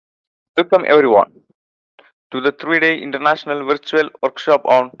Welcome everyone to the 3-day international virtual workshop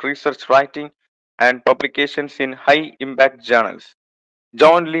on research writing and publications in high impact journals,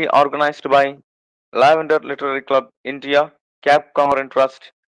 jointly organized by Lavender Literary Club India, Cap Comorin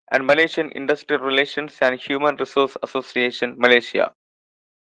Trust, and Malaysian Industrial Relations and Human Resource Association Malaysia.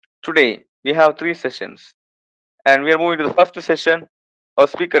 Today we have three sessions, and we are moving to the first session. Our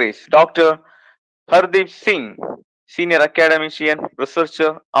speaker is Dr. Hardeep Singh, senior academician,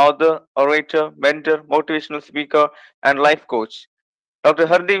 researcher, author, orator, mentor, motivational speaker, and life coach. Dr.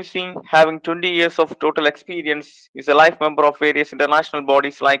 Hardeep Singh, having 20 years of total experience, is a life member of various international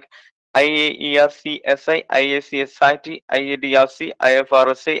bodies like IAERCSI, IACSIT, IADRC,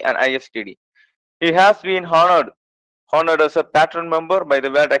 IFRSA, and ISTD. He has been honored as a patron member by the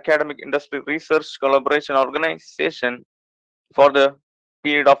World Academic Industry Research Collaboration Organization for the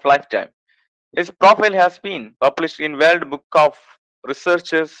period of lifetime. His profile has been published in World Book of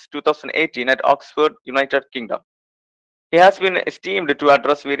Researchers 2018 at Oxford, United Kingdom. He has been esteemed to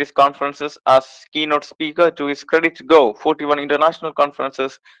address various conferences as keynote speaker. To his credit go 41 international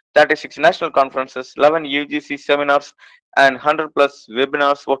conferences, 36 national conferences, 11 UGC seminars, and 100 plus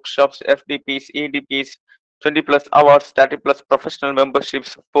webinars, workshops, FDPs, EDPs, 20 plus awards, 30 plus professional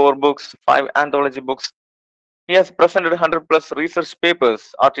memberships, 4 books, 5 anthology books. He has presented 100 plus research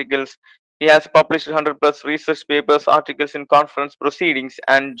papers, articles. He has published 100 plus research papers, articles in conference proceedings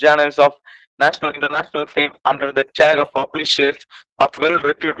and journals of national and international fame under the chair of publishers of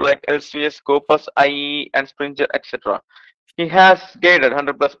well-reputed like Elsevier, Scopus, IE, and Springer, etc. He has guided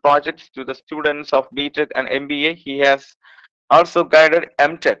 100 plus projects to the students of BTech and MBA. He has also guided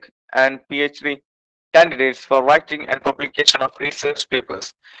MTech and PhD candidates for writing and publication of research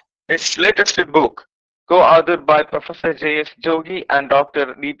papers. His latest book, co-authored by Professor J.S. Jogi and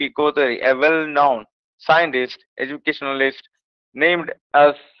Dr. D.P. Kodari, a well-known scientist, educationalist, named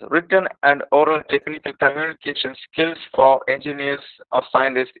as Written and Oral Technical Communication Skills for Engineers or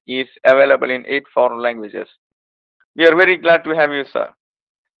Scientists, is available in 8 foreign languages. We are very glad to have you, sir.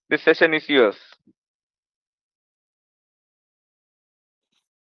 This session is yours.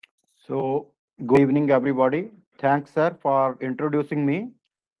 So, good evening, everybody. Thanks, sir, for introducing me.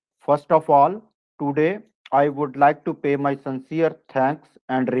 First of all, today I would like to pay my sincere thanks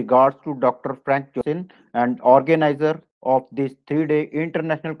and regards to Dr. Frank Josin and organizer of this 3-day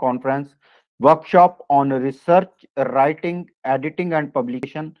international conference workshop on research, writing, editing, and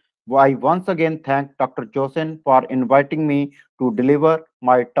publication. I once again thank Dr. Josin for inviting me to deliver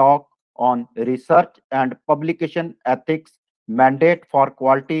my talk on research and publication ethics mandate for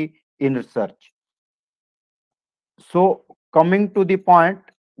quality in research. So, coming to the point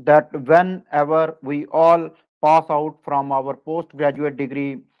that whenever we all pass out from our postgraduate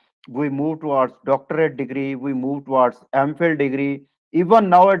degree, we move towards doctorate degree, we move towards MPhil degree. Even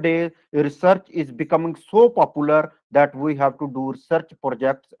nowadays, research is becoming so popular that we have to do research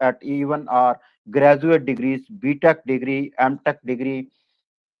projects at even our graduate degrees, BTech degree, MTech degree,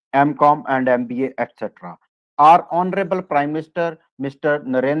 MCOM and MBA, etc. Our Honorable Prime Minister, Mr.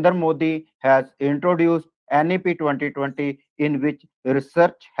 Narendra Modi, has introduced NEP 2020, in which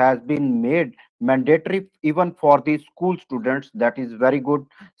research has been made mandatory even for the school students. That is very good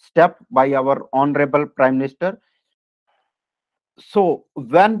step by our Honorable Prime Minister. So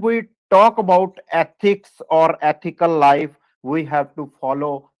when we talk about ethics or ethical life, we have to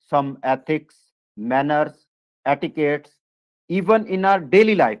follow some ethics, manners, etiquettes, even in our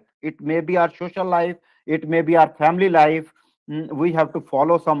daily life. It may be our social life, it may be our family life. We have to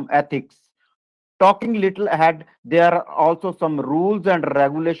follow some ethics. Talking little ahead, there are also some rules and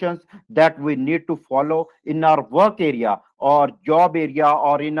regulations that we need to follow in our work area or job area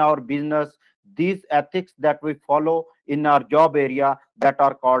or in our business. These ethics that we follow in our job area that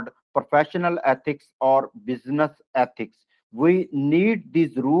are called professional ethics or business ethics. We need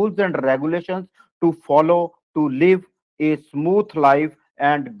these rules and regulations to follow to live a smooth life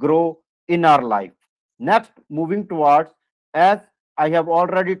and grow in our life. Next, moving towards, as I have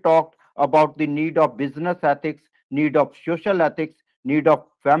already talked about the need of business ethics, need of social ethics, need of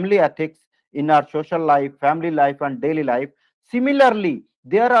family ethics in our social life, family life, and daily life. Similarly,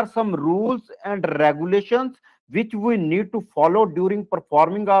 there are some rules and regulations which we need to follow during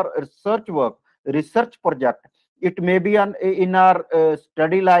performing our research work, research project. It may be in our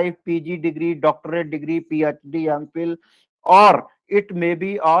study life, PG degree, doctorate degree, PhD, MPhil, or it may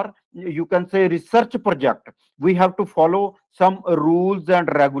be our, you can say, research project. We have to follow some rules and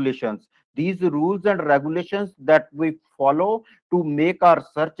regulations. These rules and regulations that we follow to make our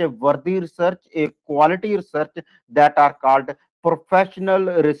research a worthy research, a quality research, that are called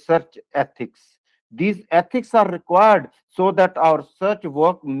professional research ethics. These ethics are required so that our research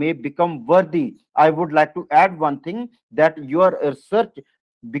work may become worthy. I would like to add one thing, that your research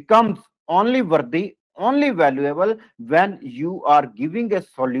becomes only worthy, only valuable when you are giving a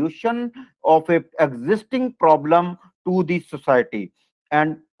solution of a existing problem to the society,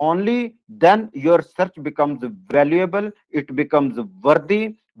 and only then your research becomes valuable, it becomes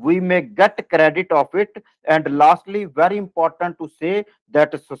worthy, we may get credit of it. And lastly, very important to say,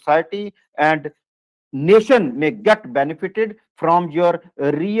 that society and nation may get benefited from your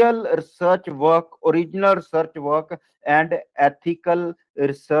real research work, original research work, and ethical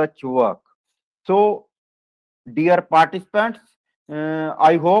research work. So, dear participants,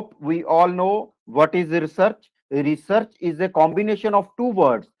 I hope we all know what is research. Research is a combination of two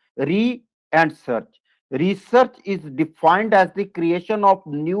words, re and search. Research is defined as the creation of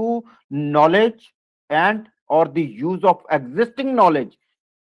new knowledge and or the use of existing knowledge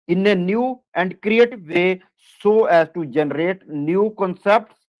in a new and creative way, so as to generate new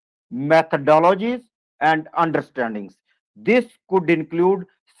concepts, methodologies, and understandings. This could include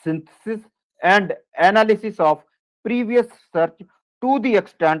synthesis and analysis of previous research to the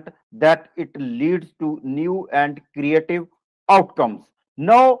extent that it leads to new and creative outcomes.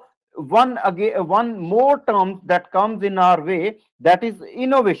 Now, one more term that comes in our way, that is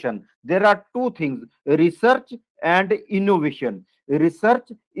innovation. There are two things: research and innovation.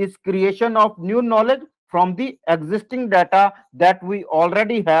 Research is creation of new knowledge from the existing data that we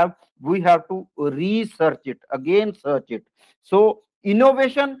already have. We have to research it, again search it. So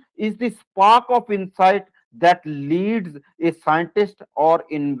innovation is the spark of insight that leads a scientist or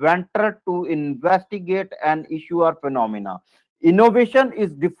inventor to investigate an issue or phenomena. Innovation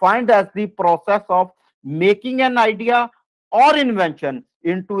is defined as the process of making an idea or invention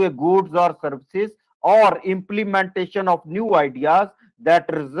into a goods or services, or implementation of new ideas that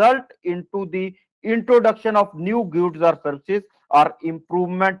result into the introduction of new goods or services, or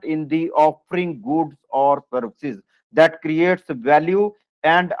improvement in the offering goods or services that creates value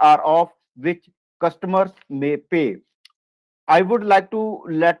and are of which customers may pay. I would like to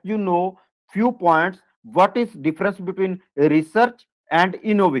let you know few points, what is difference between research and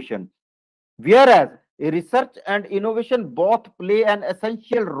innovation. Whereas research and innovation both play an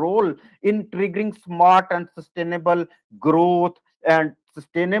essential role in triggering smart and sustainable growth and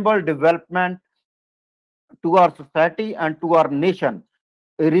sustainable development to our society and to our nation.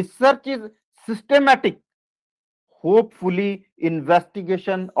 Research is systematic, hopefully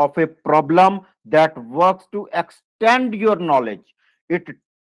investigation of a problem that works to extend your knowledge. It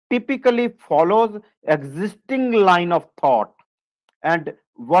typically follows existing line of thought. And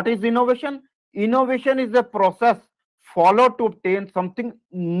what is innovation? Innovation is a process followed to obtain something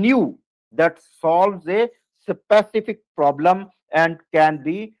new that solves a specific problem and can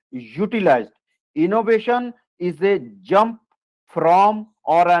be utilized. Innovation is a jump from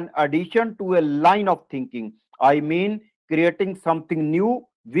or an addition to a line of thinking. I mean, creating something new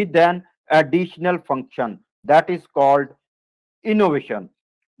with an additional function. That is called innovation.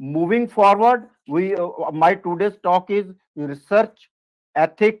 Moving forward, we my today's talk is research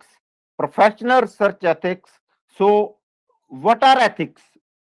ethics, professional research ethics. So, what are ethics?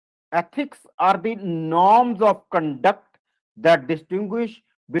 Ethics are the norms of conduct that distinguish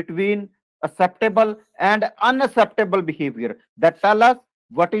between acceptable and unacceptable behavior, that tell us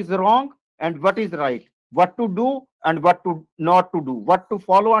what is wrong and what is right, what to do and what to not to do, what to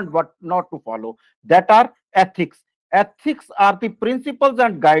follow and what not to follow. That are ethics. Ethics are the principles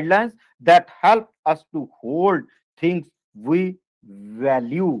and guidelines that help us to hold things we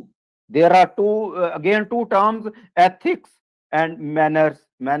value. There are again two terms, ethics and manners.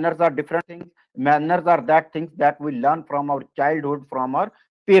 Manners are different things. Manners are that things that we learn from our childhood, from our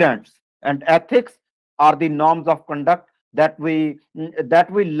parents. And ethics are the norms of conduct that we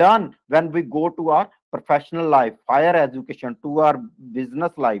learn when we go to our professional life, higher education, to our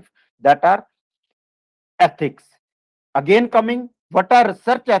business life. That are ethics. Again, coming, what are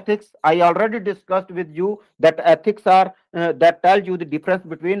research ethics? I already discussed with you that ethics are that tells you the difference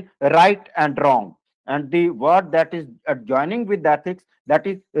between right and wrong. And the word that is adjoining with ethics, that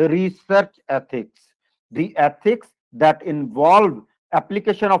is research ethics. The ethics that involve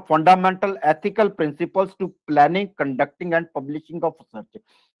application of fundamental ethical principles to planning, conducting, and publishing of research.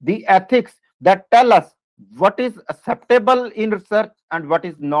 The ethics that tell us what is acceptable in research and what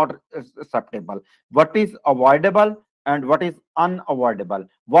is not acceptable, what is avoidable and what is unavoidable,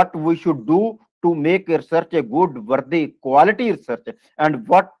 what we should do to make research a good, worthy, quality research, and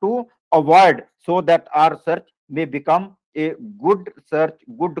what to avoid so that our research may become a good research,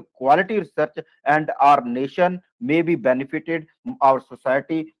 good quality research, and our nation may be benefited, our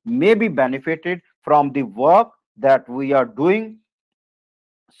society may be benefited from the work that we are doing.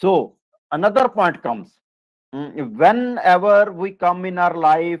 So another point comes. Whenever we come in our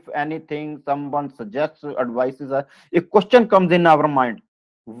life, anything, someone suggests, advises us, a question comes in our mind.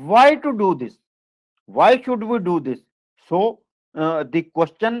 Why to do this? Why should we do this? So the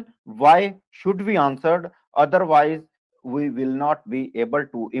question why should be answered. Otherwise, we will not be able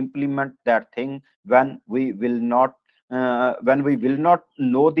to implement that thing when we will not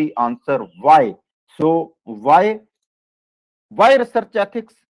know the answer why. So why research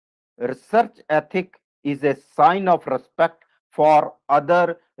ethics? Research ethic is a sign of respect for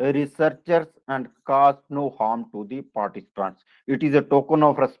other researchers and cause no harm to the participants. It is a token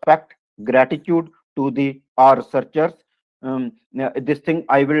of respect, gratitude to the our researchers. This thing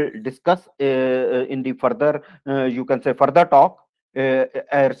I will discuss in the further, you can say further talk.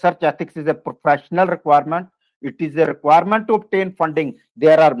 Research ethics is a professional requirement. It is a requirement to obtain funding.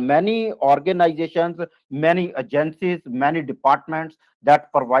 There are many organizations, many agencies, many departments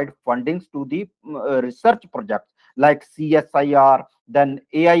that provide fundings to the research projects like CSIR, then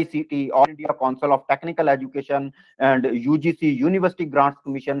AICT, All India Council of Technical Education, and UGC, University Grants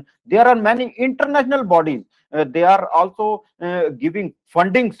Commission. There are many international bodies. They are also giving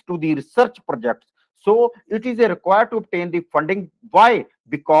fundings to the research projects. So it is a required to obtain the funding. Why?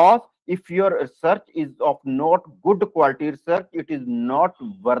 Because if your research is of not good quality research, it is not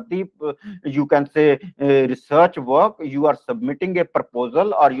worthy, you can say, research work. You are submitting a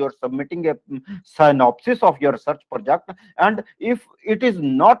proposal or you are submitting a synopsis of your research project, and if it is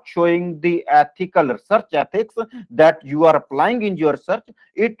not showing the ethical research ethics that you are applying in your research,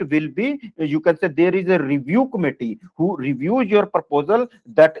 it will be, you can say, there is a review committee who reviews your proposal,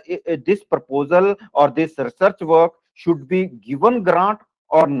 that this proposal or this research work should be given grant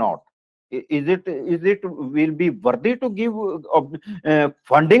or not. Is it will be worthy to give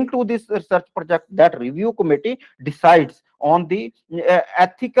funding to this research project? That review committee decides on the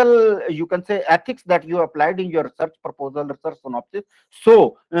ethical, you can say, ethics that you applied in your research proposal, research synopsis.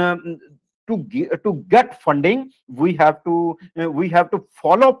 So to get funding, we have to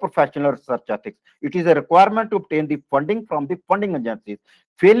follow professional research ethics. It is a requirement to obtain the funding from the funding agencies.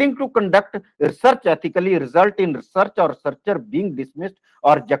 Failing to conduct research ethically result in research or researcher being dismissed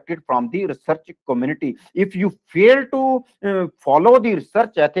or rejected from the research community. If you fail to follow the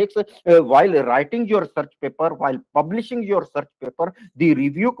research ethics while writing your research paper, while publishing your research paper, the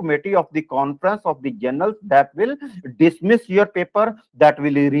review committee of the conference of the journals that will dismiss your paper, that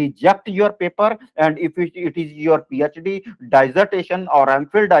will reject your paper. And if it is your PhD dissertation or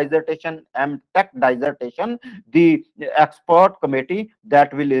MPhil dissertation, MTech dissertation, the expert committee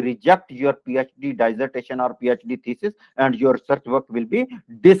that will reject your PhD dissertation or PhD thesis, and your research work will be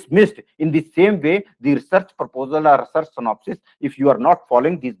dismissed. In the same way, the research proposal or research synopsis, if you are not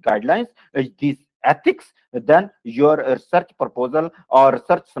following these guidelines, these ethics, then your research proposal or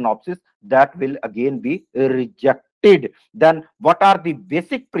research synopsis, that will again be rejected. Then what are the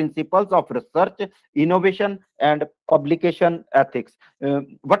basic principles of research, innovation, and publication ethics?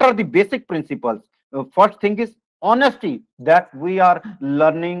 What are the basic principles? First thing is honesty, that we are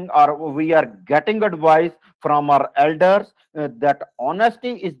learning or we are getting advice from our elders, that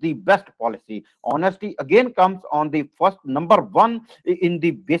honesty is the best policy. Honesty again comes on the first number one in the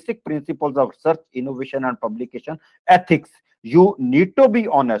basic principles of research, innovation, and publication ethics. You need to be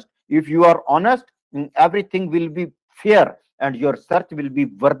honest. If you are honest, everything will be fair and your search will be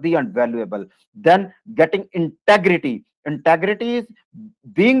worthy and valuable. Then getting integrity. Integrity is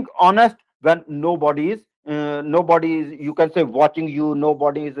being honest when nobody is, you can say, watching you,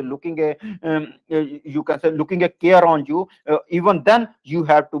 nobody is looking a you can say looking a care on you. Even then you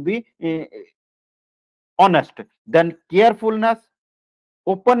have to be honest. Then carefulness,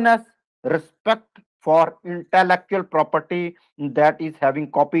 openness, respect for intellectual property, that is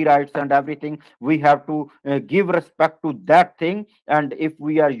having copyrights and everything. We have to give respect to that thing. And if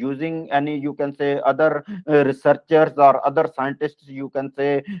we are using any, you can say, other researchers or other scientists, you can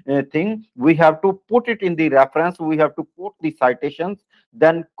say, thing, we have to put it in the reference, we have to put the citations.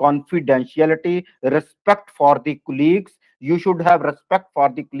 Then confidentiality, respect for the colleagues. You should have respect for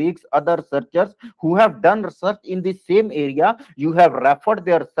the colleagues, other researchers who have done research in the same area. You have referred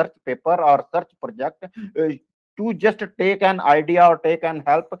their research paper or research project to just take an idea or take an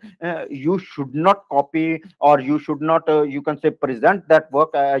help. You should not copy, or you should not, you can say, present that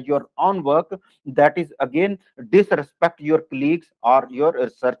work as your own work. That is again disrespect your colleagues or your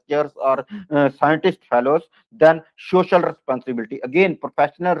researchers or scientist fellows. Then social responsibility, again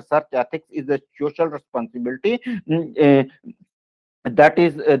professional research ethics is a social responsibility. That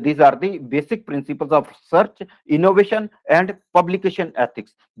is, these are the basic principles of research, innovation, and publication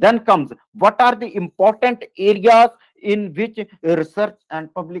ethics. Then comes, what are the important areas in which research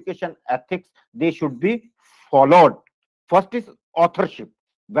and publication ethics they should be followed? First is authorship.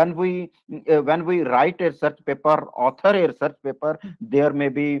 When we write a research paper, author a research paper, there may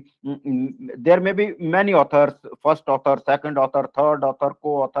be many authors, first author, second author, third author,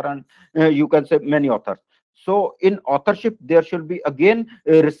 co-author, and you can say many authors. So in authorship, there should be again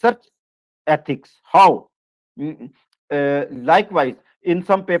research ethics. How? Mm, Likewise, in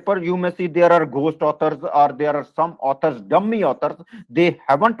some paper, you may see there are ghost authors, or there are some authors, dummy authors. They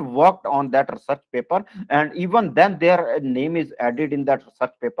haven't worked on that research paper, and even then their name is added in that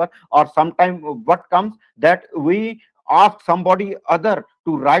research paper. Or sometime what comes, that we ask somebody other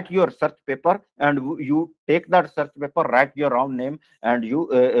to write your research paper, and you take that research paper, write your own name, and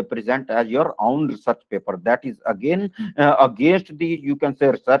you present as your own research paper. That is again against the, you can say,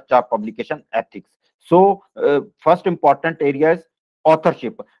 research or publication ethics. So first important area is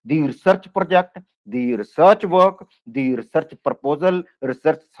authorship, the research project, the research work, the research proposal,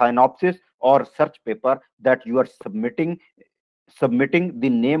 research synopsis, or research paper that you are submitting, the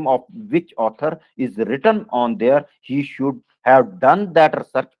name of which author is written on there. He should have done that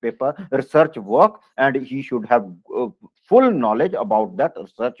research paper, research work, and he should have full knowledge about that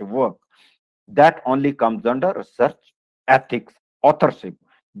research work. That only comes under research ethics, authorship.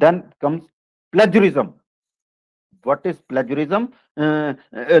 Then comes plagiarism. What is plagiarism?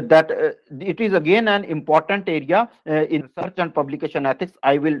 That it is again an important area in research and publication ethics.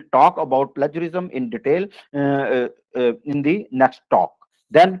 I will talk about plagiarism in detail in the next talk.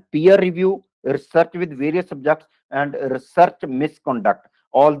 Then peer review, research with various subjects, and research misconduct.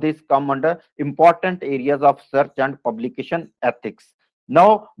 All these come under important areas of search and publication ethics.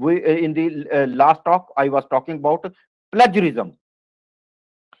 Now, we in the last talk, I was talking about plagiarism.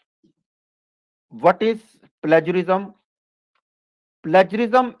 What is plagiarism?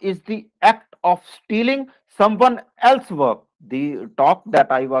 Plagiarism is the act of stealing someone else's work. The talk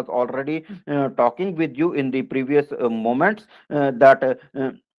that I was already talking with you in the previous moments, that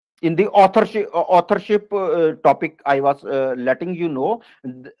in the authorship topic, I was letting you know.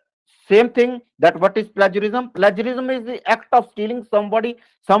 Same thing, that what is plagiarism? Plagiarism is the act of stealing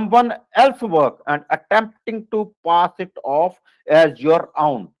someone else's work and attempting to pass it off as your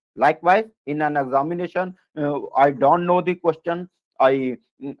own. Likewise, in an examination, I don't know the question. I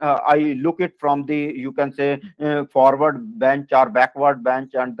look it from the, you can say, forward bench or backward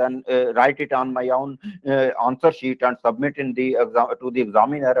bench, and then write it on my own answer sheet and submit in the exam to the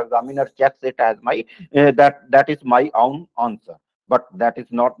examiner. Examiner checks it as my that is my own answer, but that is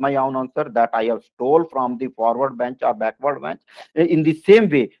not my own answer, that I have stole from the forward bench or backward bench. In the same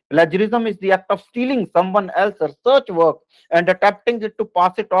way, plagiarism is the act of stealing someone else's research work and attempting it to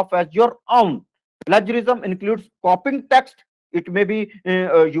pass it off as your own. Plagiarism includes copying text. It may be,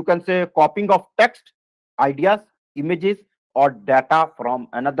 you can say, copying of text, ideas, images, or data from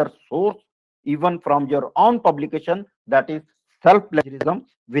another source, even from your own publication. That is self plagiarism,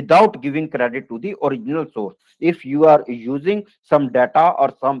 without giving credit to the original source. If you are using some data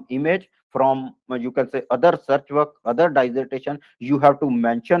or some image from, you can say, other search work, other dissertation, you have to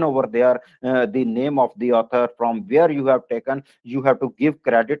mention over there the name of the author, from where you have taken. You have to give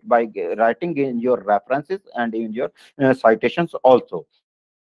credit by writing in your references and in your citations also.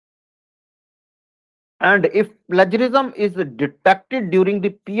 And if plagiarism is detected during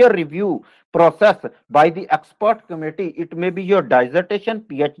the peer review process by the expert committee, it may be your dissertation,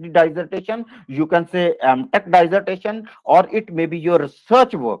 PhD dissertation, you can say MTech dissertation, or it may be your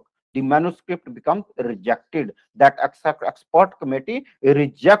research work. The manuscript becomes rejected. That expert committee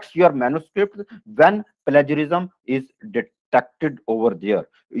rejects your manuscript when plagiarism is detected over there.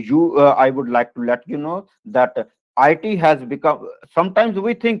 I would like to let you know that IT has become, sometimes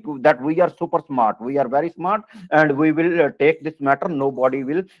we think that we are super smart, we are very smart, and we will take this matter. Nobody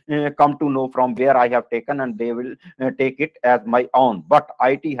will come to know from where I have taken, and they will take it as my own. But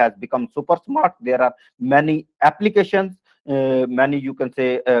IT has become super smart. There are many applications, many, you can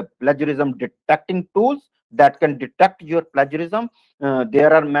say, plagiarism detecting tools that can detect your plagiarism.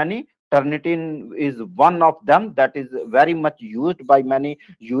 There are many. Turnitin is one of them that is very much used by many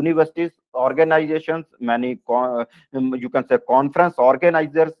universities, organizations, many you can say conference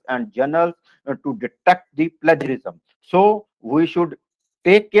organizers and journals to detect the plagiarism. So we should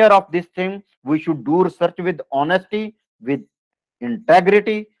take care of this thing. We should do research with honesty, with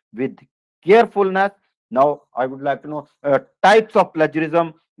integrity, with carefulness. Now, I would like to know types of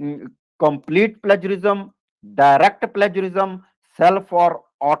plagiarism: complete plagiarism, direct plagiarism, self or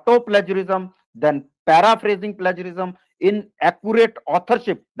auto plagiarism. then paraphrasing plagiarism, inaccurate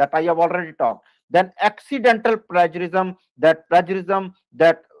authorship that I have already talked, then accidental plagiarism, that plagiarism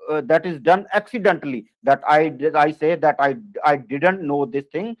that is done accidentally, that I say that I didn't know this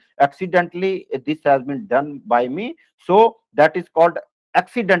thing, accidentally this has been done by me, so that is called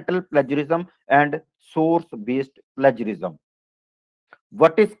accidental plagiarism and source based plagiarism.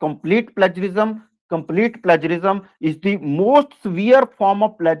 What is complete plagiarism? Complete plagiarism is the most severe form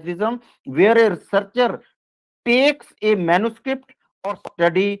of plagiarism where a researcher takes a manuscript or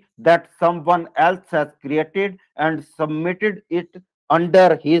study that someone else has created and submitted it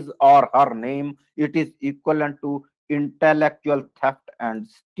under his or her name. It is equivalent to intellectual theft and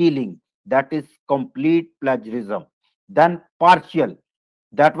stealing. That is complete plagiarism. Then partial,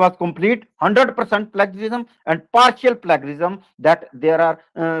 that was complete 100% plagiarism, and partial plagiarism, that there are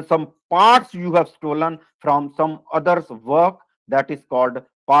some parts you have stolen from some other's work, that is called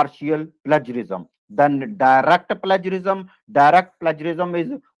partial plagiarism. Then direct plagiarism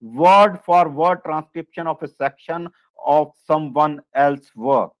is word for word transcription of a section of someone else's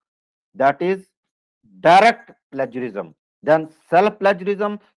work, that is direct plagiarism. Then self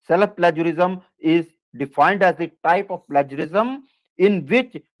plagiarism is defined as a type of plagiarism in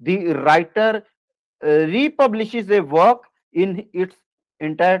which the writer republishes a work in its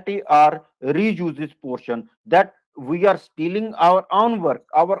entirety or reuses portion, that we are stealing our own work,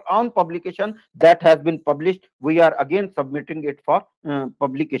 our own publication that has been published, we are again submitting it for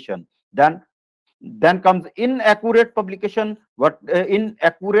publication. Then comes inaccurate publication. What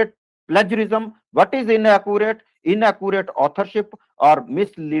inaccurate plagiarism? What is inaccurate? Inaccurate authorship or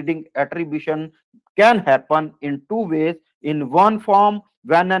misleading attribution can happen in two ways. In one form,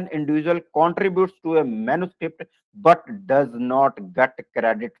 when an individual contributes to a manuscript but does not get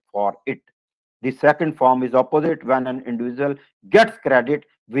credit for it. The second form is opposite, when an individual gets credit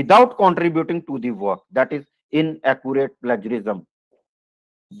without contributing to the work. That is inaccurate plagiarism.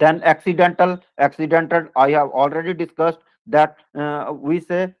 Then accidental I have already discussed, that we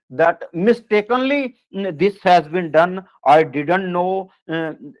say that mistakenly this has been done, I didn't know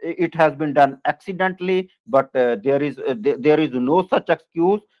it has been done accidentally, but there is no such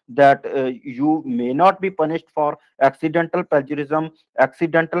excuse that you may not be punished for accidental plagiarism.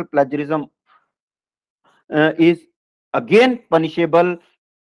 Accidental plagiarism is again punishable.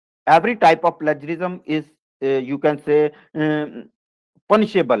 Every type of plagiarism is you can say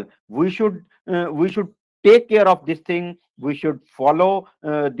punishable. We should take care of this thing. We should follow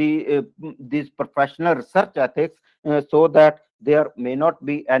these professional research ethics, so that there may not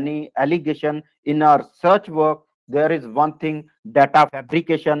be any allegation in our search work. There is one thing, data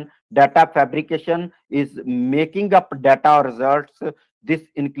fabrication. Data fabrication is making up data results. This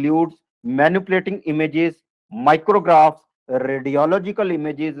includes manipulating images, micrographs, radiological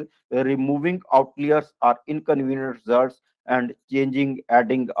images, removing outliers or inconvenient results, and changing,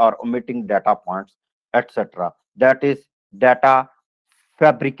 adding, or omitting data points, etc. That is data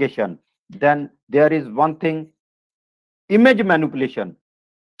fabrication. Then there is one thing, image manipulation.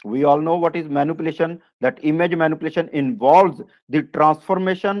 We all know what is manipulation. That image manipulation involves the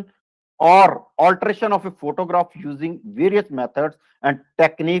transformation or alteration of a photograph using various methods and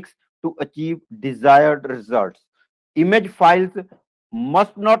techniques to achieve desired results. Image files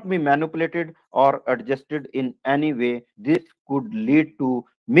must not be manipulated or adjusted in any way. This could lead to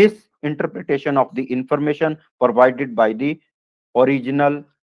misinterpretation of the information provided by the original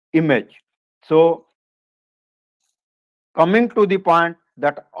image. So, coming to the point,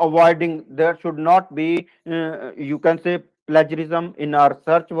 that avoiding, there should not be you can say plagiarism in our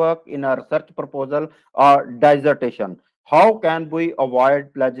search work, in our search proposal or dissertation. How can we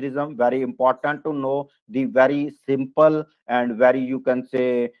avoid plagiarism? Very important to know the very simple and very, you can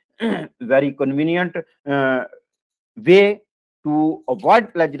say, very convenient uh, way to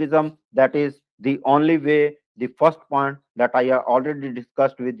avoid plagiarism. That is the only way. The first point that I have already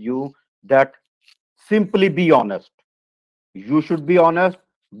discussed with you, that simply be honest. You should be honest.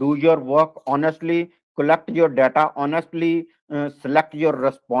 Do your work honestly. Collect your data honestly. Select your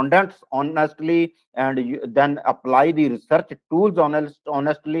respondents honestly, and then apply the research tools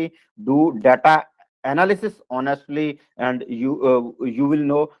honestly. Do data analysis honestly, and you will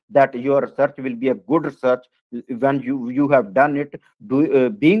know that your research will be a good research when you have done it.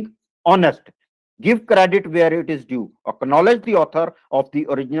 Being honest. Give credit where it is due. Acknowledge the author of the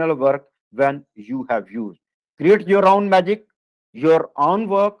original work when you have used. Create your own magic, your own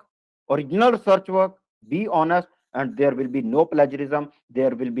work, original research work. Be honest, and there will be no plagiarism.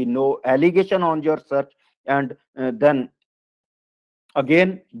 There will be no allegation on your search. And then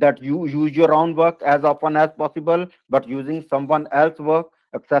again, that you use your own work as often as possible, but using someone else's work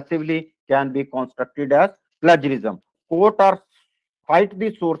excessively can be constructed as plagiarism. Quote or cite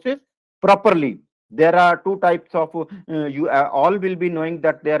the sources properly. There are two types of you all will be knowing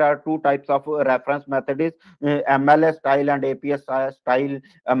that there are two types of reference methods, MLS style and APS style,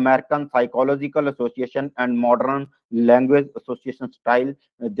 American Psychological Association and Modern Language Association style.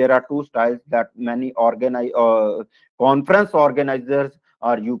 There are two styles that many conference organizers,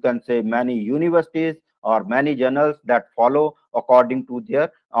 or you can say many universities or many journals, that follow according to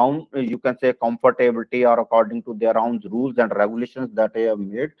their own, you can say, comfortability, or according to their own rules and regulations that they have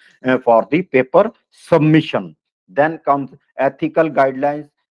made for the paper submission. Then comes ethical guidelines.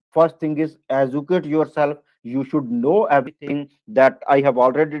 First thing is educate yourself. You should know everything that I have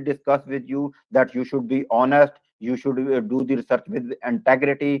already discussed with you, that you should be honest, you should do the research with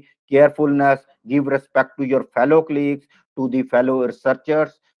integrity, carefulness, give respect to your fellow colleagues, to the fellow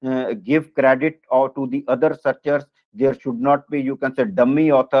researchers, give credit or to the other researchers. There should not be, you can say,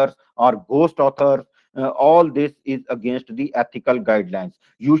 dummy authors or ghost authors. All this is against the ethical guidelines.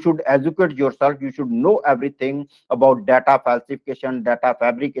 You should educate yourself. You should know everything about data falsification, data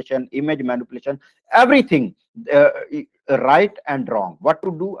fabrication, image manipulation, everything, right and wrong, what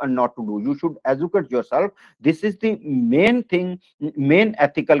to do and not to do. You should educate yourself. This is the main thing, main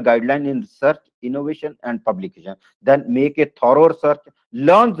ethical guideline in research, innovation, and publication. Then make a thorough research,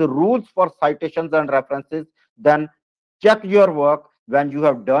 learn the rules for citations and references, then check your work. When you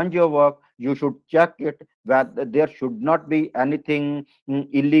have done your work, you should check it, that there should not be anything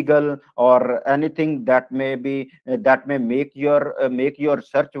illegal or anything that may be that may make your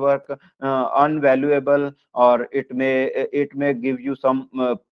research work unvaluable, or it may give you some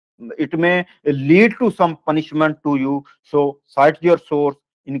it may lead to some punishment to you. So cite your source,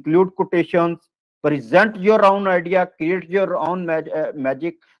 include quotations, present your own idea, create your own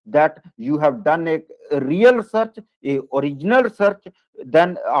magic, that you have done a real research, a original research.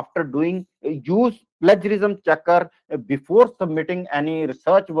 Then after doing, use plagiarism checker before submitting any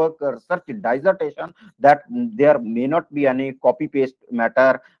research work or research dissertation, that there may not be any copy paste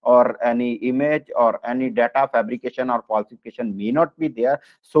matter, or any image or any data fabrication or falsification may not be there.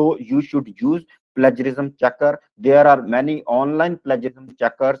 So you should use plagiarism checker. There are many online plagiarism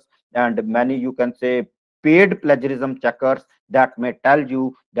checkers, and many, you can say, paid plagiarism checkers, that may tell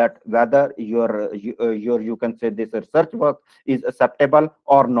you that whether your, you can say, this research work is acceptable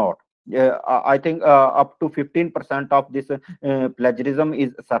or not. I think up to 15% of this plagiarism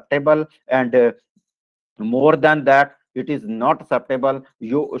is acceptable, and more than that it is not acceptable.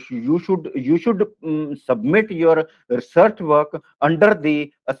 You should submit your research work under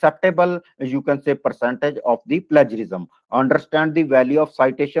the acceptable, you can say, percentage of the plagiarism. Understand the value of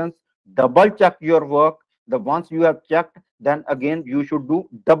citations, double check your work. The once you have checked, then again you should do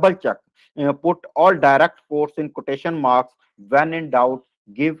double check. Put all direct quotes in quotation marks. When in doubt,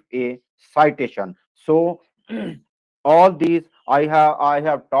 give a citation. So all these I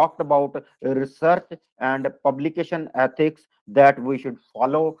have talked about research and publication ethics that we should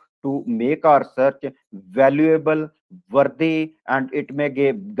follow to make our research valuable, worthy, and it may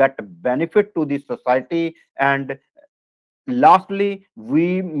get benefit to the society. And lastly,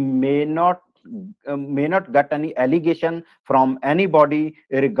 we may not get any allegation from anybody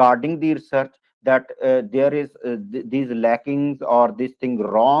regarding the research, that there is these lackings or this thing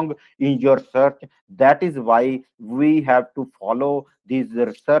wrong in your search. That is why we have to follow these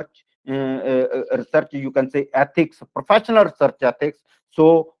research, you can say, ethics, professional research ethics.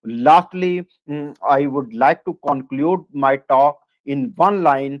 So lastly, I would like to conclude my talk in one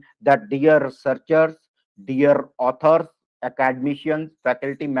line, that dear researchers, dear authors, academicians,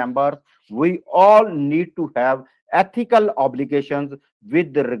 faculty members, we all need to have ethical obligations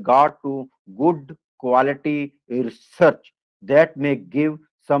with regard to good quality research that may give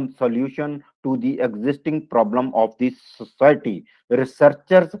some solution to the existing problem of this society.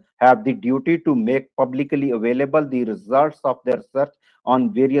 Researchers have the duty to make publicly available the results of their research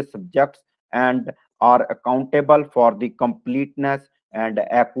on various subjects, and are accountable for the completeness and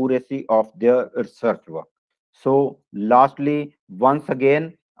accuracy of their research work. So, lastly, once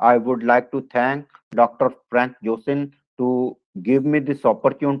again, I would like to thank Dr. Frank Josin to give me this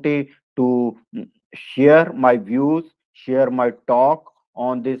opportunity to share my views, share my talk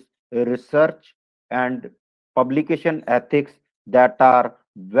on this research and publication ethics that are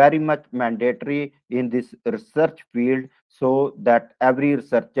very much mandatory in this research field, so that every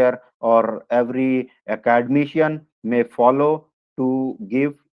researcher or every academician may follow to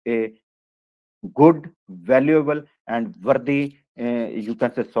give a good, valuable, and worthy, you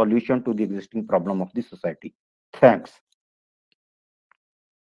can say, solution to the existing problem of the society. Thanks.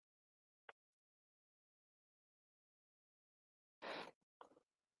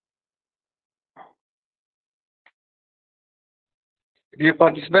 Dear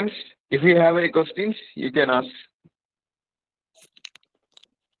participants, if you have any questions, you can ask.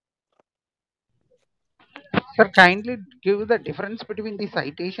 Sir, kindly give the difference between the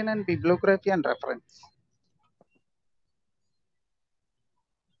citation and bibliography and reference.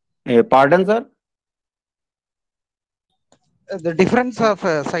 Pardon, sir? The difference of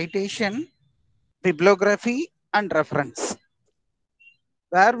citation, bibliography, and reference.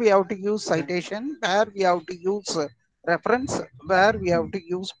 Where we have to use citation, where we have to use reference, where we have to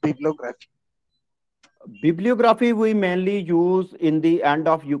use bibliography. Bibliography we mainly use in the end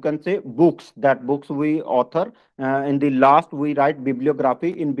of, you can say, books. That books we author. In the last we write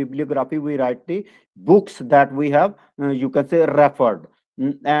bibliography. In bibliography we write the books that we have, you can say, referred.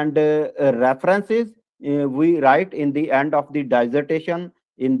 And references we write in the end of the dissertation,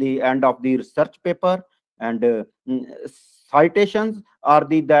 in the end of the research paper. And citations are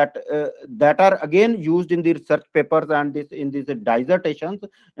the that are again used in the research papers and this in these dissertations.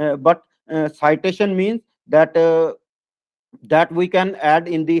 But citation means that that we can add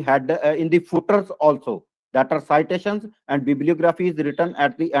in the head, in the footers also, that are citations. And bibliography is written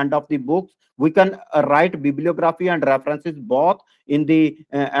at the end of the books. We can write bibliography and references both in the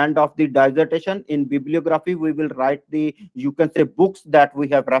end of the dissertation. In bibliography we will write the, you can say, books that we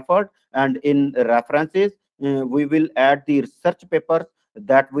have referred, and in references we will add the research papers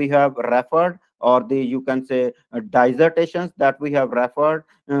that we have referred, or the, you can say, dissertations that we have referred,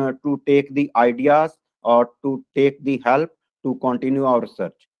 to take the ideas or to take the help to continue our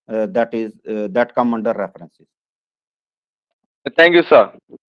research. That is that come under references. Thank you, sir,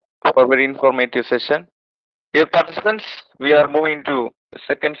 for very informative session. Dear participants, we are moving to the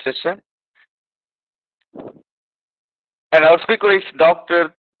second session, and our speaker is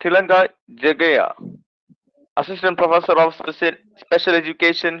Dr. Tilanga Jagaya, Assistant Professor of Special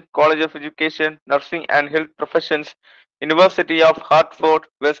Education, College of Education, Nursing and Health Professions, University of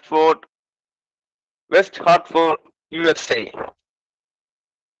West Hartford, USA.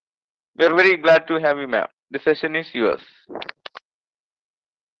 We are very glad to have you, ma'am. The session is yours.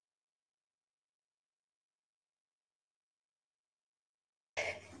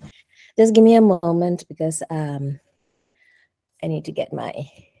 Just give me a moment because I need to get my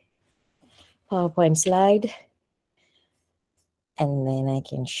PowerPoint slide and then I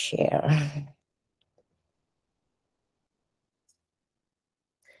can share.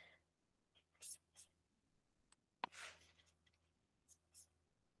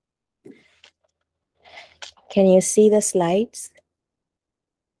 Can you see the slides?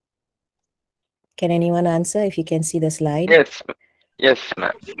 Can anyone answer if you can see the slide? Yes, yes,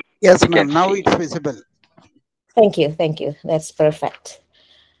 ma'am. Yes, We ma'am. can Now see. it's visible. Thank you. Thank you. That's perfect.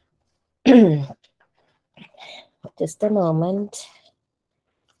 Just a moment.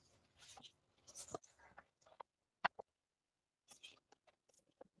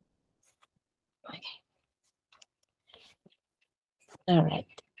 Okay. All right.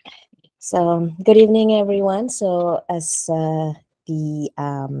 So good evening, everyone. So as the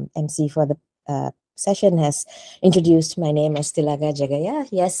MC for the session has introduced, my name is Tilaga Jagaya.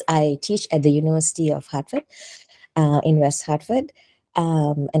 Yes, I teach at the University of Hartford in West Hartford.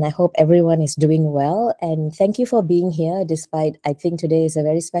 And I hope everyone is doing well. And thank you for being here, despite I think today is a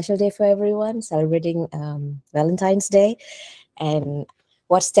very special day for everyone, celebrating Valentine's Day. And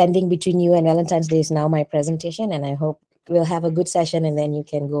what's standing between you and Valentine's Day is now my presentation. And I hope we'll have a good session and then you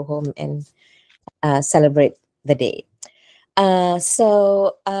can go home and celebrate the day.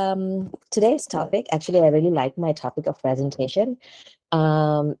 So today's topic, actually, I really like my topic of presentation.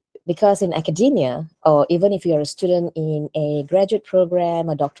 Because in academia, or even if you're a student in a graduate program,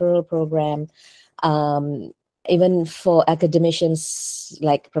 a doctoral program, even for academicians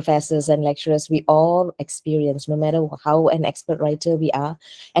like professors and lecturers, we all experience, no matter how an expert writer we are,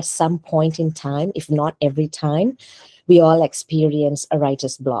 at some point in time, if not every time, we all experience a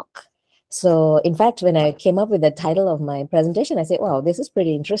writer's block. So in fact, when I came up with the title of my presentation, I said, wow, this is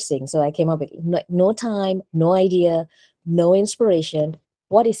pretty interesting. So I came up with no time, no idea, no inspiration.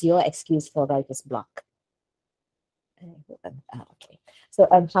 What is your excuse for writer's block? Okay. So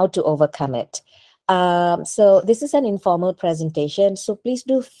how to overcome it. So this is an informal presentation. So please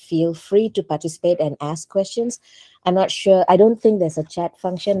do feel free to participate and ask questions. I'm not sure. I don't think there's a chat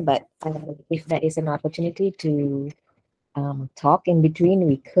function, but if there is an opportunity to talk in between,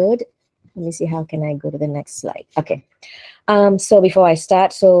 we could. Let me see, how can I go to the next slide? Okay. So before I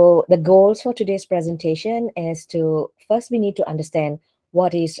start, so the goals for today's presentation is to, first we need to understand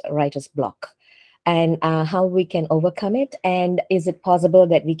what is writer's block and how we can overcome it. And is it possible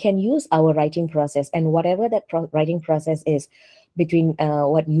that we can use our writing process and whatever that writing process is between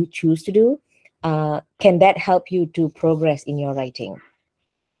what you choose to do, can that help you to progress in your writing?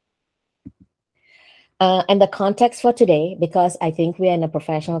 And the context for today, because I think we are in a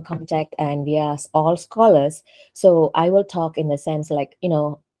professional context and we are all scholars, so I will talk in the sense like,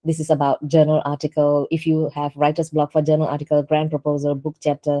 this is about journal article. If you have writer's block for journal article, grant proposal, book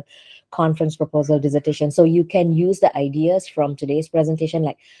chapter, conference proposal, dissertation, so you can use the ideas from today's presentation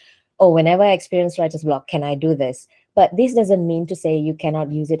like, oh, whenever I experience writer's block, can I do this? But this doesn't mean to say you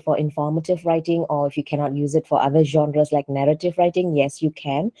cannot use it for informative writing, or if you cannot use it for other genres like narrative writing, yes, you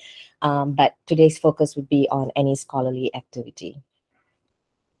can. But today's focus would be on any scholarly activity.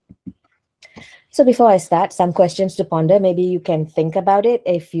 So before I start, some questions to ponder. Maybe you can think about it.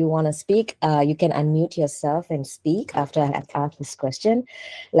 If you want to speak, you can unmute yourself and speak after I have asked this question.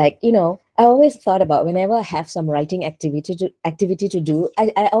 Like, I always thought about whenever I have some writing activity to do,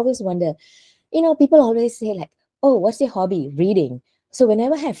 I always wonder, people always say like, oh, what's your hobby? Reading. So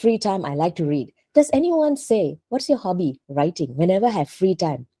whenever I have free time, I like to read. Does anyone say, what's your hobby? Writing. Whenever I have free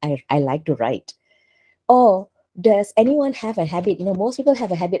time, I like to write. Or does anyone have a habit? Most people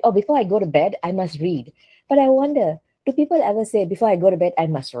have a habit, oh, before I go to bed, I must read. But I wonder, do people ever say, before I go to bed, I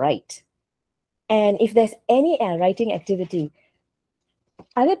must write? And if there's any writing activity,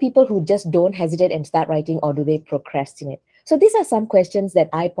 are there people who just don't hesitate and start writing, or do they procrastinate? So these are some questions that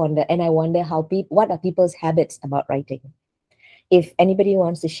I ponder, and I wonder what are people's habits about writing? If anybody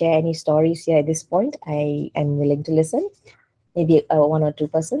wants to share any stories here at this point, I am willing to listen. Maybe one or two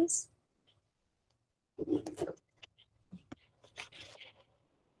persons.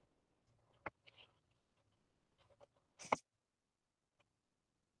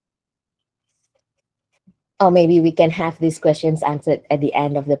 Or maybe we can have these questions answered at the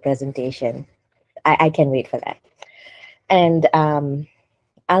end of the presentation. I can wait for that. And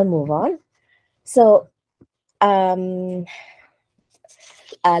I'll move on. So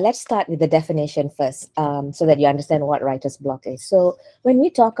let's start with the definition first, so that you understand what writer's block is. So when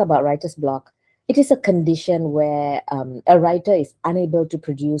we talk about writer's block, it is a condition where a writer is unable to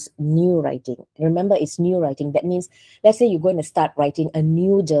produce new writing. Remember, it's new writing. That means, let's say you're going to start writing a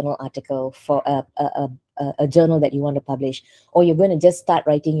new journal article for a journal that you want to publish, or you're going to just start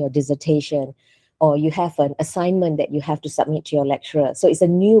writing your dissertation, or you have an assignment that you have to submit to your lecturer. So it's a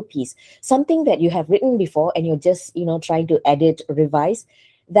new piece, something that you have written before and you're just, trying to edit, revise.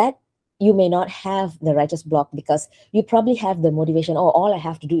 That you may not have the writer's block because you probably have the motivation, oh, all I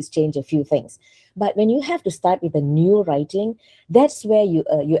have to do is change a few things. But when you have to start with a new writing, that's where you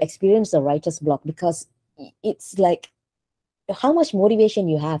experience the writer's block, because it's like how much motivation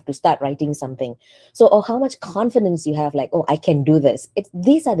you have to start writing something. So, or how much confidence you have, like, oh, I can do this.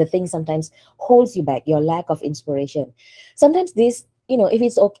 These are the things sometimes holds you back, your lack of inspiration. Sometimes this, if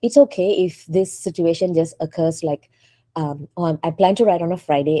it's okay if this situation just occurs like, oh, I plan to write on a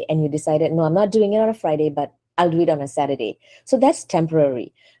Friday, and you decided, no, I'm not doing it on a Friday, but I'll do it on a Saturday. So that's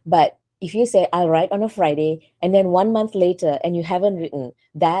temporary. But if you say, I'll write on a Friday, and then 1 month later, and you haven't written,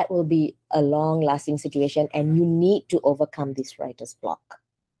 that will be a long lasting situation, and you need to overcome this writer's block.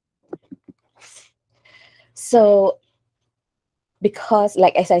 So, because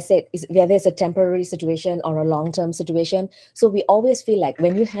like, as I said, whether it's a temporary situation or a long-term situation, so we always feel like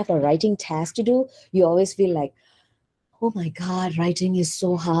when you have a writing task to do, you always feel like, oh my God, writing is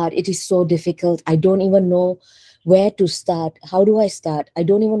so hard. It is so difficult. I don't even know where to start. How do I start? I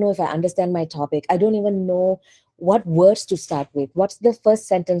don't even know if I understand my topic. I don't even know what words to start with. What's the first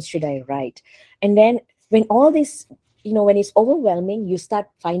sentence should I write? And then when all this, when it's overwhelming, you start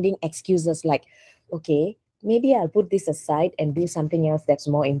finding excuses like, okay, maybe I'll put this aside and do something else that's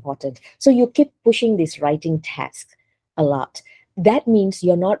more important. So you keep pushing this writing task a lot. That means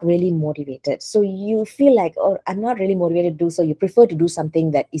you're not really motivated. So you feel like, oh, I'm not really motivated to do, so you prefer to do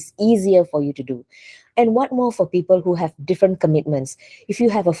something that is easier for you to do. And what more for people who have different commitments? If you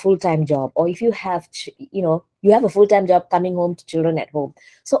have a full-time job, or if you have, you have a full-time job coming home to children at home.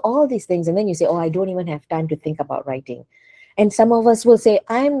 So all these things, and then you say, oh, I don't even have time to think about writing. And some of us will say,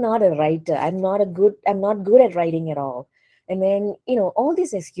 I'm not a writer. I'm not good at writing at all. And then, all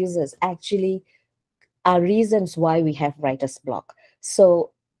these excuses actually are reasons why we have writer's block. So,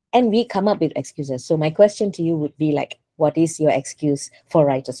 and we come up with excuses. So my question to you would be like, what is your excuse for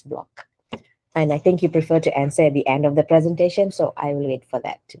writer's block? And I think you prefer to answer at the end of the presentation, so I will wait for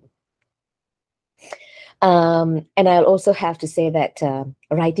that too. And I'll also have to say that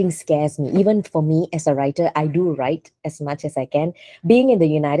writing scares me. Even for me as a writer, I do write as much as I can. Being in the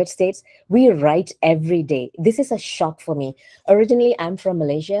United States, we write every day. This is a shock for me. Originally, I'm from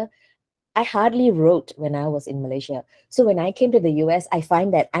Malaysia. I hardly wrote when I was in Malaysia. So when I came to the US, I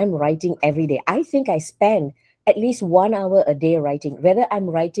find that I'm writing every day. I think I spend at least 1 hour a day writing. Whether I'm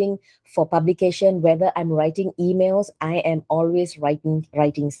writing for publication, whether I'm writing emails, I am always writing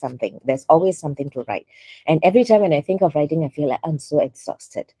something. There's always something to write. And every time when I think of writing, I feel like I'm so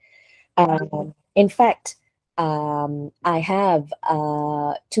exhausted. In fact, I have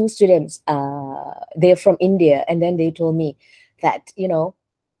two students, they're from India, and then they told me that,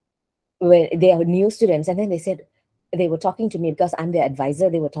 when they are new students, and then they said, they were talking to me because I'm their advisor.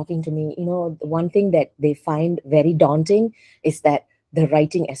 They were talking to me, one thing that they find very daunting is that the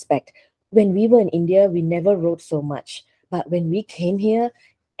writing aspect. When we were in India, we never wrote so much. But when we came here,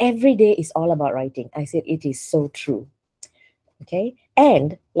 every day is all about writing. I said, it is so true. Okay.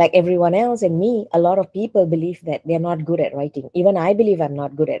 And like everyone else and me, a lot of people believe that they're not good at writing. Even I believe I'm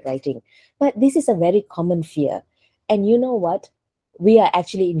not good at writing. But this is a very common fear. And you know what? We are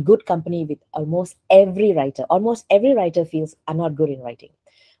actually in good company with almost every writer. Almost every writer feels I'm not good in writing.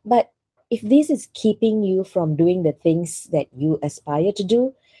 But if this is keeping you from doing the things that you aspire to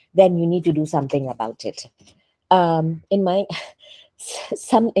do, then you need to do something about it. In my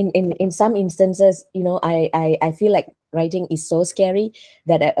in some instances, I feel like writing is so scary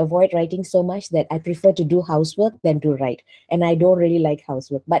that I avoid writing so much that I prefer to do housework than to write. And I don't really like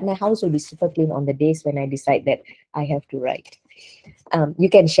housework, but my house will be super clean on the days when I decide that I have to write. You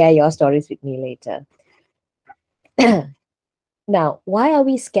can share your stories with me later. Now, why are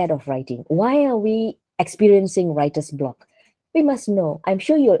we scared of writing? Why are we experiencing writer's block? We must know, I'm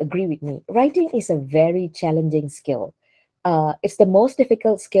sure you'll agree with me, writing is a very challenging skill. It's the most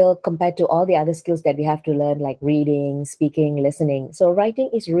difficult skill compared to all the other skills that we have to learn, like reading, speaking, listening. So writing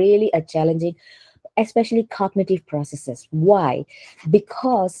is really a challenging, especially cognitive processes. Why?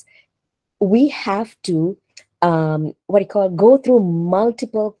 Because we have to go through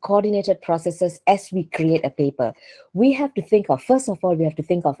multiple coordinated processes as we create a paper. We have to think of, first of all, we have to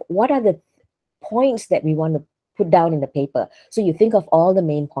think of what are the points that we want to put down in the paper. So you think of all the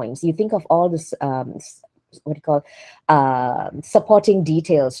main points. You think of all this supporting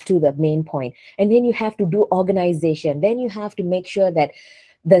details to the main point, and then you have to do organization. Then you have to make sure that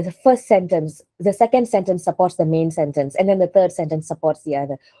the first sentence, the second sentence supports the main sentence, and then the third sentence supports the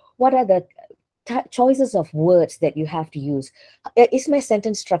other. What are the choices of words that you have to use? Is my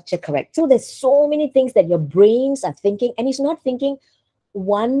sentence structure correct? So there's so many things that your brains are thinking, and it's not thinking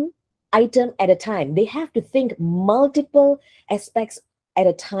one item at a time. They have to think multiple aspects at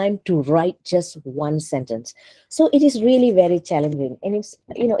a time to write just one sentence. So it is really very challenging, and it's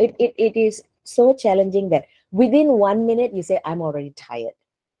it is so challenging that within 1 minute you say, I'm already tired.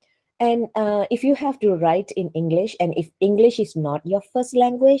 And if you have to write in English, and if English is not your first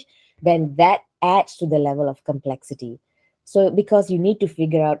language, then that adds to the level of complexity. So because you need to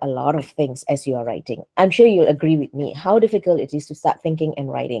figure out a lot of things as you are writing. I'm sure you'll agree with me how difficult it is to start thinking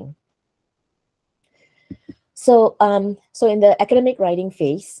and writing. So in the academic writing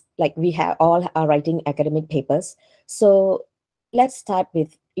phase, like we have all are writing academic papers. So let's start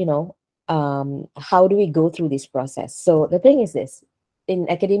with, how do we go through this process? So the thing is this, in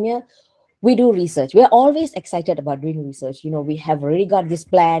academia, we do research. We're always excited about doing research. We have already got this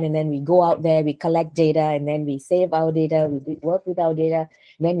plan, and then we go out there, we collect data, and then we save our data, we work with our data,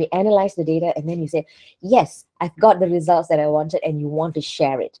 and then we analyze the data, and then you say, yes, I've got the results that I wanted, and you want to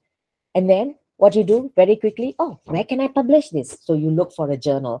share it. And then what you do very quickly, where can I publish this? So you look for a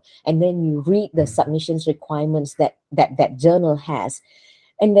journal, and then you read the submissions requirements that journal has.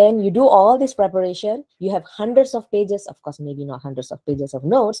 And then you do all this preparation. You have hundreds of pages, of course, maybe not hundreds of pages of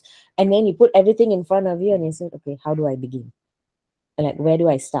notes. And then you put everything in front of you and you say, okay, how do I begin? And like, where do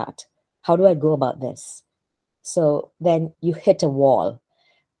I start? How do I go about this? So then you hit a wall.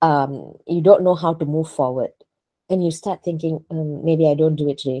 You don't know how to move forward. And you start thinking, maybe I don't do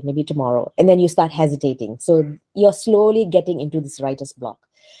it today, maybe tomorrow. And then you start hesitating. So you're slowly getting into this writer's block.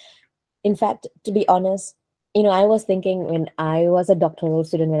 In fact, to be honest, I was thinking when I was a doctoral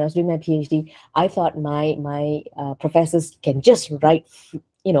student, when I was doing my PhD, I thought my professors can just write,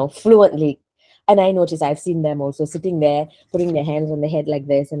 fluently. And I noticed, I've seen them also sitting there, putting their hands on their head like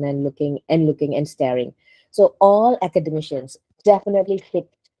this, and then looking and staring. So all academicians definitely hit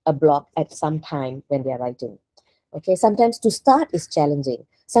a block at some time when they're writing. Okay, sometimes to start is challenging.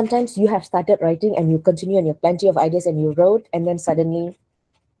 Sometimes you have started writing and you continue and you have plenty of ideas and you wrote, and then suddenly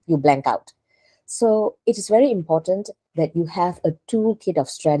you blank out. So it is very important that you have a toolkit of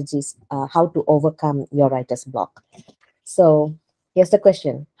strategies how to overcome your writer's block. So here's the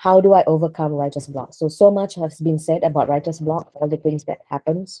question: how do I overcome writer's block? So much has been said about writer's block, all the things that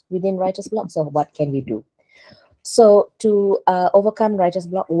happens within writer's block. So what can we do? So to overcome writer's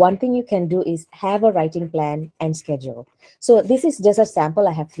block, one thing you can do is have a writing plan and schedule. So this is just a sample.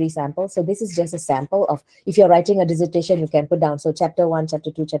 I have 3 samples. So this is just a sample of, if you're writing a dissertation, you can put down. So chapter 1,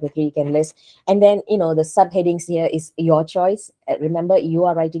 chapter 2, chapter 3, you can list. And then, you know, the subheadings here is your choice. Remember, you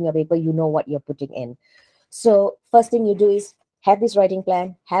are writing a paper, you know what you're putting in. So first thing you do is have this writing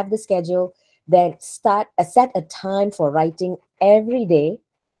plan, have the schedule, then set a time for writing every day,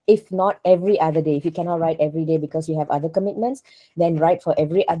 if not every other day. If you cannot write every day because you have other commitments, then write for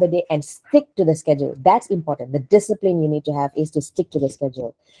every other day and stick to the schedule. That's important. The discipline you need to have is to stick to the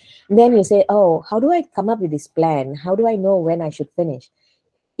schedule. And then you say, oh, how do I come up with this plan? How do I know when I should finish?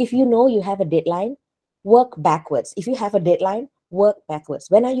 If you know you have a deadline, work backwards. If you have a deadline, work backwards.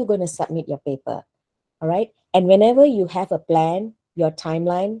 When are you going to submit your paper? All right. And whenever you have a plan, your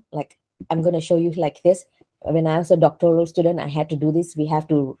timeline, like I'm going to show you like this. When I was a doctoral student, I had to do this. We have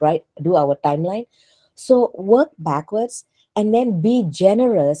to do our timeline. So work backwards and then be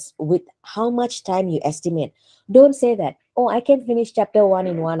generous with how much time you estimate. Don't say that, oh, I can finish chapter 1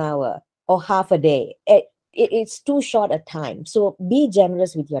 in 1 hour or half a day. It's too short a time. So be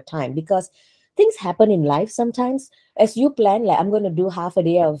generous with your time, because things happen in life sometimes. As you plan, like I'm going to do half a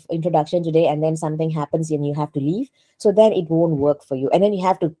day of introduction today, and then something happens and you have to leave. So then it won't work for you. And then you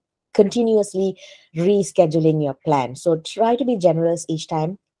have to continuously rescheduling your plan. So try to be generous each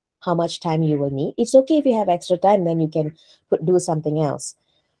time, how much time you will need. It's okay if you have extra time, then you can do something else.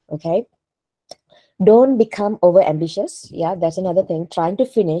 Okay. Don't become over ambitious. Yeah, that's another thing. Trying to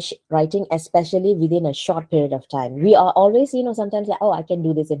finish writing, especially within a short period of time. We are always, sometimes like, oh, I can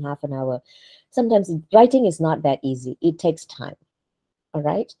do this in half an hour. Sometimes writing is not that easy. It takes time. All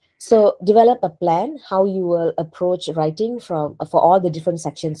right. So develop a plan how you will approach writing for all the different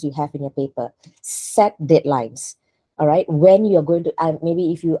sections you have in your paper. Set deadlines. All right. When you're going to,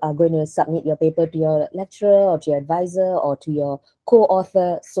 maybe if you are going to submit your paper to your lecturer or to your advisor or to your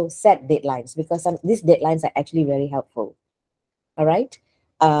co-author, so set deadlines, because these deadlines are actually very helpful. All right.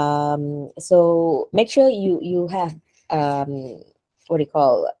 So make sure you have what do you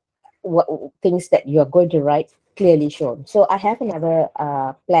call, what things that you're going to write clearly shown. So I have another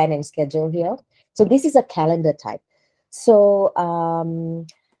plan and schedule here. So this is a calendar type. So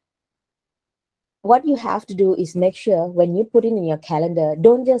what you have to do is make sure when you put it in your calendar,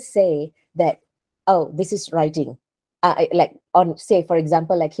 don't just say that, oh, this is writing. Like on, say, for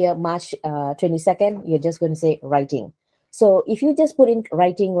example, like here, March 22nd, you're just going to say writing. So if you just put in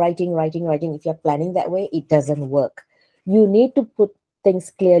writing, if you're planning that way, it doesn't work. You need to put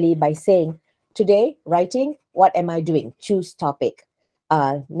things clearly by saying, today, writing, what am I doing? Choose topic.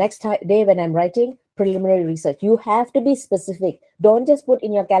 Next day when I'm writing, preliminary research. You have to be specific. Don't just put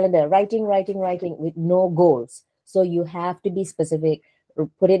in your calendar, writing with no goals. So you have to be specific,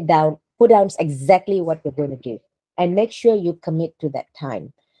 put down exactly what you're going to do, and make sure you commit to that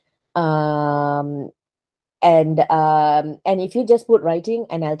time. And if you just put writing,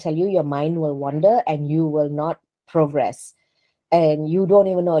 and I'll tell you, your mind will wander and you will not progress. And you don't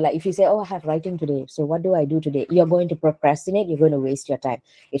even know, like if you say, oh, I have writing today, so what do I do today? You're going to procrastinate. You're going to waste your time.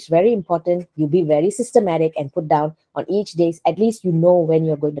 It's very important you be very systematic and put down on each day, at least you know when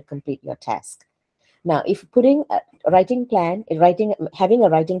you're going to complete your task. Now, if putting a having a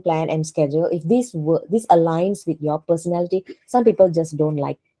writing plan and schedule, if this aligns with your personality, some people just don't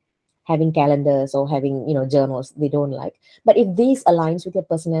like having calendars or having journals. They don't like. But if these aligns with your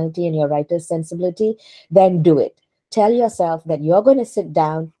personality and your writer's sensibility, then do it. Tell yourself that you're going to sit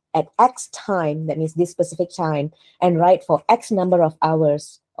down at X time, that means this specific time, and write for X number of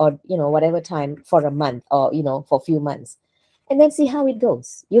hours, or whatever time, for a month, or for a few months, and then see how it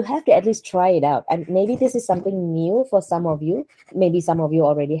goes. You have to at least try it out. And maybe this is something new for some of you. Maybe some of you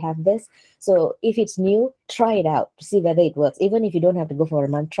already have this. So if it's new, try it out to see whether it works. Even if you don't have to go for a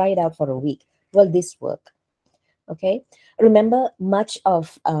month, try it out for a week. Will this work? Okay. Remember, much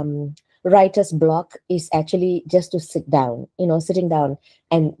of writer's block is actually just to sitting down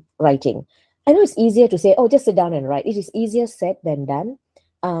and writing. I know it's easier to say, oh, just sit down and write. It is easier said than done.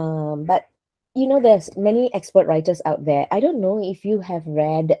 But there's many expert writers out there. I don't know if you have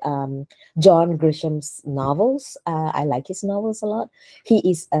read John Grisham's novels. I like his novels a lot. He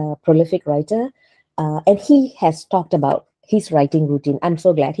is a prolific writer, and he has talked about his writing routine. I'm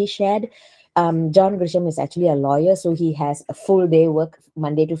so glad he shared. John Grisham is actually a lawyer, so he has a full day work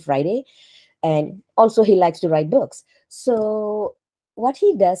Monday to Friday, and also he likes to write books. So what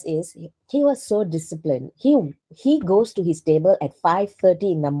he does is, he was so disciplined. He goes to his table at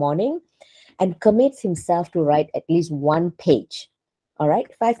 5:30 in the morning and commits himself to write at least one page. All right,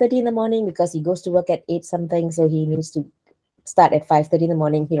 5:30 in the morning, because he goes to work at 8 something, so he needs to start at 5:30 in the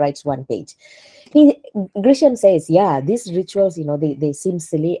morning, he writes 1 page. Grisham says, yeah, these rituals, they seem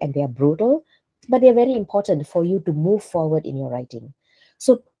silly and they are brutal, but they're very important for you to move forward in your writing.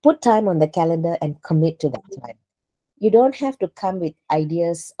 So put time on the calendar and commit to that time. You don't have to come with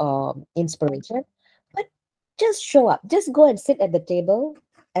ideas or inspiration, but just show up. Just go and sit at the table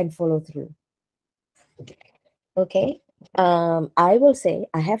and follow through. Okay. I will say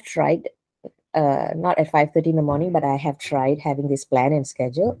I have tried, not at 5:30 in the morning, but I have tried having this plan and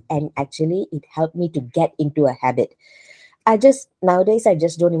schedule, and actually it helped me to get into a habit. Nowadays I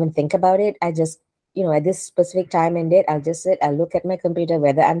just don't even think about it. I just, at this specific time and date, I'll just sit, I'll look at my computer,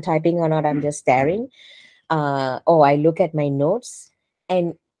 whether I'm typing or not, I'm just staring. Or I look at my notes.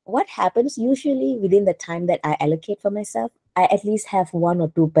 And what happens usually within the time that I allocate for myself, I at least have 1 or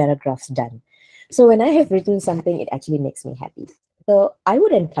 2 paragraphs done. So when I have written something, it actually makes me happy. So I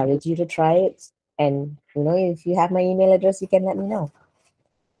would encourage you to try it. And, if you have my email address, you can let me know.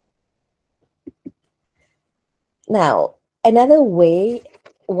 Now, another way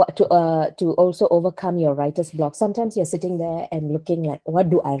to also overcome your writer's block. Sometimes you're sitting there and looking like, what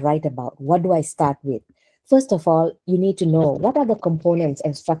do I write about? What do I start with? First of all, you need to know what are the components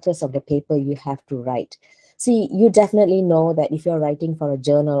and structures of the paper you have to write. See, you definitely know that if you're writing for a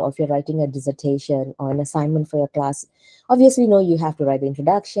journal, or if you're writing a dissertation or an assignment for your class, obviously you have to write the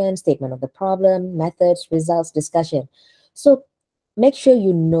introduction, statement of the problem, methods, results, discussion. So make sure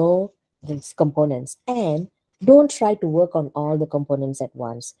you know these components, and don't try to work on all the components at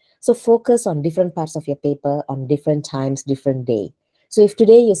once. So focus on different parts of your paper on different times, different day. So if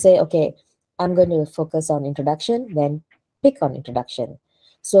today you say, okay, I'm going to focus on introduction, then pick on introduction.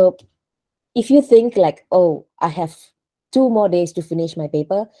 So if you think like, oh, I have 2 more days to finish my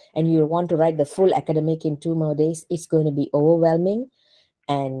paper, and you want to write the full academic in 2 more days, it's going to be overwhelming.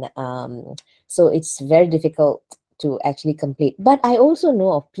 And so it's very difficult to actually complete. But I also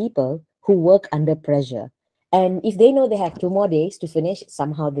know of people who work under pressure. And if they know they have 2 more days to finish,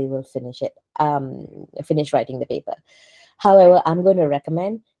 somehow they will finish it, finish writing the paper. However, I'm going to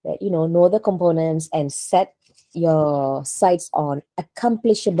recommend that, know the components and set your sights on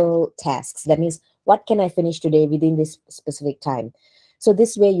accomplishable tasks. That means, what can I finish today within this specific time? So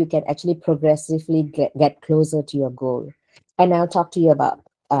this way you can actually progressively get closer to your goal. And I'll talk to you about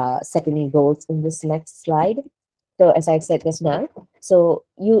setting goals in this next slide. So as I said just now, so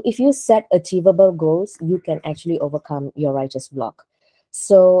if you set achievable goals, you can actually overcome your writer's block.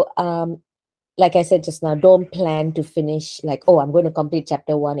 So like I said just now, don't plan to finish like, oh, I'm going to complete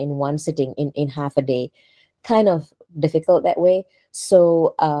chapter 1 in one sitting in half a day. Kind of difficult that way.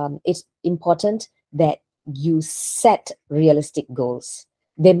 So it's important that you set realistic goals.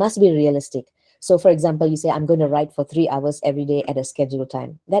 They must be realistic. So for example, you say, I'm going to write for 3 hours every day at a scheduled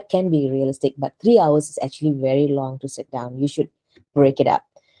time. That can be realistic, but 3 hours is actually very long to sit down. You should break it up.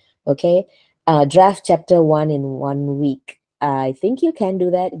 Okay. Draft chapter 1 in 1 week. I think you can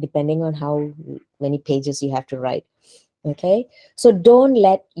do that depending on how many pages you have to write. Okay. So don't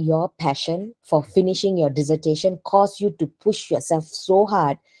let your passion for finishing your dissertation cause you to push yourself so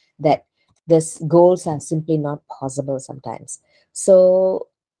hard that these goals are simply not possible sometimes. So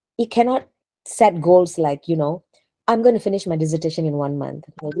you cannot set goals like, I'm going to finish my dissertation in 1 month.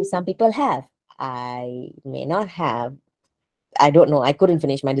 Maybe some people have. I may not have. I don't know. I couldn't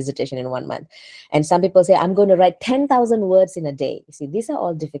finish my dissertation in 1 month. And some people say, I'm going to write 10,000 words in a day. See, these are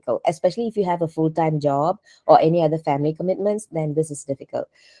all difficult, especially if you have a full-time job or any other family commitments, then this is difficult.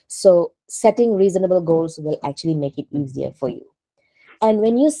 So setting reasonable goals will actually make it easier for you. And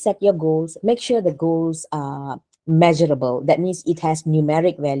when you set your goals, make sure the goals are measurable. That means it has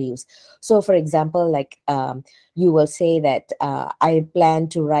numeric values. So for example, like you will say that I plan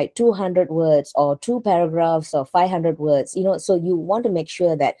to write 200 words or 2 paragraphs or 500 words, so you want to make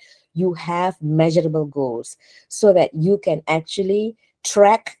sure that you have measurable goals so that you can actually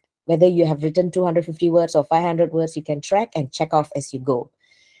track whether you have written 250 words or 500 words. You can track and check off as you go.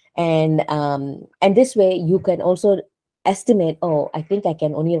 And this way you can also estimate, oh, I think I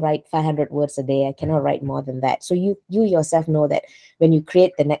can only write 500 words a day. I cannot write more than that. So you yourself know that when you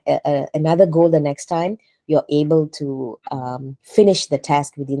create another goal the next time, you're able to finish the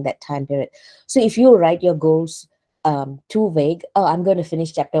task within that time period. So if you write your goals too vague, oh, I'm going to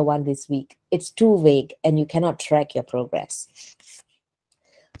finish chapter 1 this week, it's too vague and you cannot track your progress.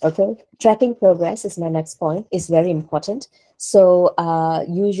 Okay, tracking progress is my next point. It's very important. So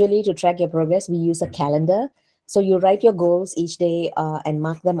usually to track your progress, we use a calendar. So you write your goals each day and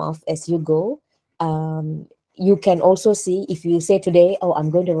mark them off as you go. You can also see if you say today, oh, I'm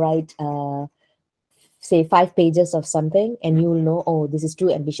going to write say 5 pages of something, and you will know, oh, this is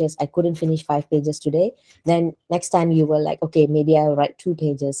too ambitious, I couldn't finish 5 pages today. Then next time you will like, okay, maybe I'll write 2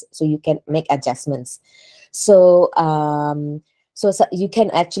 pages, so you can make adjustments. So so you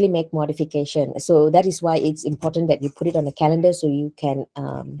can actually make modification. So that is why it's important that you put it on a calendar, so you can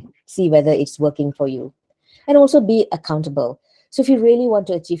see whether it's working for you. And also be accountable. So if you really want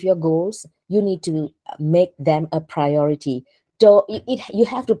to achieve your goals, you need to make them a priority. You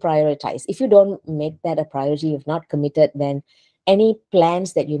have to prioritize. If you don't make that a priority, you've not committed, then any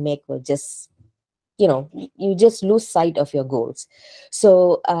plans that you make will just, you just lose sight of your goals.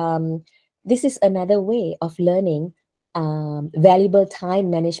 So this is another way of learning valuable time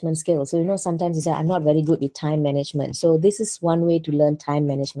management skills. So sometimes you say, I'm not very good with time management. So this is one way to learn time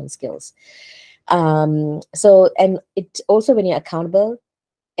management skills. So, and it also, when you're accountable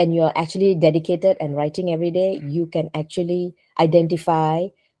and you're actually dedicated and writing every day, you can actually identify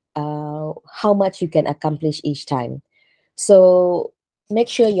how much you can accomplish each time. So make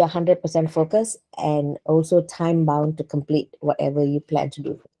sure you're 100% focused and also time bound to complete whatever you plan to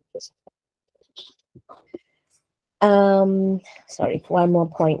do. Sorry, one more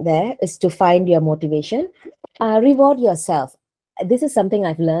point there is to find your motivation. Reward yourself. This is something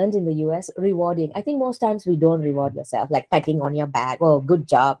I've learned in the US. Rewarding. I think most times we don't reward yourself, like patting on your back. Oh, good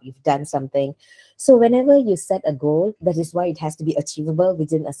job, you've done something. So whenever you set a goal, that is why it has to be achievable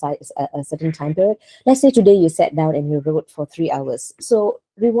within a certain time period. Let's say today you sat down and you wrote for 3 hours. So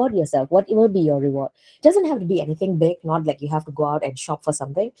reward yourself. What will be your reward? It doesn't have to be anything big, not like you have to go out and shop for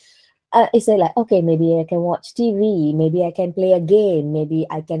something. It's like, okay, maybe I can watch TV, maybe I can play a game, maybe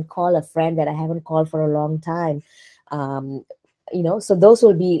I can call a friend that I haven't called for a long time. So those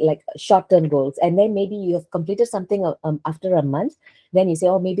will be like short-term goals. And then maybe you have completed something after a month, then you say,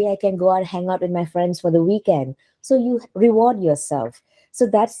 oh, maybe I can go out and hang out with my friends for the weekend. So you reward yourself. So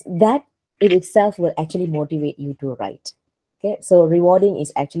that in itself will actually motivate you to write. Okay, so rewarding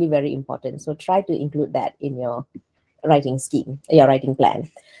is actually very important. So try to include that in your writing scheme, your writing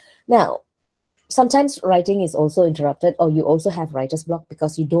plan. Now, sometimes writing is also interrupted, or you also have writer's block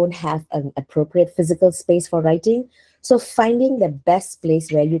because you don't have an appropriate physical space for writing. So finding the best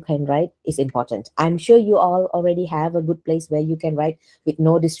place where you can write is important. I'm sure you all already have a good place where you can write with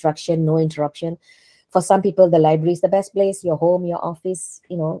no distraction, no interruption. For some people, the library is the best place, your home, your office,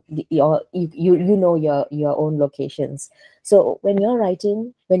 you know your own locations. So when you're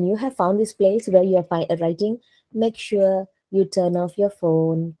writing, when you have found this place where you're writing, make sure you turn off your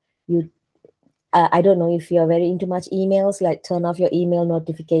phone. I don't know if you're very into much emails, like turn off your email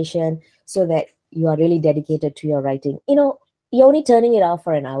notification so that you are really dedicated to your writing. You're only turning it off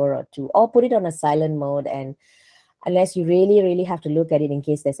for an hour or two, or put it on a silent mode, and unless you really, really have to look at it in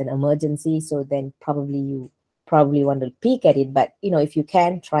case there's an emergency, so then you probably want to peek at it. But, if you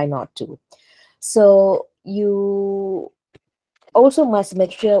can, try not to. So you also must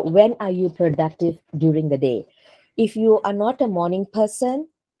make sure, when are you productive during the day? If you are not a morning person,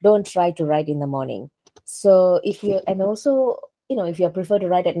 don't try to write in the morning. So if you prefer to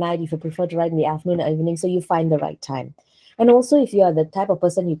write at night, if you prefer to write in the afternoon or evening, so you find the right time. And also, if you are the type of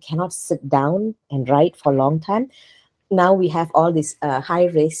person you cannot sit down and write for a long time, now we have all these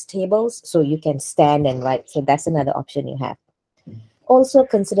high-res tables, so you can stand and write. So that's another option you have. Also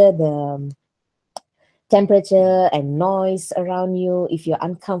consider the temperature and noise around you. If you're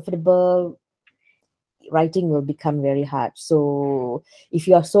uncomfortable, writing will become very hard. So if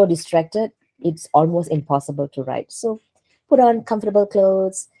you are so distracted, it's almost impossible to write. So put on comfortable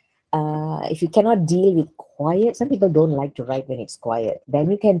clothes. If you cannot deal with quiet, some people don't like to write when it's quiet,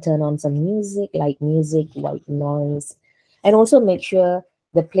 then you can turn on some music, white noise. And also make sure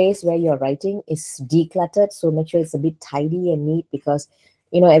the place where you're writing is decluttered. So make sure it's a bit tidy and neat, because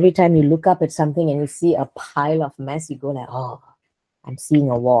every time you look up at something and you see a pile of mess, you go like, oh, I'm seeing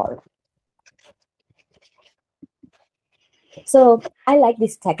a wall. So I like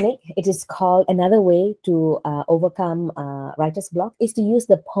this technique. It is called, another way to overcome writer's block is to use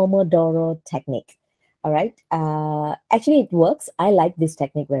the Pomodoro technique. All right. Actually, it works. I like this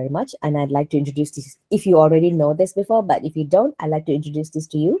technique very much, and I'd like to introduce this. If you already know this before, but if you don't, I'd like to introduce this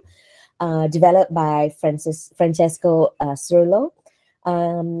to you. Developed by Francesco Cirillo.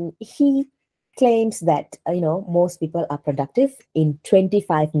 He claims that most people are productive in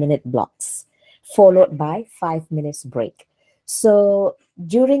 25-minute blocks, followed by 5 minutes break. So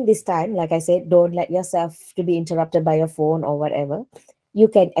during this time, like I said, don't let yourself to be interrupted by your phone or whatever. You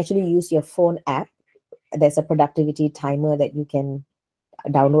can actually use your phone app. There's a productivity timer that you can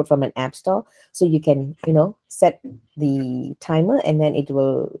download from an app store. So you can, set the timer, and then it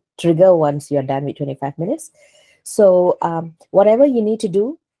will trigger once you're done with 25 minutes. So whatever you need to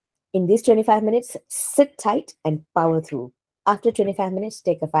do, In these 25 minutes, sit tight and power through. After 25 minutes,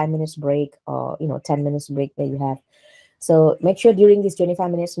 take a 5 minutes break, or 10 minutes break that you have. So make sure during these 25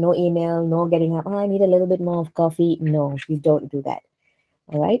 minutes, no email, no getting up, oh, I need a little bit more of coffee. No, you don't do that.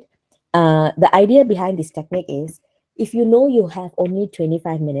 All right. The idea behind this technique is, if you know you have only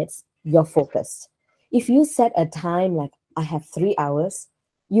 25 minutes, you're focused. If you set a time like I have 3 hours,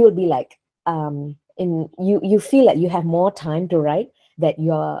 you will be like, you feel like you have more time to write, that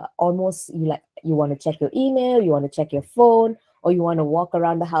you're almost, you want to check your email, you want to check your phone, or you want to walk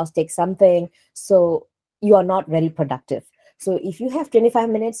around the house, take something. So you are not very productive. So if you have 25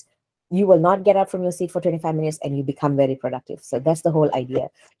 minutes, you will not get up from your seat for 25 minutes and you become very productive. So that's the whole idea.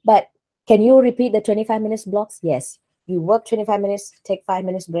 But can you repeat the 25 minutes blocks? Yes. You work 25 minutes, take 5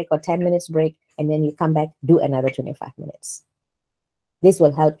 minutes break or 10 minutes break, and then you come back, do another 25 minutes. This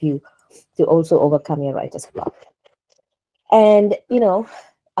will help you to also overcome your writer's block. And,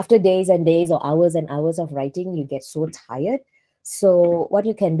 after days and days or hours and hours of writing, you get so tired. So what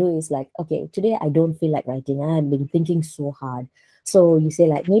you can do is like, okay, today I don't feel like writing. I've been thinking so hard. So you say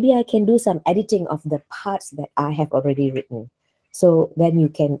like, maybe I can do some editing of the parts that I have already written. So then you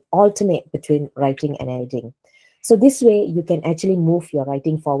can alternate between writing and editing. So this way you can actually move your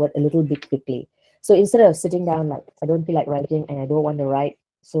writing forward a little bit quickly. So instead of sitting down like, I don't feel like writing and I don't want to write.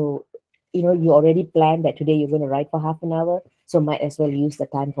 So, you already planned that today you're going to write for half an hour. So might as well use the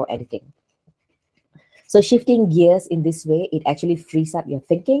time for editing. So shifting gears in this way, it actually frees up your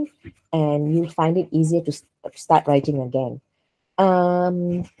thinking and you'll find it easier to start writing again.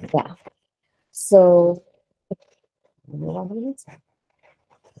 Yeah. So,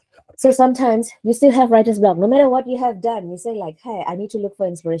 so sometimes you still have writer's block. No matter what you have done, you say like, hey, I need to look for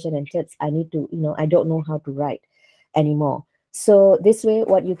inspiration and tips. I need to, I don't know how to write anymore. So this way,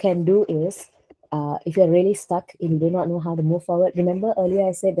 what you can do is, if you're really stuck and you do not know how to move forward, remember earlier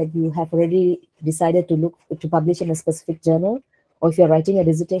I said that you have already decided to publish in a specific journal, or if you're writing a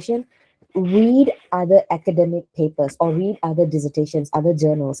dissertation, read other academic papers or read other dissertations, other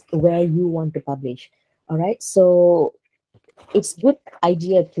journals where you want to publish. All right. So it's good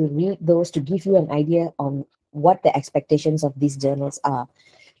idea to read those to give you an idea on what the expectations of these journals are.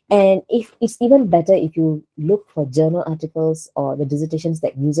 And if it's even better if you look for journal articles or the dissertations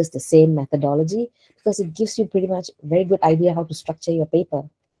that uses the same methodology, because it gives you pretty much a very good idea how to structure your paper.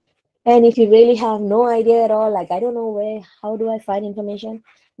 And if you really have no idea at all, like, I don't know how do I find information?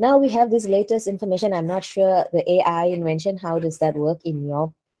 Now we have this latest information. I'm not sure the AI invention, how does that work in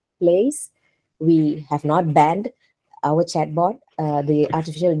your place? We have not banned our chatbot, the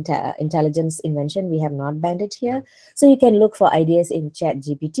artificial intelligence invention, we have not banned it here. So you can look for ideas in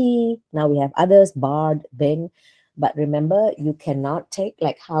ChatGPT. Now we have others, Bard, Bing. But remember, you cannot take,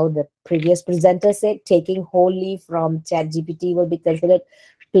 like how the previous presenter said, taking wholly from ChatGPT will be considered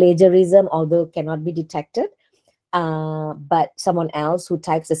plagiarism, although cannot be detected. But someone else who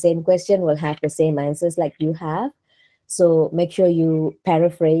types the same question will have the same answers like you have. So make sure you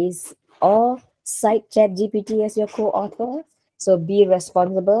paraphrase or cite ChatGPT as your co-author. So be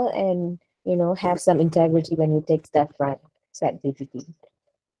responsible and, have some integrity when you take stuff from ChatGPT.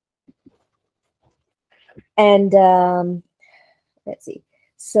 And let's see.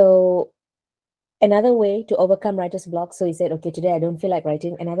 So another way to overcome writer's block. So he said, okay, today I don't feel like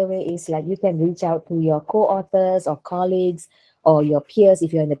writing. Another way is like you can reach out to your co-authors or colleagues or your peers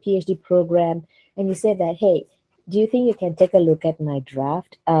if you're in the PhD program. And you say that, hey, do you think you can take a look at my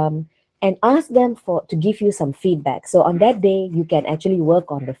draft? And ask them to give you some feedback. So on that day, you can actually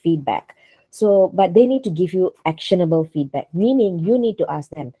work on the feedback. So, but they need to give you actionable feedback, meaning you need to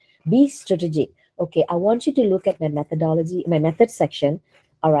ask them, be strategic. Okay, I want you to look at my methodology, my method section.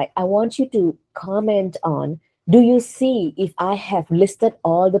 All right, I want you to comment on, do you see if I have listed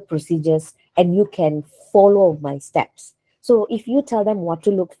all the procedures and you can follow my steps? So if you tell them what to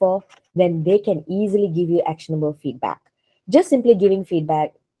look for, then they can easily give you actionable feedback. Just simply giving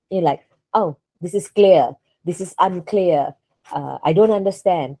feedback, you're like, oh, this is clear, this is unclear, I don't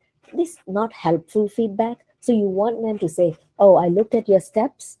understand. This is not helpful feedback. So you want them to say, oh, I looked at your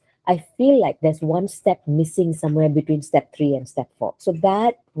steps. I feel like there's one step missing somewhere between step 3 and step 4. So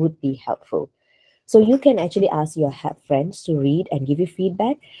that would be helpful. So you can actually ask your friends to read and give you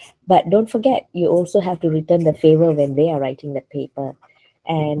feedback. But don't forget, you also have to return the favor when they are writing the paper.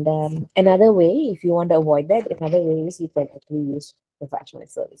 And another way, if you want to avoid that, another way is you can actually use professional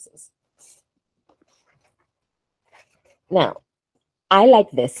services. Now, I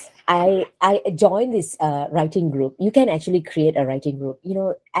like this. I joined this writing group. You can actually create a writing group.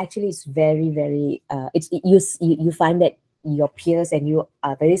 Actually, it's very, very. You find that your peers and you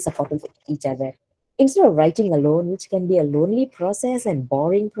are very supportive of each other. instead of writing alone, which can be a lonely process and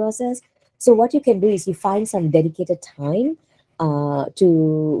boring process. So what you can do is you find some dedicated time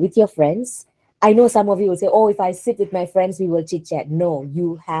to with your friends. I know some of you will say, "Oh, if I sit with my friends, we will chit chat." No,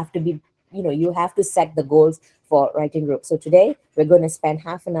 you have to be, you have to set the goals for writing group. So today we're going to spend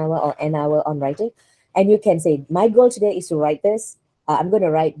half an hour or an hour on writing, and you can say, "My goal today is to write this. I'm going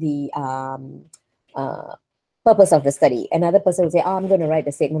to write the uh, purpose of the study." Another person will say, "Oh, I'm going to write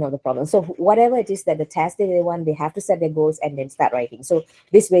the statement of the problem." So whatever it is that the task that they want, they have to set their goals and then start writing. So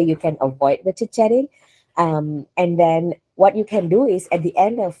this way you can avoid the chit chatting. And then what you can do is at the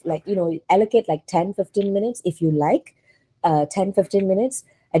end of, like, allocate like 10-15 minutes if you like, 10-15 minutes.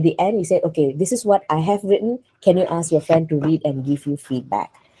 At the end, you say, "Okay, this is what I have written. Can you ask your friend to read and give you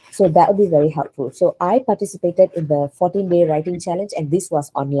feedback?" So that would be very helpful. So I participated in the 14-day writing challenge, and this was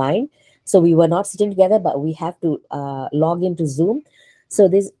online. So we were not sitting together, but we have to log into Zoom. So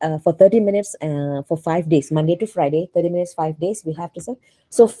this for 30 minutes for 5 days, Monday to Friday, 30 minutes, 5 days, we have to say.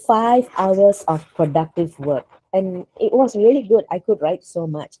 So 5 hours of productive work. And it was really good. I could write so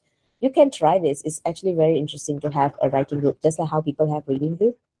much. You can try this. It's actually very interesting to have a writing group, just like how people have reading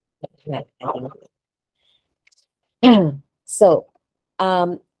group. So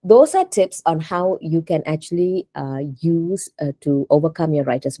those are tips on how you can actually use to overcome your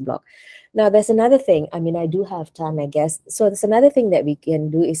writer's block. Now, there's another thing. I mean, I do have time, I guess. So there's another thing that we can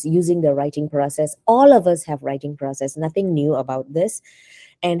do is using the writing process. All of us have writing process, nothing new about this.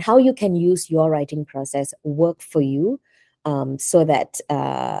 And how you can use your writing process work for you, so that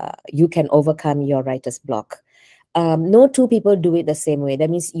you can overcome your writer's block. No two people do it the same way.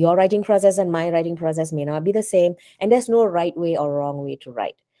 That means your writing process and my writing process may not be the same, and there's no right way or wrong way to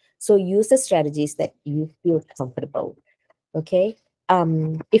write. So use the strategies that you feel comfortable. Okay.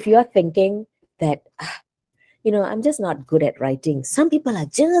 If you are thinking that, I'm just not good at writing, some people are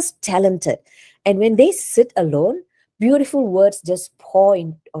just talented, and when they sit alone, beautiful words just pour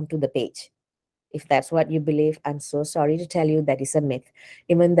onto the page. If that's what you believe, I'm so sorry to tell you that is a myth.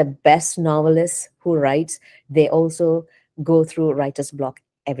 Even the best novelists who writes, they also go through writer's block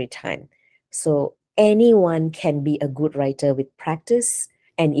every time. So anyone can be a good writer with practice.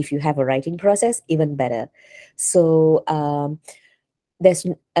 And if you have a writing process, even better. So there's,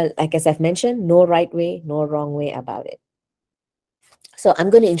 like as I've mentioned, no right way, no wrong way about it. So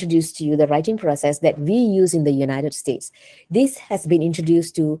I'm going to introduce to you the writing process that we use in the United States. This has been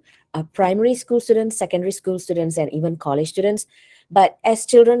introduced to primary school students, secondary school students, and even college students. But as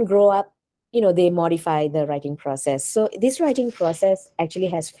children grow up, they modify the writing process. So this writing process actually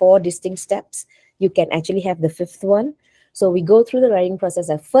has 4 distinct steps. You can actually have the 5th one. So we go through the writing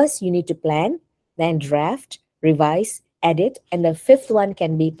process. First, you need to plan, then draft, revise, edit, and the 5th one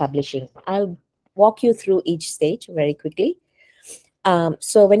can be publishing. I'll walk you through each stage very quickly.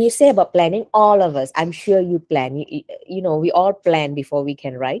 So when you say about planning, all of us, I'm sure you plan, we all plan before we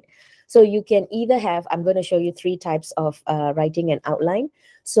can write. So you can either have, I'm going to show you 3 types of writing and outline.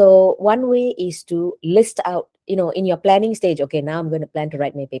 So one way is to list out, in your planning stage, okay, now I'm going to plan to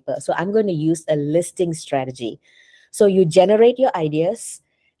write my paper. So I'm going to use a listing strategy. So you generate your ideas,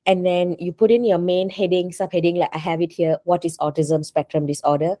 and then you put in your main heading, subheading, like I have it here, what is autism spectrum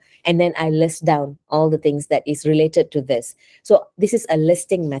disorder? And then I list down all the things that is related to this. So this is a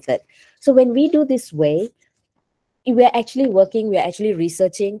listing method. So when we do this way, we're actually working, we're actually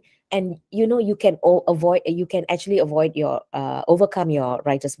researching, and you can actually avoid your overcome your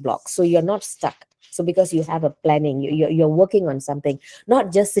writer's block. So you're not stuck. So because you have a planning, you're working on something,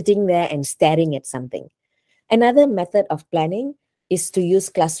 not just sitting there and staring at something. Another method of planning is to use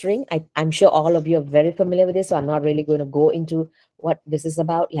clustering. I'm sure all of you are very familiar with this, so I'm not really going to go into what this is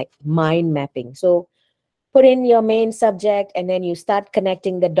about, like mind mapping. So put in your main subject, and then you start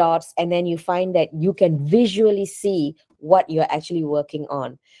connecting the dots, and then you find that you can visually see what you're actually working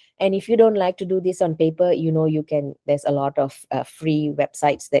on. And if you don't like to do this on paper, you can, there's a lot of free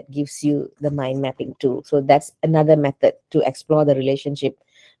websites that gives you the mind mapping tool. So that's another method to explore the relationship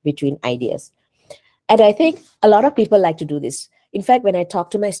between ideas. And I think a lot of people like to do this. In fact, when I talk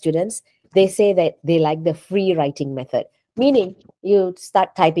to my students, they say that they like the free writing method, meaning you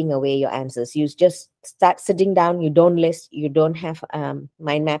start typing away your answers. You just start sitting down, you don't list, you don't have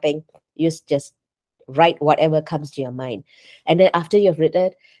mind mapping, you just write whatever comes to your mind. And then after you've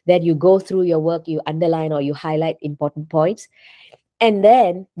written, then you go through your work, you underline or you highlight important points. And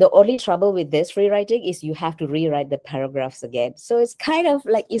then the only trouble with this free writing is you have to rewrite the paragraphs again. So it's kind of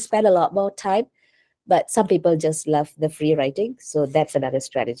like you spend a lot more time. But some people just love the free writing. So that's another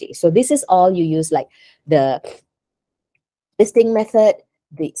strategy. So this is all you use, like the listing method,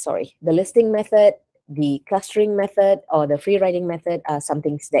 the listing method, the clustering method or the free writing method are some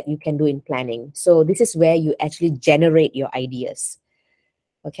things that you can do in planning. So this is where you actually generate your ideas.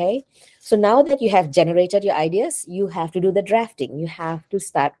 Okay, so now that you have generated your ideas, you have to do the drafting. You have to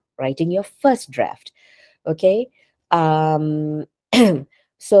start writing your first draft. Okay, um,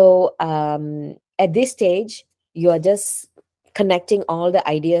 so at this stage, you are just connecting all the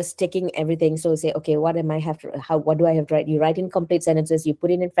ideas, taking everything. So say, okay, what am I have to, how, what do I have to write? You write in complete sentences, you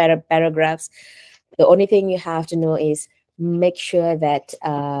put it in paragraphs. The only thing you have to know is make sure that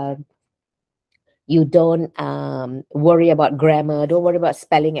you don't worry about grammar, don't worry about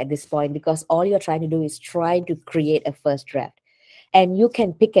spelling at this point, because all you're trying to do is trying to create a first draft. And you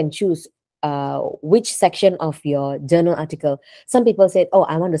can pick and choose which section of your journal article. Some people say, oh,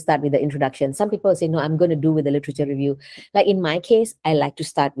 I want to start with the introduction. Some people say, no, I'm going to do with the literature review. Like in my case, I like to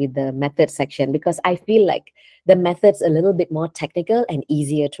start with the method section because I feel like the method's a little bit more technical and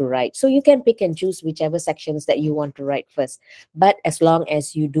easier to write. So you can pick and choose whichever sections that you want to write first. But as long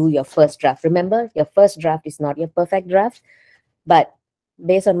as you do your first draft, remember, your first draft is not your perfect draft. But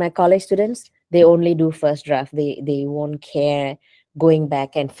based on my college students, they only do first draft. They won't care going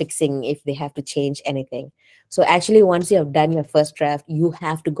back and fixing if they have to change anything. So actually, once you have done your first draft, you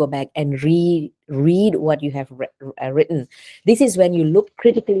have to go back and read what you have written. This is when you look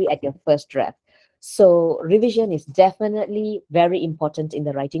critically at your first draft. So revision is definitely very important in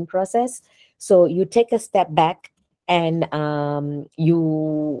the writing process. So you take a step back and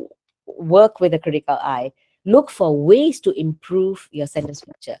you work with a critical eye. Look for ways to improve your sentence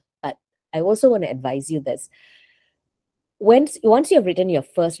structure. But I also want to advise you this. Once you have written your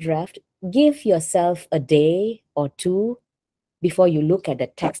first draft, give yourself a day or two before you look at the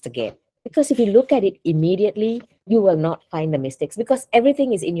text again. Because if you look at it immediately, you will not find the mistakes because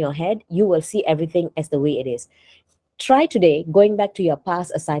everything is in your head. You will see everything as the way it is. Try today, going back to your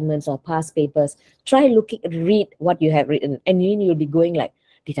past assignments or past papers, read what you have written, and then you'll be going like,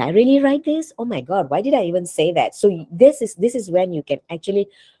 did I really write this? Oh my God, why did I even say that? So this is when you can actually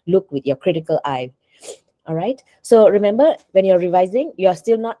look with your critical eye. All right. So remember, when you're revising, you're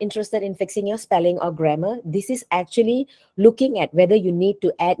still not interested in fixing your spelling or grammar. This is actually looking at whether you need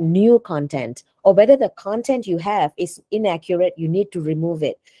to add new content or whether the content you have is inaccurate. You need to remove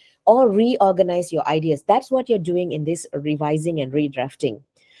it or reorganize your ideas. That's what you're doing in this revising and redrafting.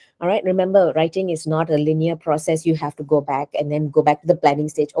 All right. Remember, writing is not a linear process. You have to go back and then go back to the planning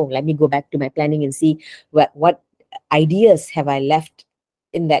stage. Oh, let me go back to my planning and see what ideas have I left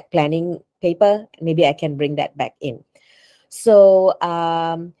in that planning paper. Maybe I can bring that back in. So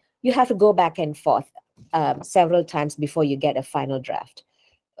you have to go back and forth several times before you get a final draft.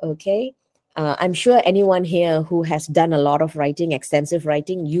 Okay. I'm sure anyone here who has done a lot of writing, extensive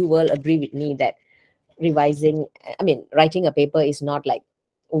writing, you will agree with me that writing a paper is not like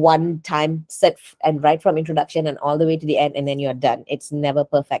one time set and write from introduction and all the way to the end and then you're done. It's never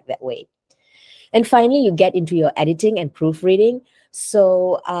perfect that way. And finally, you get into your editing and proofreading.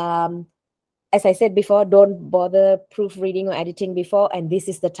 So as I said before, don't bother proofreading or editing before. And this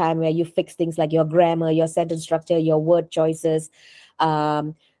is the time where you fix things like your grammar, your sentence structure, your word choices,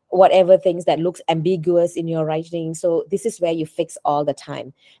 whatever things that looks ambiguous in your writing. So this is where you fix all the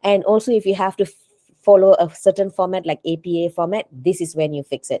time. And also if you have to follow a certain format like APA format, this is when you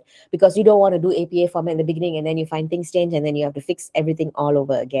fix it, because you don't want to do APA format in the beginning and then you find things change and then you have to fix everything all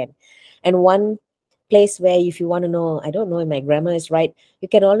over again. And one place where if you want to know, I don't know if my grammar is right, you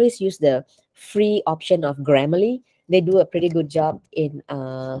can always use the free option of Grammarly. They do a pretty good job in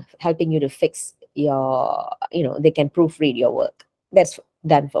helping you to fix your, they can proofread your work. That's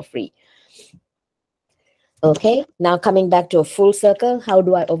done for free. Okay, now coming back to a full circle, how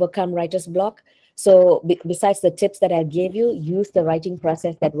do I overcome writer's block? So besides the tips that I gave you, use the writing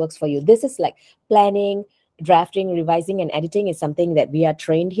process that works for you. This is like planning, drafting, revising, and editing is something that we are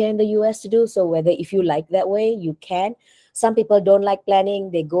trained here in the US to do. So whether if you like that way, you can. Some people don't like planning,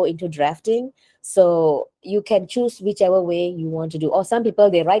 they go into drafting. So you can choose whichever way you want to do. Or some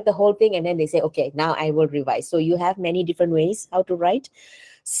people, they write the whole thing and then they say, okay, now I will revise. So you have many different ways how to write.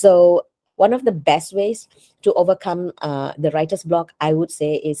 So one of the best ways to overcome the writer's block, I would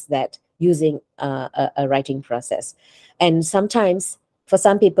say, is that using a writing process. And sometimes for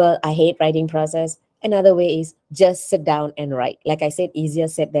some people, I hate writing process. Another way is just sit down and write. Like I said, easier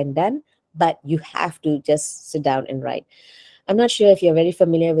said than done, but you have to just sit down and write. I'm not sure if you're very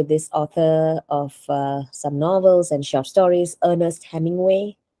familiar with this author of some novels and short stories, Ernest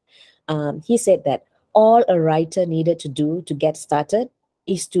Hemingway. He said that all a writer needed to do to get started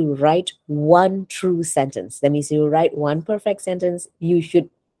is to write one true sentence. That means you write one perfect sentence, you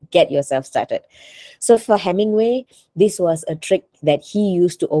should get yourself started. So for Hemingway, this was a trick that he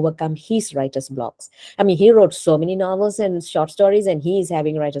used to overcome his writer's blocks. I mean, he wrote so many novels and short stories, and he is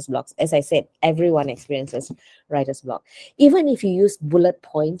having writer's blocks. As I said, everyone experiences writer's block. Even if you use bullet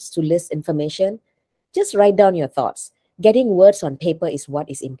points to list information, just write down your thoughts. Getting words on paper is what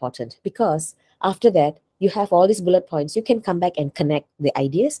is important, because after that, you have all these bullet points. You can come back and connect the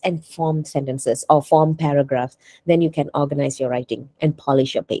ideas and form sentences or form paragraphs. Then you can organize your writing and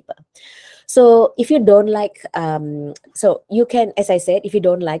polish your paper. So if you don't like, so you can, as I said, if you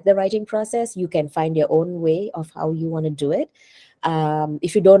don't like the writing process, you can find your own way of how you want to do it.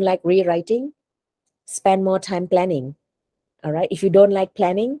 If you don't like rewriting, spend more time planning. All right. If you don't like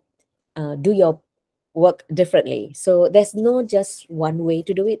planning, do your work differently. So there's no just one way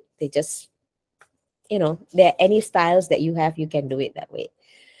to do it. They just, there are any styles that you have, you can do it that way.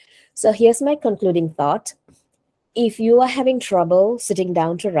 So here's my concluding thought. If you are having trouble sitting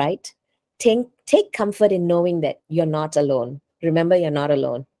down to write, take comfort in knowing that you're not alone. Remember, you're not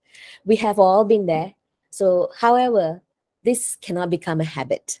alone. We have all been there. So, however, this cannot become a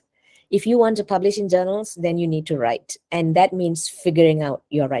habit. If you want to publish in journals, then you need to write. And that means figuring out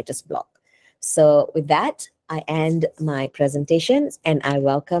your writer's block. So with that, I end my presentation and I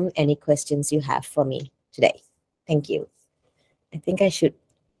welcome any questions you have for me today. Thank you. I think I should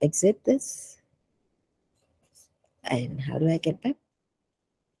exit this. And how do I get back?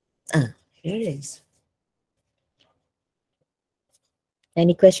 Here it is.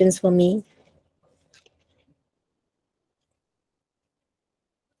 Any questions for me?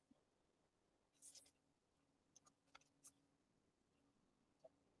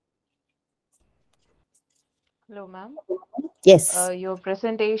 Hello, ma'am. Yes. Your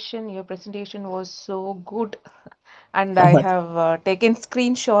presentation was so good, and I have taken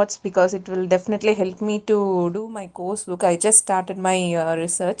screenshots because it will definitely help me to do my coursework. I just started my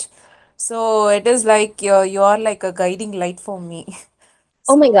research, so it is like you are like a guiding light for me.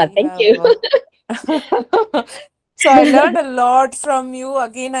 Oh my So God, I thank you. so I learned a lot from you.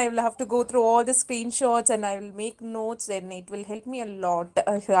 Again, I will have to go through all the screenshots and I will make notes, and it will help me a lot.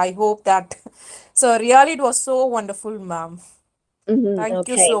 I hope that. So really, it was so wonderful, ma'am. Thank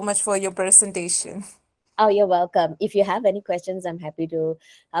you Okay. so much for your presentation. Oh, you're welcome. If you have any questions, I'm happy to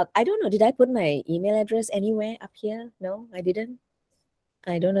help. I don't know. Did I put my email address anywhere up here? No, I didn't.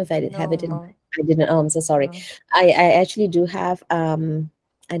 I don't know if I did have No, it in. ma'am. I didn't. Oh, I'm so sorry. No. I actually do have I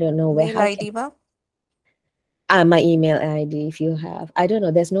don't know where. Mail How ID, ma'am? my email ID, if you have. I don't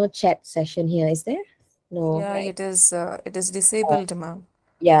know. There's no chat session here, is there? No, Yeah, right? it is disabled, ma'am.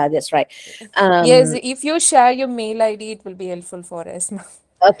 Yeah, that's right. Yes, if you share your mail ID, it will be helpful for us, ma'am.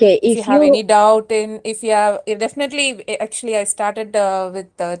 Okay, If you if have you any doubt if you have, definitely, actually, I started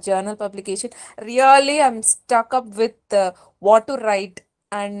with journal publication. Really, I'm stuck up with what to write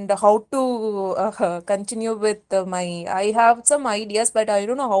and how to continue with I have some ideas, but I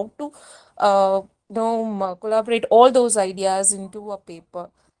don't know how to collaborate all those ideas into a paper.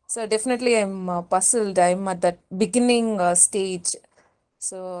 So definitely, I'm puzzled. I'm at that beginning stage.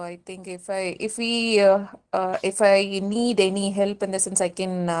 So I think if I need any help in the sense, I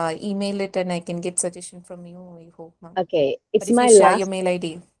can email it and I can get suggestion from you. I hope, ma'am. okay, But it's if my you share your last. mail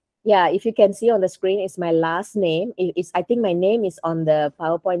ID, Yeah, if you can see on the screen, it's my last name. It's I think my name is on the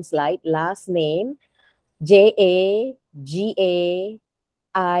PowerPoint slide. Last name JAGAIAH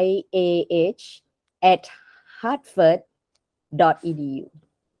at hartford.edu.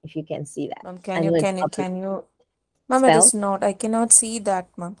 If you can see that. ma'am, I'm going to copy ma'am, it spell. is not. I cannot see that,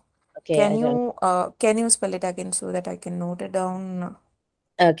 ma'am. Okay, I don't. Can you spell it again so that I can note it down?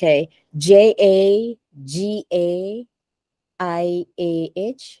 Okay, JAGAIAH JAGA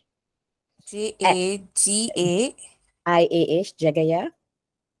IAH Jagaya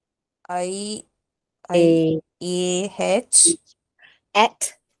I A IAH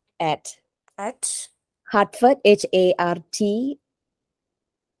at at Hartford HART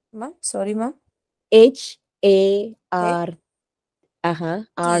ma'am. Sorry, ma'am. HAR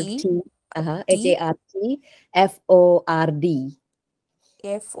RT T HART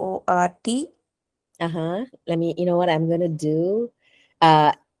FORT. Let me, you know what I'm gonna do?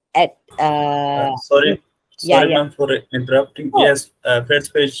 At Sorry, yeah. ma'am, for interrupting. Oh. Yes,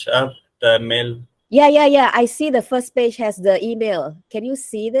 first page of the mail. Yeah. I see the first page has the email. Can you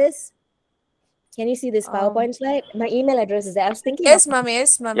see this? Can you see this PowerPoint slide? My email address is there. I was thinking. Yes, ma'am.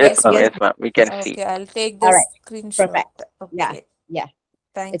 Yes, ma'am. Yes, ma'am. ma'am. Yes, ma'am. We can see. Okay, I'll take All this right. screenshot. Perfect. Okay. Yeah.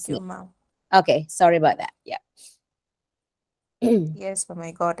 Thank It's you, me. ma'am. Okay. Sorry about that. Yeah. Yes, ma'am.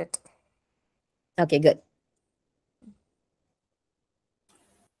 I got it. Okay. Good.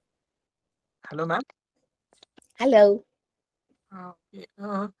 Hello, ma'am. Hello. Okay.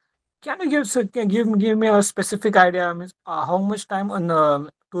 Can you give me a specific idea? Means how much time on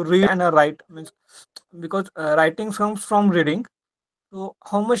to read and write? Means because writing comes from reading. So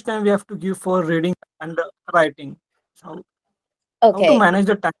how much time we have to give for reading and writing? How how to Okay. manage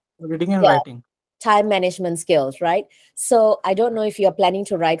the time for reading and Yeah. writing? Time management skills, right? So I don't know if you're planning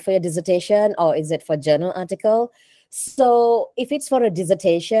to write for your dissertation or is it for journal article. So if it's for a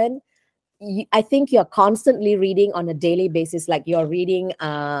dissertation, I think you're constantly reading on a daily basis, like you're reading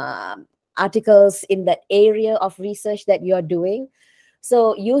articles in the area of research that you're doing.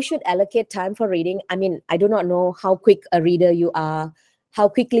 So you should allocate time for reading. I mean, I do not know how quick a reader you are, how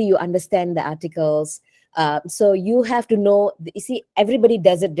quickly you understand the articles. So you have to know, you see, everybody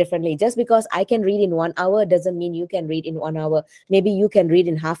does it differently. Just because I can read in 1 hour doesn't mean you can read in 1 hour. Maybe you can read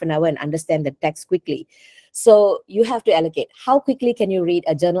in half an hour and understand the text quickly. So you have to allocate. How quickly can you read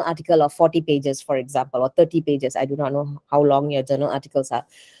a journal article of 40 pages, for example, or 30 pages? I do not know how long your journal articles are.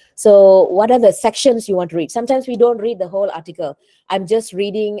 So what are the sections you want to read? Sometimes we don't read the whole article. I'm just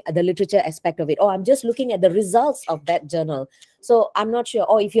reading the literature aspect of it, or I'm just looking at the results of that journal. So I'm not sure.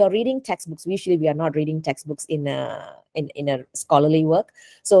 Or if you're reading textbooks, usually we are not reading textbooks in a scholarly work.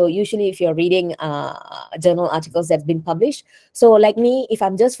 So usually if you're reading journal articles that's been published, so like me, if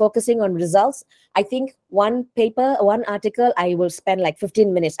I'm just focusing on results, I think one paper, one article, I will spend like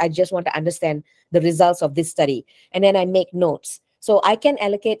 15 minutes. I just want to understand the results of this study. And then I make notes. So I can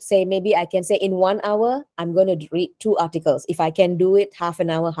allocate, say, maybe I can say in 1 hour, I'm going to read 2 articles. If I can do it half an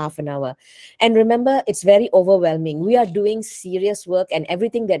hour, half an hour. And remember, it's very overwhelming. We are doing serious work and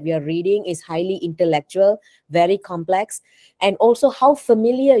everything that we are reading is highly intellectual, very complex. And also how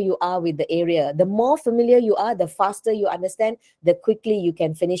familiar you are with the area. The more familiar you are, the faster you understand, the quickly you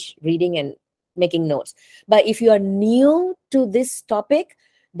can finish reading and making notes. But if you are new to this topic,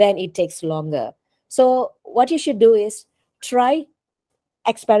 then it takes longer. So what you should do is try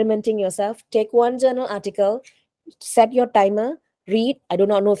experimenting yourself. Take one journal article, set your timer, read. I do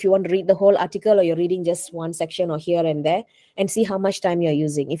not know if you want to read the whole article or you're reading just one section or here and there, and see how much time you're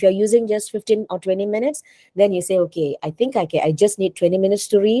using. If you're using just 15 or 20 minutes, then you say, okay, I think I just need 20 minutes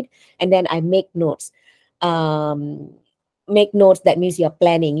to read, and then I make notes. Make notes, that means you're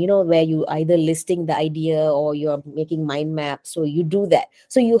planning, where you either listing the idea or you're making mind maps. So you do that.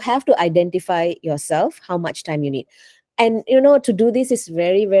 So you have to identify yourself how much time you need. And to do this is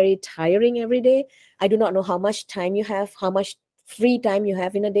very, very tiring every day. I do not know how much time you have, how much free time you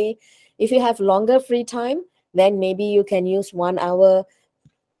have in a day. If you have longer free time, then maybe you can use 1 hour,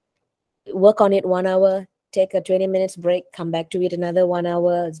 work on it 1 hour, take a 20 minutes break, come back to it another 1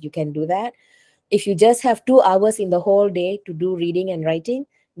 hour. You can do that. If you just have 2 hours in the whole day to do reading and writing,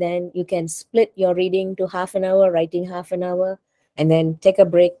 then you can split your reading to half an hour, writing half an hour, and then take a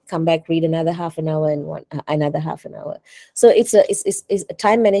break, come back, read another half an hour, and another half an hour. So it's a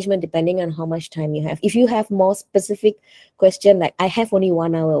time management depending on how much time you have. If you have more specific question, like I have only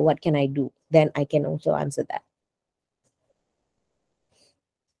 1 hour, what can I do? Then I can also answer that.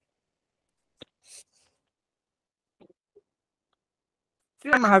 See,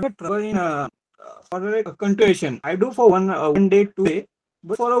 I'm having trouble in for like a continuation. I do for one day, 2 day,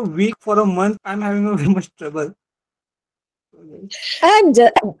 but for a week, for a month, I'm having a very much trouble. And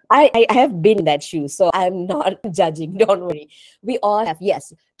I have been in that shoe, so I'm not judging. Don't worry. We all have,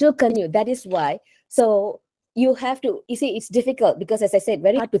 yes, to continue. That is why. So you have to, you see, it's difficult because, as I said,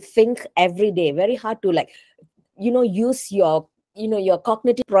 very hard to think every day, very hard to use your, your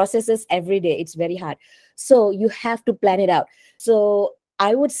cognitive processes every day. It's very hard. So you have to plan it out. So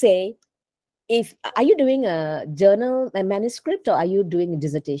I would say, are you doing a journal, a manuscript, or are you doing a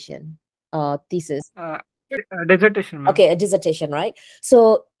dissertation or thesis? Dissertation, ma'am. Okay, a dissertation, right?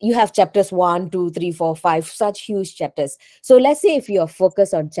 So you have chapters 1, 2, 3, 4, 5, such huge chapters. So let's say if you're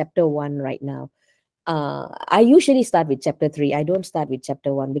focused on chapter 1 right now, I usually start with chapter 3. I don't start with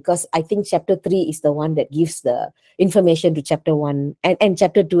chapter 1 because I think chapter 3 is the one that gives the information to chapter 1 and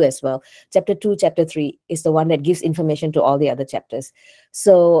chapter 2 as well. Chapter 2, chapter 3 is the one that gives information to all the other chapters.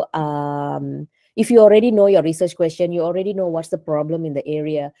 So if you already know your research question, you already know what's the problem in the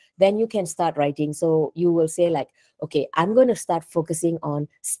area, then you can start writing. So you will say like, okay, I'm going to start focusing on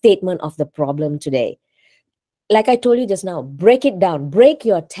statement of the problem today. Like I told you just now, break it down, break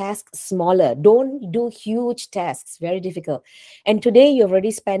your task smaller. Don't do huge tasks, very difficult. And today you've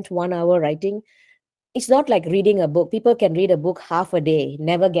already spent 1 hour writing. It's not like reading a book. People can read a book half a day,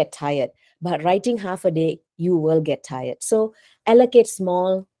 never get tired. But writing half a day, you will get tired. So allocate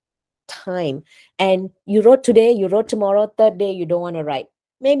small time. And you wrote today, you wrote tomorrow, third day, you don't want to write.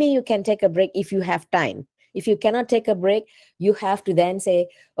 Maybe you can take a break if you have time. If you cannot take a break, you have to then say,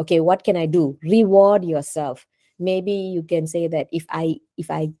 okay, what can I do? Reward yourself. maybe you can say that if I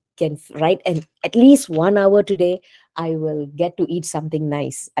can write and at least 1 hour today, I will get to eat something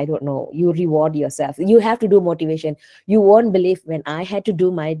nice. I don't know, you reward yourself. You have to do motivation. You won't believe, when I had to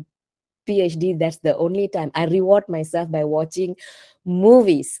do my PhD, that's the only time I reward myself by watching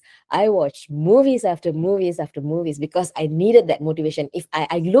movies. I watched movies after movies after movies because I needed that motivation. If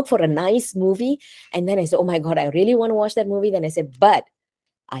I look for a nice movie and then I say, oh my God, I really want to watch that movie, then I say, but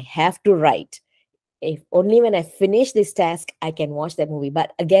I have to write. If only when I finish this task, I can watch that movie.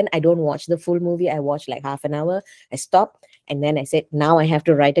 But again, I don't watch the full movie. I watch like half an hour. I stop. And then I said, now I have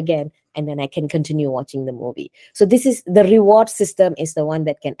to write again. And then I can continue watching the movie. So this is the reward system, is the one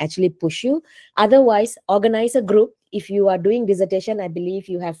that can actually push you. Otherwise, organize a group. If you are doing dissertation, I believe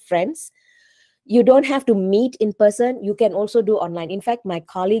you have friends. You don't have to meet in person. You can also do online. In fact, my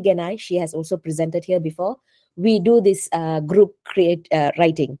colleague and I, she has also presented here before. We do this group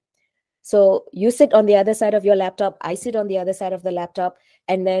writing. So you sit on the other side of your laptop, I sit on the other side of the laptop,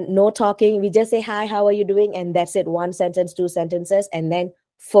 and then no talking. We just say, hi, how are you doing? And that's it. 1 sentence, 2 sentences, and then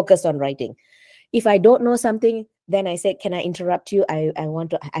focus on writing. If I don't know something, then I say, can I interrupt you? I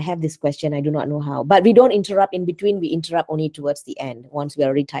have this question. I do not know how. But we don't interrupt in between. We interrupt only towards the end, once we are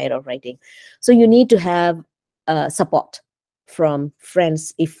already tired of writing. So you need to have support from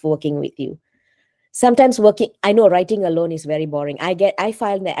friends if working with you. Sometimes I know writing alone is very boring. I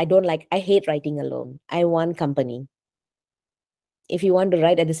find that I hate writing alone. I want company. If you want to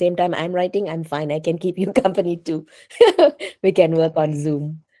write at the same time I'm writing, I'm fine. I can keep you company too. We can work on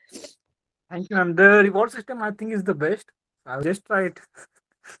Zoom. Thank you, ma'am. The reward system, I think, is the best. I'll just try it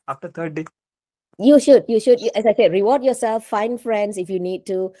after third day. You should, as I said, reward yourself, find friends if you need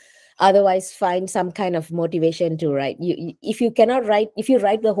to. Otherwise, find some kind of motivation to write. If you cannot write, if you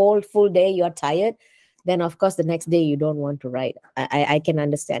write the whole full day, you're tired, then of course the next day you don't want to write. I can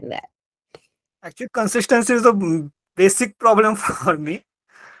understand that. Actually, consistency is a basic problem for me,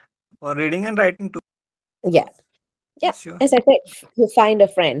 for reading and writing too. Yeah. Sure. As I said, you find a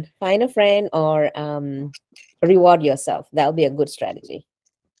friend or reward yourself. That'll be a good strategy.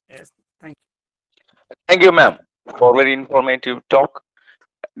 Yes, thank you. Thank you, ma'am, for very informative talk.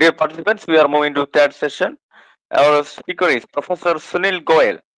 Dear participants, we are moving to third session. Our speaker is Professor Sunil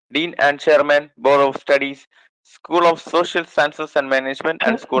Goyal, Dean and Chairman, Board of Studies, School of Social Sciences and Management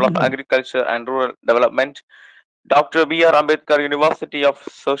and School of Agriculture and Rural Development, Dr. B.R. Ambedkar University of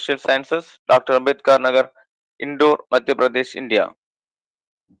Social Sciences, Dr. Ambedkar Nagar, Indore, Madhya Pradesh, India.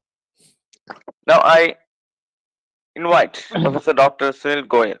 Now I invite Professor Dr. Sunil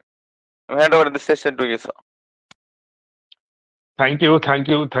Goyal. I hand over the session to you, sir. Thank you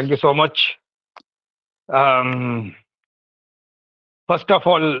so much. First of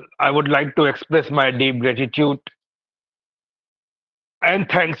all, I would like to express my deep gratitude and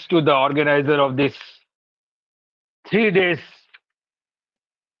thanks to the organizer of this 3 days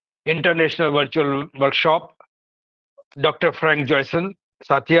international virtual workshop, Dr. Frank Joyson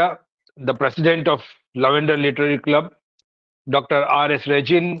Satya, the president of Lavender Literary Club, Dr. R.S.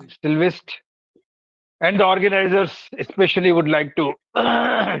 Regine Silvest, and the organizers especially would like to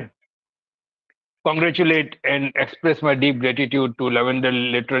congratulate and express my deep gratitude to Lavender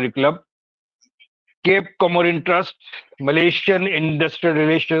Literary Club, Cape Comorin Trust, Malaysian Industrial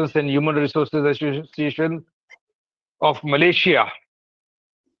Relations and Human Resources Association of Malaysia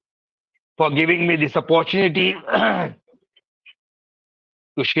for giving me this opportunity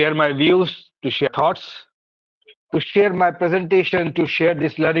to share my views, to share thoughts, to share my presentation, to share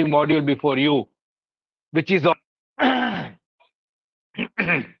this learning module before you, which is on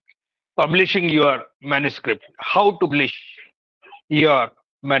publishing your manuscript, how to publish your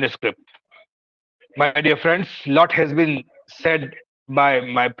manuscript. My dear friends, lot has been said by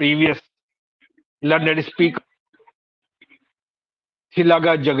my previous learned speaker,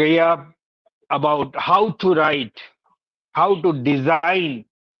 Tilaga Jagaya, about how to write, how to design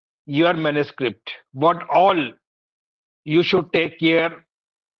your manuscript, what all you should take care,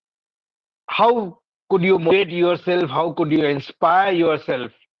 how could you motivate yourself, how could you inspire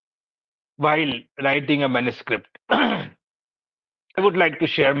yourself while writing a manuscript. I would like to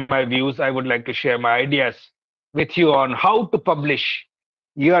share my views, I would like to share my ideas with you on how to publish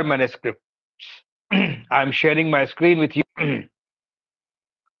your manuscript. I'm sharing my screen with you.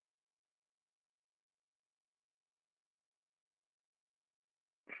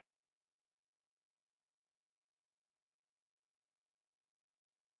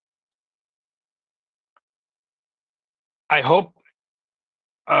 I hope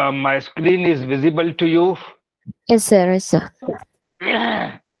my screen is visible to you. Yes, sir. Yes, sir.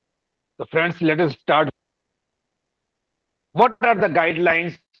 So friends, let us start. What are the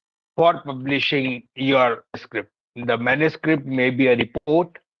guidelines for publishing your script. The manuscript may be a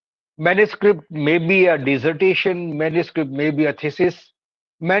report, manuscript may be a dissertation, manuscript may be a thesis,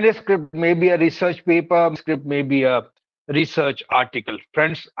 manuscript may be a research paper, manuscript may be a research article.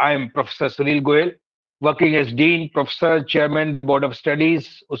 Friends, I am Professor Sunil Goyal, working as Dean, Professor, Chairman, Board of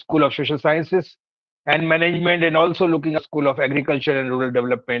Studies, School of Social Sciences and Management, and also looking at School of Agriculture and Rural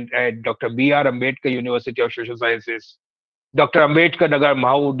Development at Dr. B.R. Ambedkar University of Social Sciences, Dr. Ambedkar Nagar,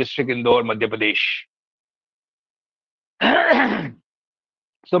 Mahou District, Indore, Madhya Pradesh.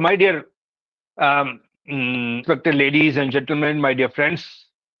 So, my dear respected ladies and gentlemen, my dear friends,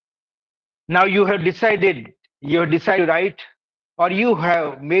 now you have decided to write, or you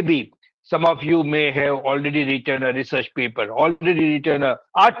have, maybe some of you may have already written a research paper, already written an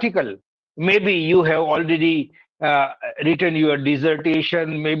article, maybe you have already written your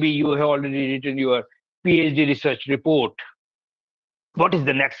dissertation, maybe you have already written your PhD research report. What is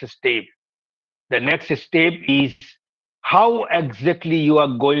the next step? The next step is how exactly you are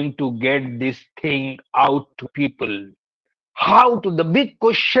going to get this thing out to people. How to, the big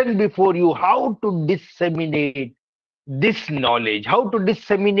question before you, how to disseminate this knowledge, how to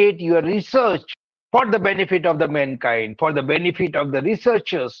disseminate your research for the benefit of the mankind, for the benefit of the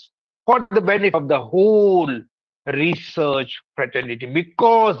researchers, for the benefit of the whole research fraternity.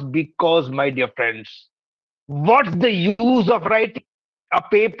 Because, my dear friends, what's the use of writing a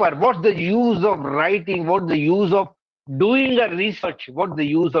paper? What's the use of writing? What's the use of doing a research? What's the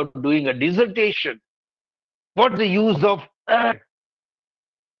use of doing a dissertation? What's the use of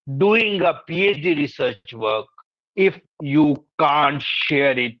doing a PhD research work if you can't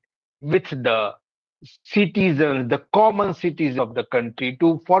share it with the citizens, the common citizens of the country,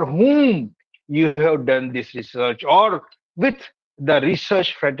 for whom you have done this research, or with the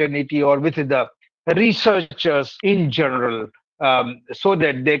research fraternity, or with the researchers in general, so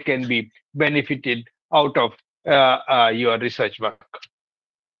that they can be benefited out of your research work.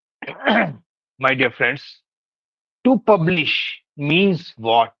 My dear friends, to publish means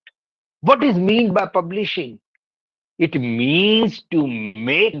what? What is mean by publishing? It means to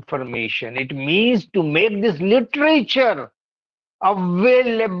make information. It means to make this literature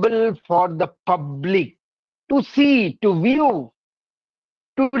available for the public to see, to view,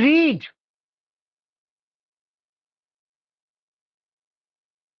 to read,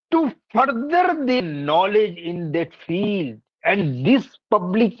 to further their knowledge in that field. And this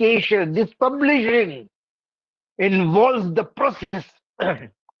publication, this publishing involves the process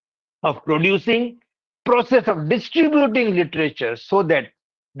of producing, process of distributing literature so that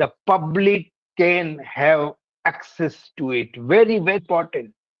the public can have access to it. Very, very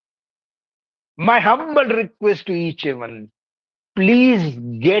important. My humble request to each one, please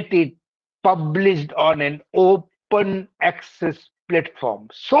get it published on an open access platform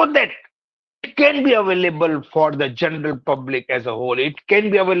so that it can be available for the general public as a whole. It can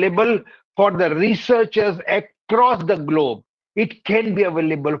be available for the researchers across the globe. It can be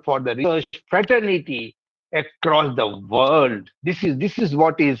available for the research fraternity across the world. This is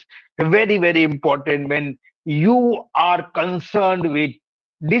what is very, very important when you are concerned with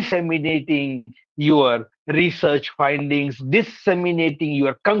disseminating your research findings, disseminating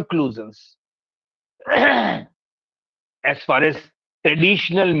your conclusions. As far as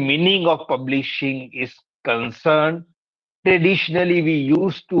traditional meaning of publishing is concerned, traditionally we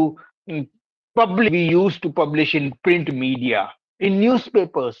used to publish in print media, in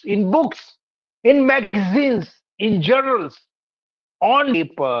newspapers, in books, in magazines, in journals, on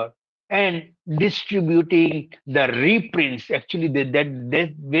paper, and distributing the reprints. Actually,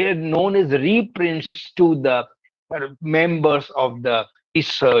 that were known as reprints to the members of the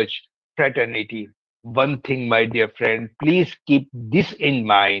research fraternity. One thing, my dear friend, please keep this in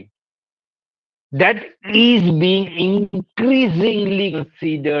mind. That is being increasingly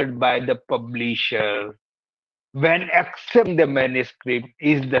considered by the publisher when accepting the manuscript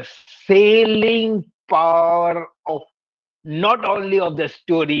is the selling power of not only of the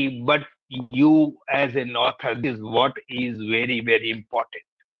story, but you as an author. This is what is very, very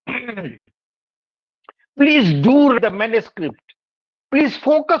important. Please do the manuscript. Please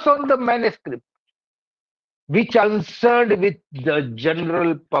focus on the manuscript, which are concerned with the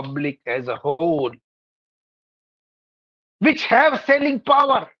general public as a whole, which have selling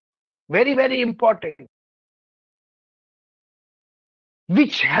power. Very, very important.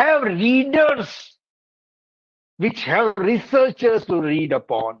 Which have readers, which have researchers to read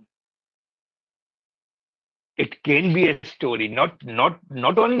upon. It can be a story, not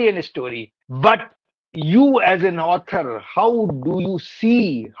only a story, but you as an author, how do you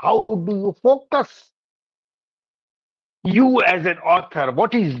see, how do you focus You as an author,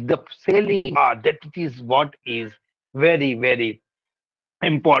 what is the selling part? That is what is very, very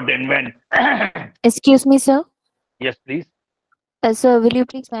important when Excuse me, sir. yes, please. Sir, will you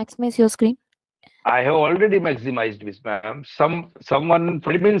please maximize your screen? I have already maximized this, ma'am. Someone from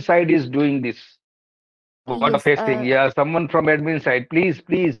admin side is doing this. What Yes. facing? Yeah, someone from admin side. Please.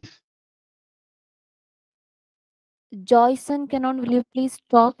 Joyson Canon, will you please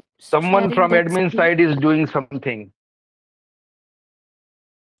stop Someone sharing from that admin screen? side is doing something.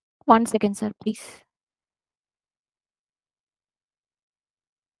 1 second, sir, please.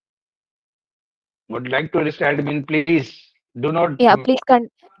 Would like to request admin, please. Do not. Yeah,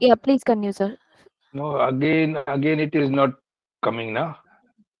 please continue, sir. No, again, it is not coming now.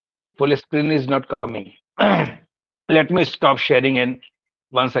 Full screen is not coming. Let me stop sharing and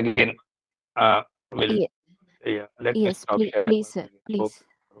once again, will Ye- yeah. Let me Yes, stop sharing please, once sir, again. please.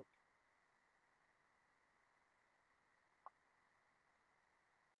 Okay.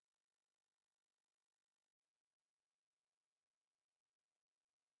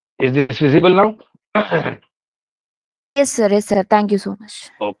 Is this visible now? Yes, sir. Yes, sir. Thank you so much.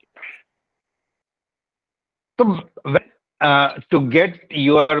 Okay. So to get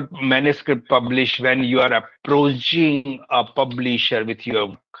your manuscript published, when you are approaching a publisher with your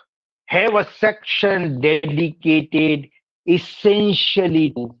work, have a section dedicated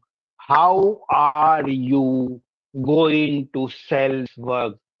essentially to how are you going to sell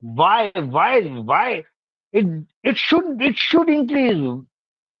work. Why? It should increase.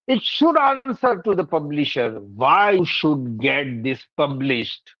 It should answer to the publisher why you should get this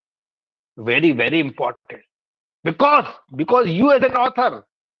published. Very, very important. Because you as an author,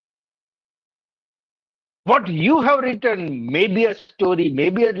 what you have written, maybe a story,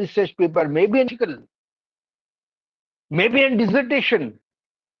 maybe a research paper, maybe an article, maybe a dissertation,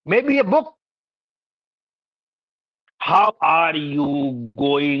 maybe a book. How are you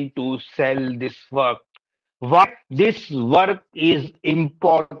going to sell this work? Why this work is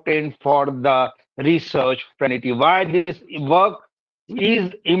important for the research fraternity? Why this work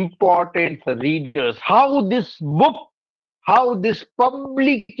is important for readers? How this book, how this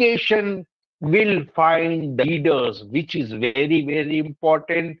publication will find the readers, which is very, very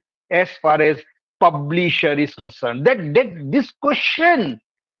important as far as publisher is concerned. That this question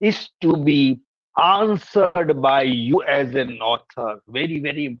is to be answered by you as an author. Very,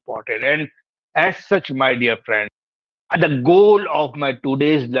 very important. And as such, my dear friend, the goal of my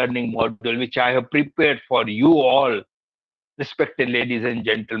today's learning module, which I have prepared for you all, respected ladies and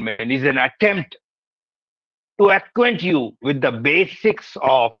gentlemen, is an attempt to acquaint you with the basics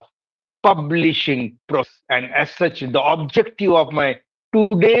of publishing process. And as such, the objective of my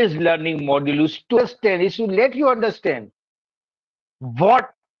today's learning module is to let you understand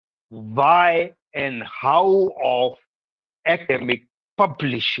what, why, and how of academic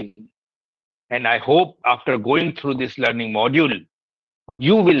publishing. And I hope after going through this learning module,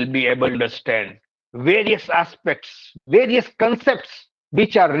 you will be able to understand various aspects, various concepts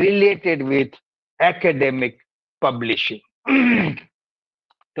which are related with academic publishing.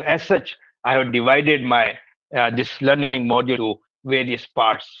 So as such, I have divided my this learning module to various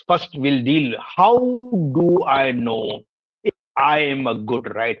parts. First, we'll deal how do I know if I am a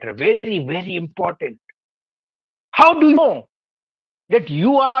good writer? Very, very important. How do you know that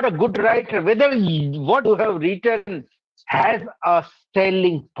you are a good writer? Whether what you have written has a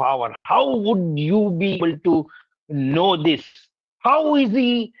selling power. How would you be able to know this? How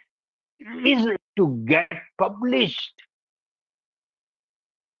easy is it to get published?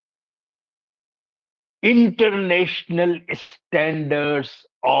 International standards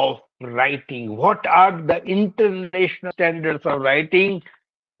of writing. What are the international standards of writing?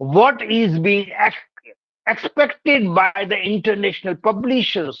 What is being expected by the international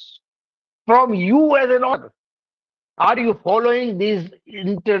publishers from you as an author? Are you following these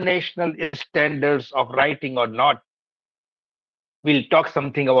international standards of writing or not? We'll talk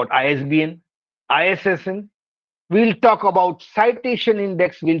something about ISBN, ISSN. We'll talk about citation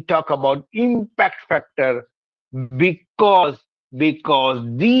index. We'll talk about impact factor because this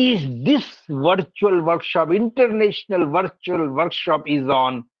virtual workshop, international virtual workshop, is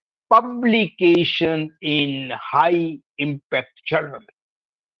on publication in high impact journal.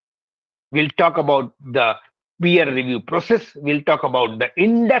 We'll talk about the peer review process. We'll talk about the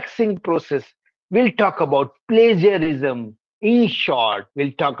indexing process. We'll talk about plagiarism. In short,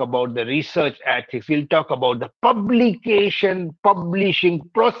 we'll talk about the research ethics. We'll talk about the publishing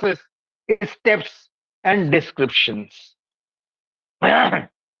process, steps, and descriptions.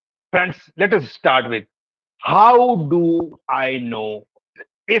 Friends, let us start with how do I know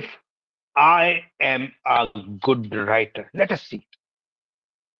if I am a good writer? Let us see.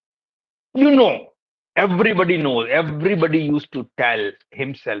 You know, everybody knows, everybody used to tell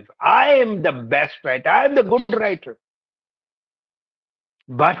himself, I am the best writer, I am the good writer.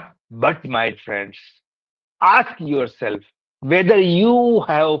 But my friends, ask yourself whether you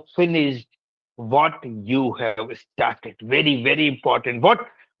have finished what you have started. Very, very important.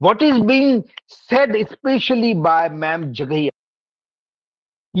 What is being said, especially by Ma'am Jagaya?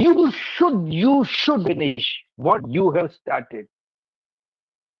 You should finish what you have started.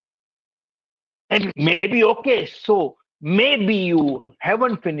 And maybe okay, so maybe you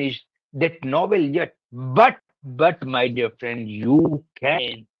haven't finished that novel yet, but my dear friend, you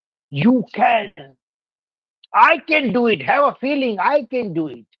can. You can. I can do it. Have a feeling I can do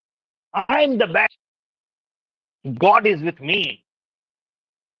it. I'm the best. God is with me.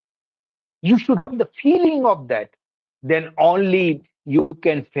 You should have the feeling of that. Then only you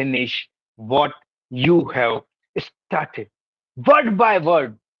can finish what you have started. Word by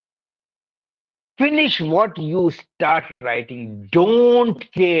word. Finish what you start writing.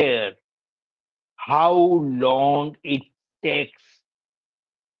 Don't care how long it takes.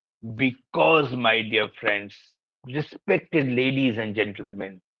 Because, my dear friends, respected ladies and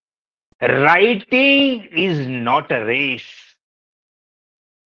gentlemen, writing is not a race.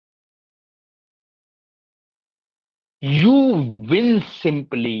 You win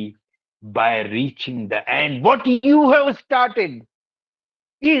simply by reaching the end. What you have started,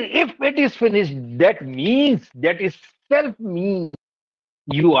 if it is finished, that means, that itself means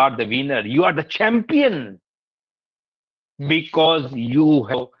you are the winner, you are the champion, because you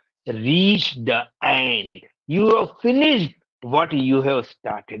have reached the end. You have finished what you have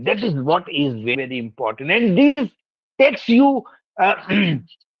started. That is what is very, very important. And this takes you uh,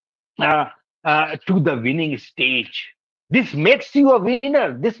 to the winning stage. This makes you a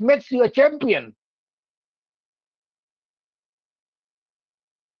winner. This makes you a champion.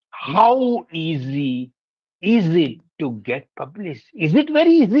 How easy is it to get published? Is it very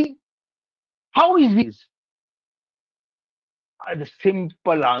easy? How easy is? The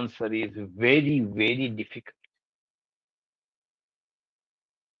simple answer is very, very difficult.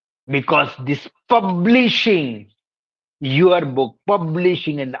 Because this publishing your book,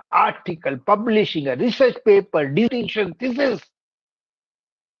 publishing an article, publishing a research paper, dissertation,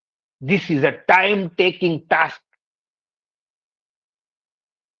 this is a time-taking task.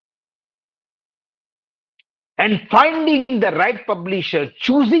 And finding the right publisher,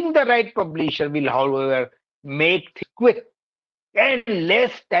 choosing the right publisher will, however, make things quick and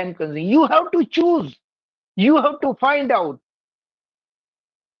less time consuming. You have to choose. You have to find out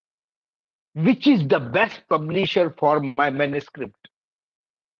which is the best publisher for my manuscript.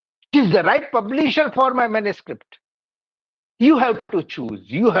 Which is the right publisher for my manuscript. You have to choose.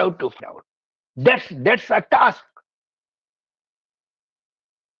 You have to find out. That's a task.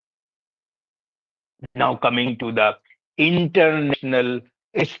 Now coming to the international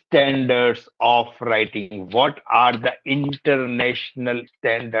standards of writing. What are the international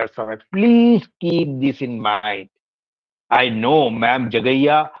standards of it? Please keep this in mind. I know Ma'am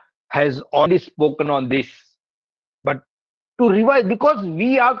Jagaya has already spoken on this, but to revise, because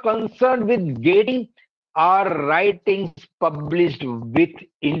we are concerned with getting our writings published with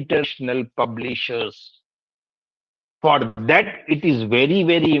international publishers. For that, it is very,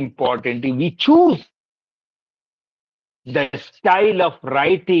 very important. We choose the style of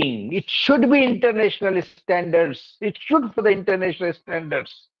writing. It should be international standards. It should for the international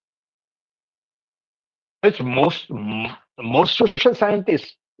standards. It's most social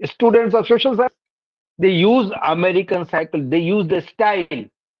scientists, students of social science, they use American cycle. They use the style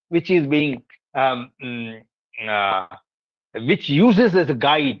which is being which uses as a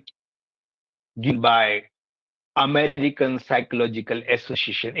guide given by American Psychological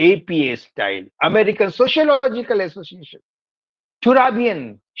Association, APA style, American Sociological Association,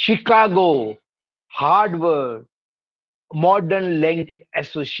 Turabian, Chicago, Harvard, Modern Language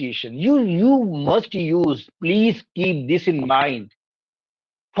Association. You must use, please keep this in mind.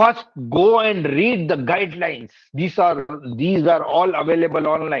 First, go and read the guidelines. These are all available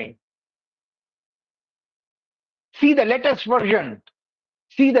online. See the latest version.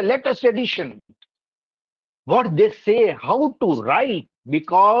 See the latest edition. What they say, how to write.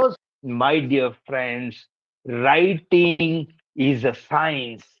 Because, my dear friends, writing is a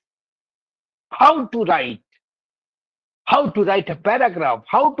science. How to write a paragraph,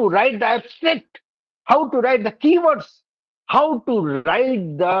 how to write the abstract, how to write the keywords, how to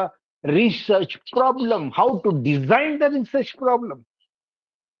write the research problem, how to design the research problem,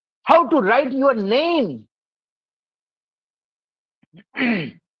 how to write your name.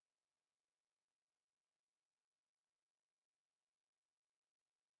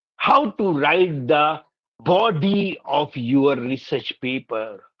 how to write the body of your research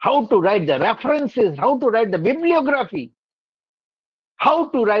paper, how to write the references, how to write the bibliography, how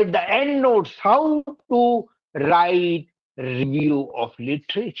to write the endnotes, how to write review of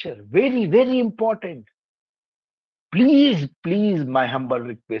literature. Very, very important. Please, please, my humble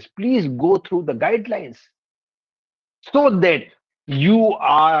request, please go through the guidelines so that you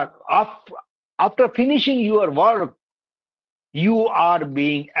are up after finishing your work, you are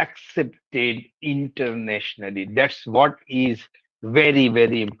being accepted internationally. That's what is very,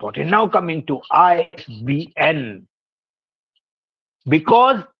 very important. Now coming to ISBN,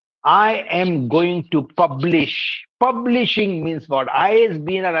 because I am going to publish. Publishing means what?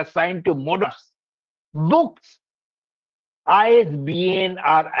 ISBN are assigned to models. Books, ISBN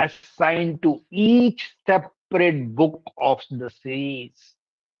are assigned to each separate book of the series.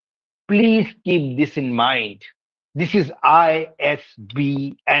 Please keep this in mind. This is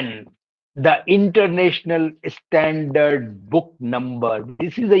ISBN, the International Standard Book Number.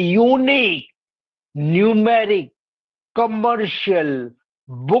 This is a unique, numeric, commercial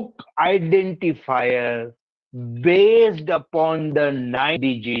book identifier based upon the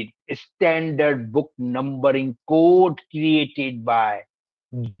 9-digit standard book numbering code created by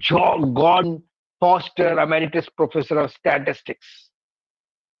Gordon Foster, Emeritus Professor of Statistics.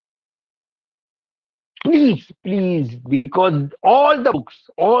 Please, please, because all the books,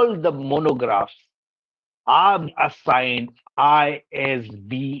 all the monographs are assigned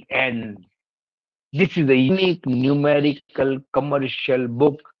ISBN. This is a unique numerical commercial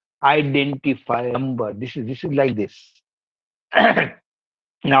book identifier number. This is like this.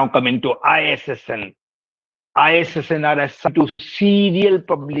 Now coming to ISSN. ISSN are assigned to serial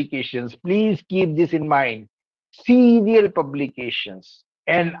publications. Please keep this in mind. Serial publications.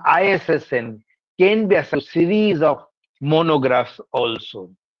 And ISSN can be a series of monographs also.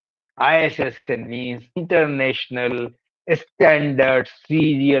 ISSN means International Standard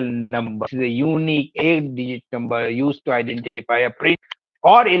Serial Number. This is a unique 8-digit number used to identify a print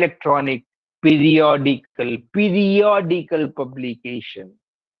or electronic periodical publication.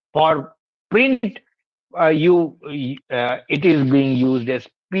 For print, it is being used as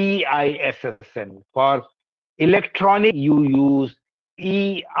PISSN. For electronic, you use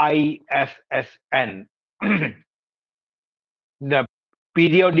EISSN. The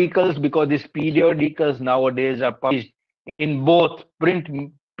periodicals, because these periodicals nowadays are published in both print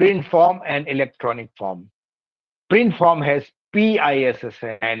form and electronic form. Print form has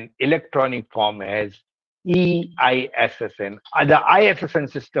PISSN and electronic form has EISSN. The ISSN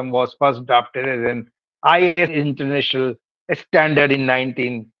system was first adopted as an IS international standard in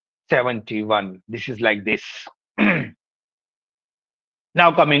 1971. This is like this.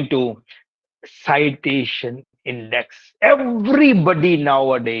 Now coming to citation index. Everybody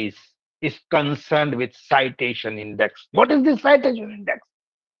nowadays is concerned with citation index. What is this citation index?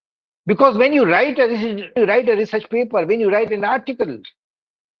 Because when you write a research paper, when you write an article,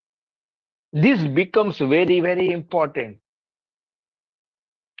 this becomes very, very important.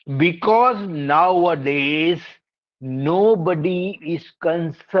 Because nowadays, nobody is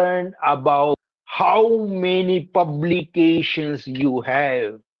concerned about how many publications you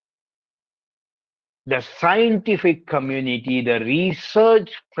have. The scientific community, the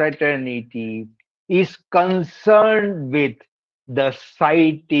research fraternity is concerned with the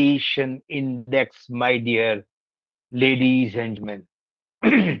citation index, my dear ladies and gentlemen.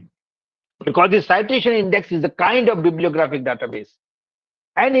 Because the citation index is a kind of bibliographic database.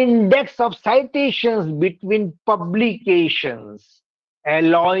 An index of citations between publications,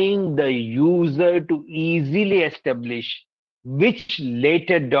 allowing the user to easily establish which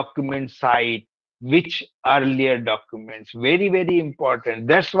later documents cite which earlier documents. Very, very important.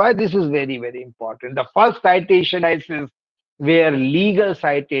 That's why this is very, very important. The first citation license were legal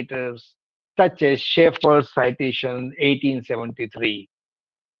citators such as Schaeffer's citation 1873.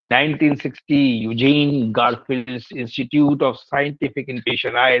 1960, Eugene Garfield's Institute of Scientific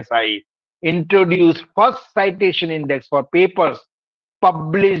Information, ISI, introduced first citation index for papers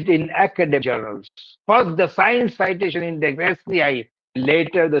published in academic journals. First, the Science Citation Index, SCI,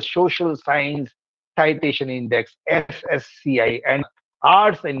 later the Social Science Citation Index, SSCI, and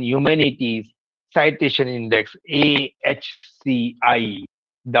Arts and Humanities Citation Index, AHCI.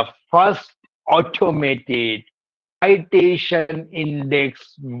 The first automated citation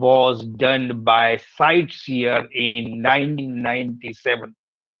index was done by CiteSeer in 1997.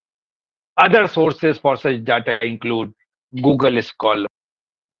 Other sources for such data include Google Scholar,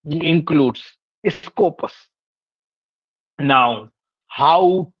 includes Scopus. Now,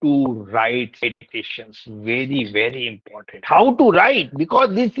 how to write citations. Very, very important. How to write,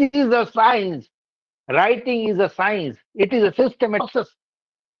 because this is a science. Writing is a science. It is a systematic process.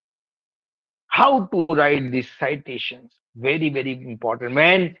 How to write these citations. Very, very important.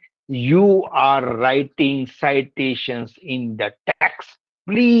 When you are writing citations in the text,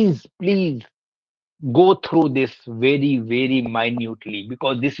 please go through this very, very minutely,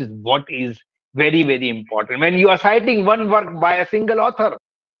 because this is what is very, very important. When you are citing one work by a single author,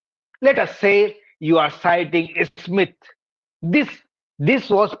 let us say you are citing Smith. This this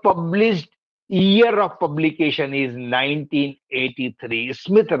was published. Year of publication is 1983.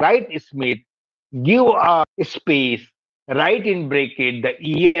 Smith, write Smith, give a space, write in bracket the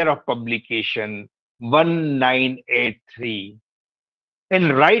year of publication 1983,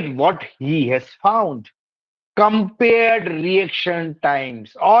 and write what he has found. Compared reaction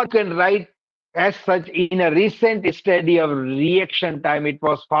times, or you can write as such: in a recent study of reaction time, it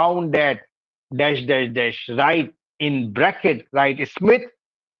was found that dash dash dash, write in bracket, write Smith,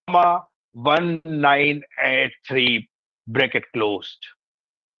 comma, 1983, bracket closed.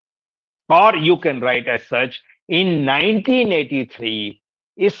 Or you can write as such: in 1983,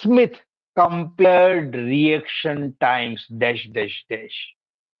 Smith compared reaction times dash dash dash.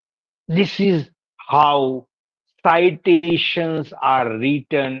 This is how citations are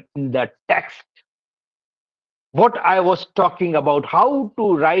written in the text. What I was talking about, how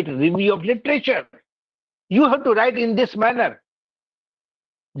to write review of literature. You have to write in this manner.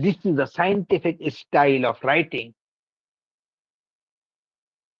 This is the scientific style of writing.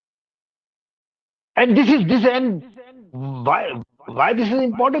 And why this is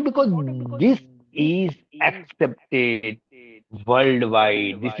important? Because this is accepted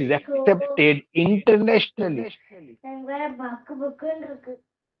worldwide. This is accepted internationally.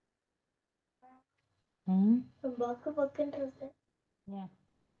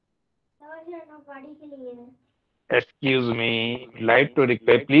 Excuse me, like to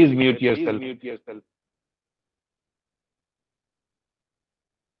request, please mute yourself.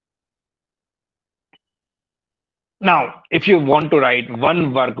 Now, if you want to write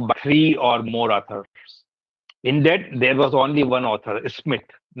one work by three or more authors, in that there was only one author, Smith,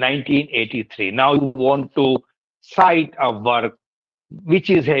 1983. Now you want to cite a work which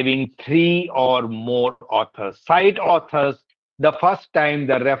is having three or more authors. Cite authors the first time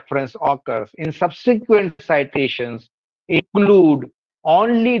the reference occurs. In subsequent citations, include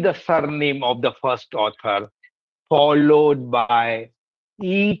only the surname of the first author, followed by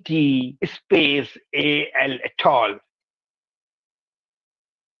E.T. space A.L. et al.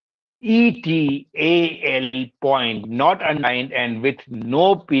 E.T.A.L. point, not underlined and with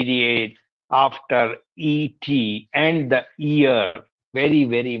no period after E.T. and the year. Very,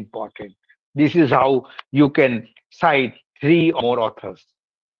 very important. This is how you can cite three or more authors.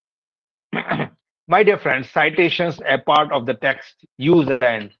 My dear friends, citations are part of the text. Use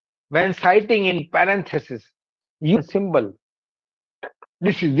and when citing in parenthesis, use symbol.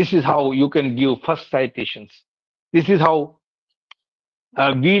 This is how you can give first citations. This is how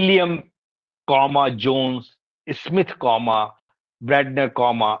William, comma Jones, Smith, comma Bradner,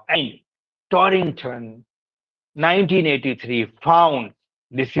 comma and Torrington, 1983 found.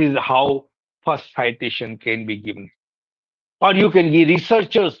 This is how first citation can be given. Or you can give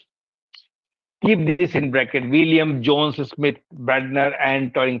researchers. Keep this in bracket. William, Jones, Smith, Bradner,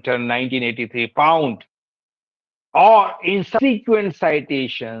 and Torrington, 1983 found. Or in subsequent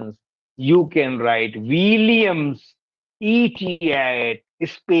citations, you can write Williams ET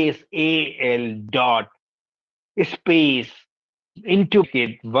space AL dot space into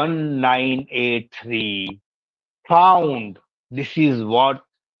it 1983 found. This is what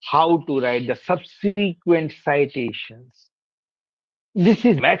how to write the subsequent citations. This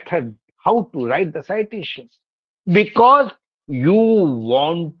is method how to write the citations, because you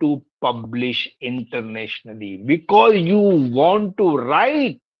want to publish internationally, because you want to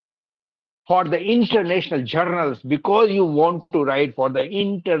write for the international journals, because you want to write for the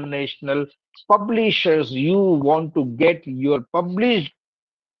international publishers, you want to get your published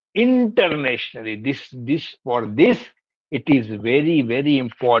internationally. This it is very, very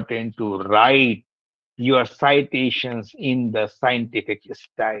important to write your citations in the scientific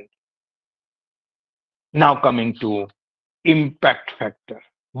style. Now coming to impact factor.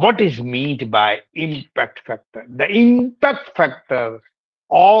 What is meant by impact factor? The impact factor,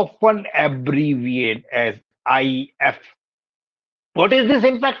 often abbreviated as IF. What is this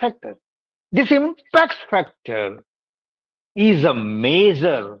impact factor? This impact factor is a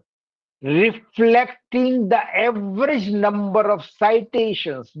measure reflecting the average number of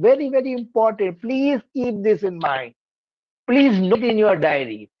citations. Very, very important. Please keep this in mind. Please note in your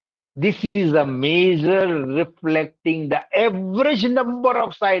diary. This is a measure reflecting the average number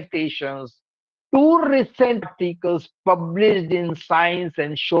of citations to recent articles published in science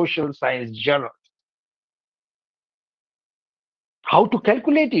and social science journals. How to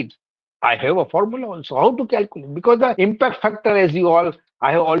calculate it? I have a formula also. How to calculate? Because the impact factor, as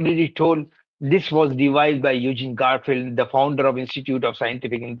I have already told, this was devised by Eugene Garfield, the founder of Institute of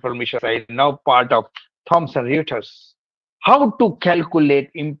Scientific Information Science, now part of Thomson Reuters. How to calculate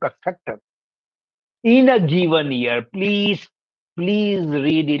impact factor? In a given year, please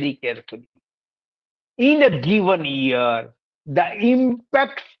read it carefully. In a given year, the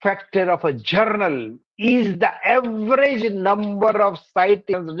impact factor of a journal is the average number of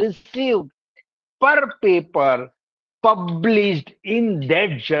citations received per paper published in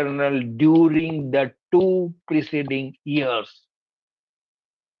that journal during the 2 preceding years.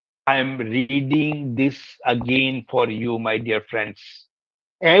 I am reading this again for you, my dear friends.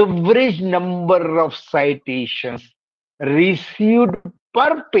 Average number of citations received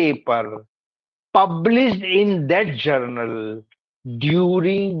per paper published in that journal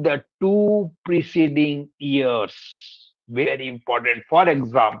during the 2 preceding years. Very important. For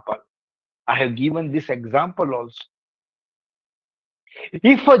example, I have given this example also.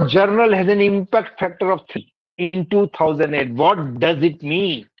 If a journal has an impact factor of 3 in 2008, what does it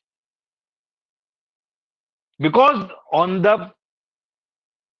mean? Because on the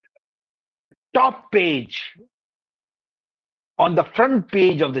top page, on the front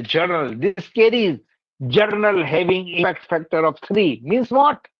page of the journal, this carries journal having impact factor of 3. Means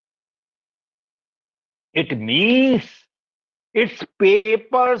what? It means its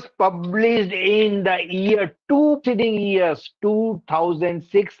papers published in the year 2 preceding years,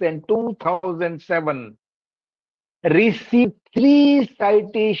 2006 and 2007, received 3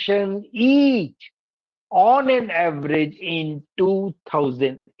 citations each on an average in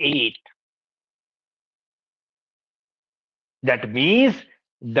 2008. That means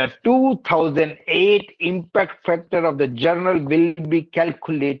the 2008 impact factor of the journal will be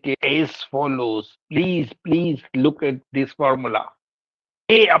calculated as follows. Please look at this formula.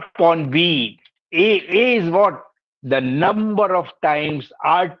 A upon B. A is what? The number of times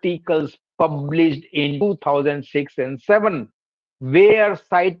articles published in 2006 and 7 were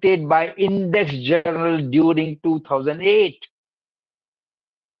cited by index journal during 2008.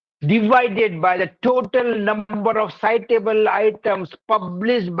 Divided by the total number of citable items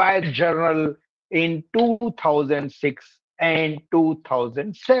published by the journal in 2006 and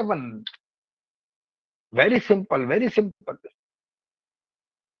 2007. Very simple, very simple.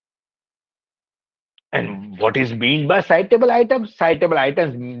 And what is meant by citable items? Citable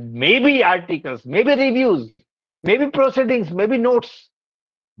items may be articles, maybe reviews, maybe proceedings, maybe notes,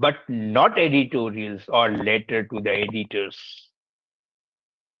 but not editorials or letter to the editors.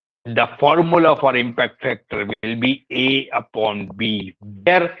 The formula for impact factor will be A upon B,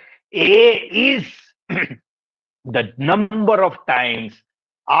 where A is the number of times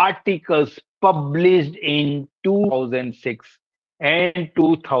articles published in 2006 and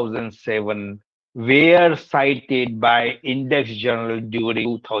 2007 were cited by index journal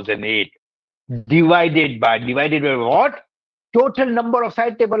during 2008, divided by what? Total number of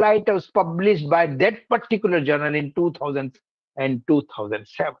citable items published by that particular journal in 2000 and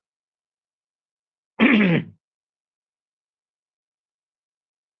 2007.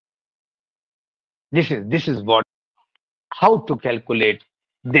 This is what, how to calculate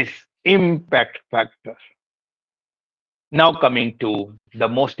this impact factor. Now coming to the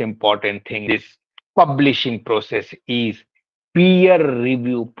most important thing, this publishing process is peer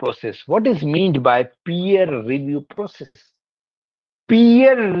review process. What is meant by peer review process?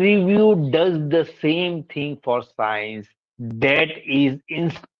 Peer review does the same thing for science, that is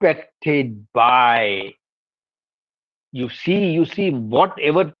inspected by, you see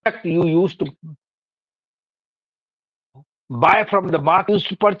whatever you used to buy from the market, used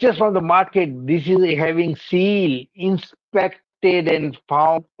to purchase from the market, this is having seal, inspected and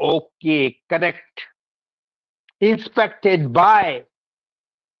found okay, correct. Inspected by.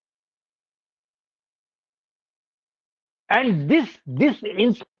 And this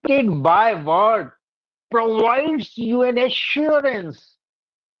inspected by word provides you an assurance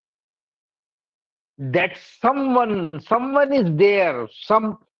that someone is there,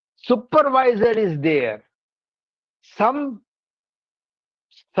 some supervisor is there, someone,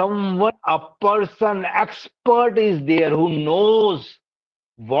 a person, expert is there who knows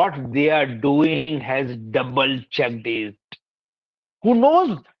what they are doing, has double checked it, who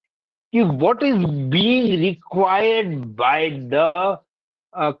knows if what is being required by the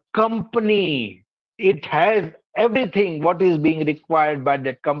company, it has everything what is being required by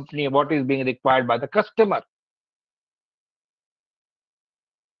that company, what is being required by the customer.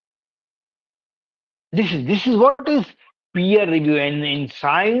 This is what is peer review. And in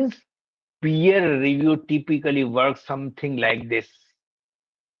science, peer review typically works something like this.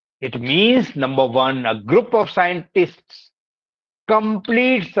 It means, number one, a group of scientists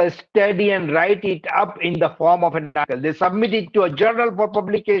completes a study and write it up in the form of an article. They submit it to a journal for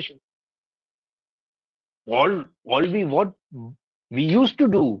publication. What we used to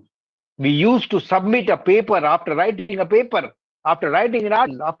do, we used to submit a paper after writing a paper, after writing an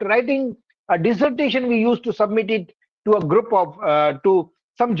article, after writing a dissertation, we used to submit it to a group of, to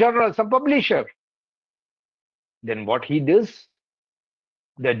some journal, some publisher. Then what he does,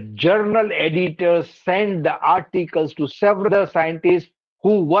 the journal editors send the articles to several other scientists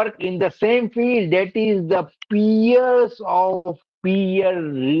who work in the same field. That is the peers of peer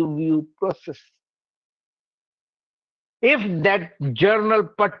review process. If that journal,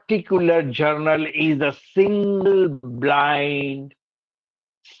 particular journal, is a single blind,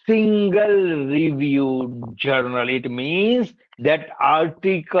 single reviewed journal, it means that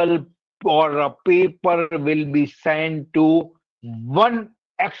article or a paper will be sent to one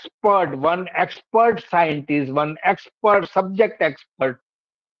expert scientist, one expert subject expert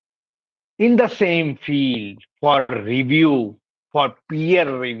in the same field for review, for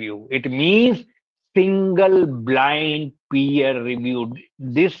peer review. It means single blind peer review.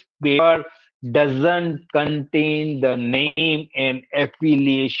 This paper doesn't contain the name and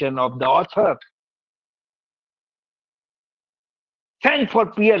affiliation of the author. Sent for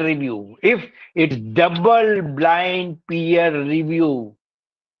peer review. If it's double blind peer review,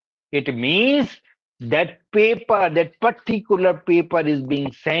 it means that paper, that particular paper is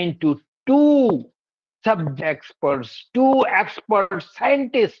being sent to two subject experts, two expert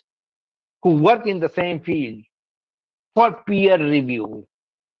scientists who work in the same field for peer review.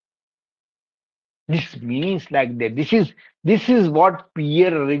 This means like that. This is what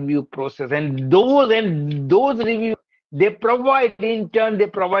peer review process, and those review, they provide, in turn, they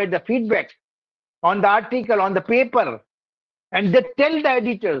provide the feedback on the article, on the paper, and they tell the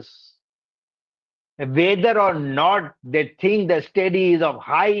editors whether or not they think the study is of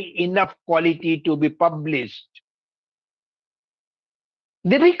high enough quality to be published.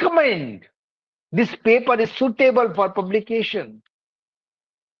 They recommend this paper is suitable for publication.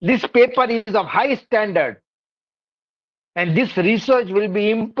 This paper is of high standard, and this research will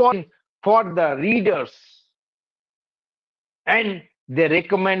be important for the readers. And they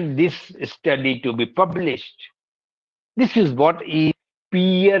recommend this study to be published. This is what is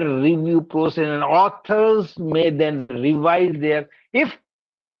peer review process, and authors may then revise their, if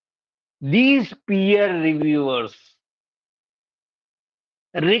these peer reviewers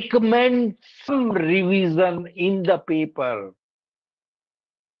recommend some revision in the paper,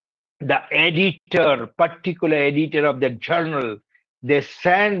 the editor, particular editor of the journal, they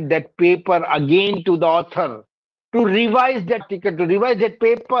send that paper again to the author to revise that article, to revise that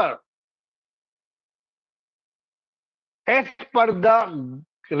paper as per the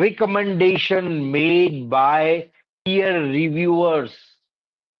recommendation made by peer reviewers,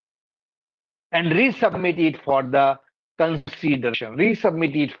 and resubmit it for the consideration,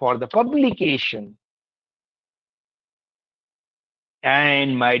 resubmit it for the publication.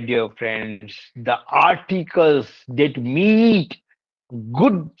 And my dear friends, the articles that meet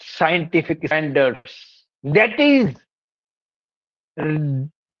good scientific standards, that is,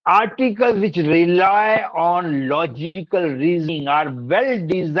 articles which rely on logical reasoning, are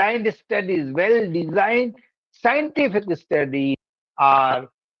well-designed studies, well-designed scientific studies, are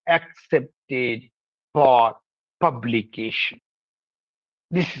accepted for publication.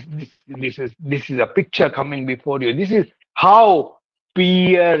 This is a picture coming before you. This is how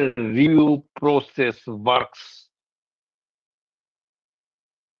peer review process works.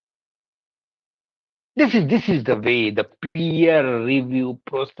 This is the way, the peer review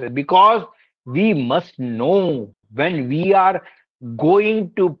process, because we must know when we are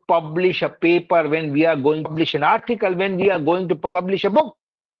going to publish a paper, when we are going to publish an article, when we are going to publish a book.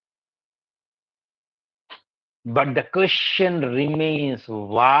 But the question remains,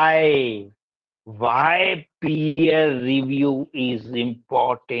 why peer review is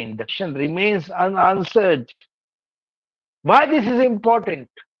important? The question remains unanswered. Why this is important?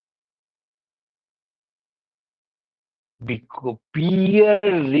 Because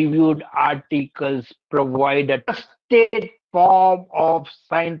peer-reviewed articles provide a trusted form of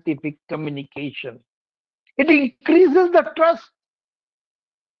scientific communication. It increases the trust.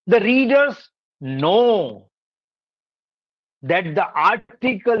 The readers know that the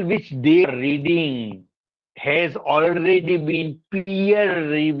article which they are reading has already been peer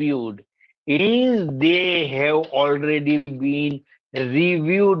reviewed. It means they have already been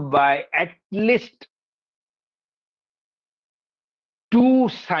reviewed by at least two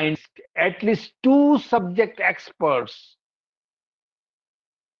scientists, at least two subject experts.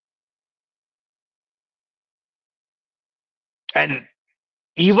 And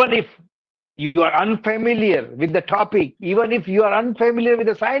even if you are unfamiliar with the topic, even if you are unfamiliar with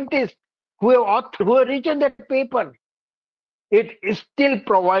the scientists who have written that paper, it still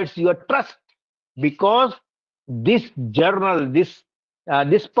provides you a trust, because this journal, this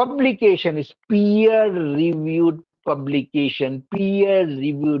publication is peer reviewed publication, peer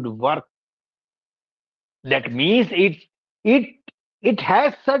reviewed work. That means it it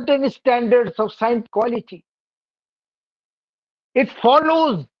has certain standards of science quality. It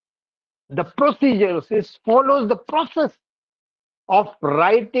follows the procedures, it follows the process of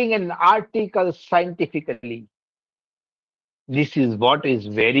writing an article scientifically. This is what is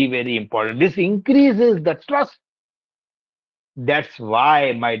very, very important. This increases the trust. That's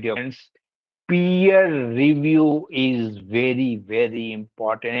why, my dear friends, peer review is very, very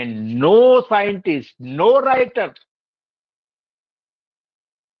important. And no scientist, no writer,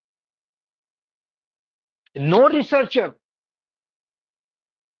 no researcher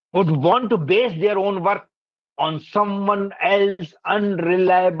would want to base their own work on someone else's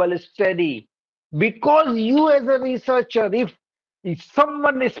unreliable study. Because you, as a researcher, if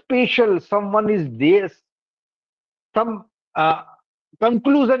someone is special, someone is there, some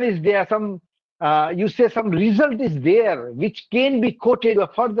conclusion is there, some you say some result is there which can be quoted for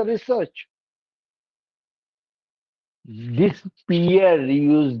further research. This peer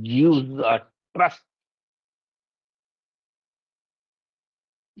reviews gives a trust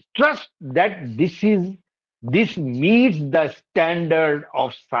that this meets the standard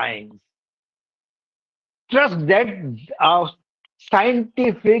of science. Trust that our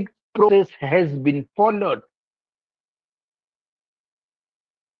scientific process has been followed.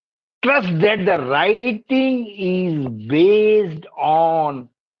 Trust that the writing is based on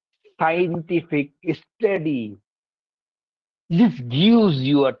scientific study. This gives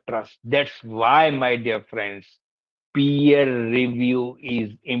you a trust. That's why, my dear friends, peer review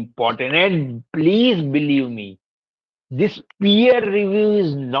is important. And please believe me, this peer review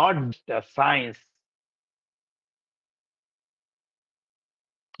is not just a science.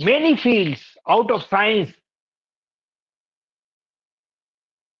 Many fields out of science,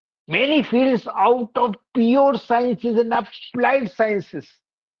 many fields out of pure sciences and applied sciences,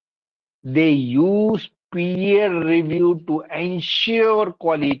 they use peer review to ensure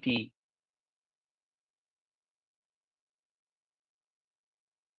quality.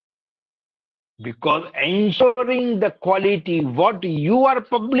 Because ensuring the quality, what you are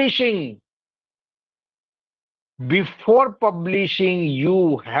publishing, before publishing,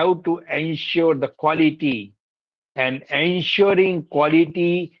 you have to ensure the quality. And ensuring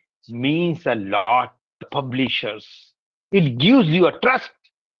quality means a lot to publishers. It gives you a trust.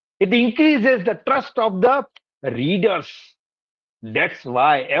 It increases the trust of the readers. That's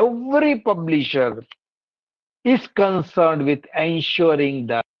why every publisher is concerned with ensuring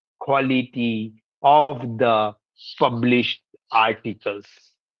the quality of the published articles.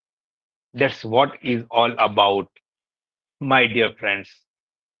 That's what is all about, my dear friends.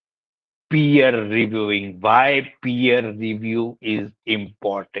 Peer reviewing. Why peer review is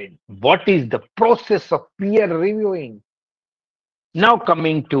important? What is the process of peer reviewing? Now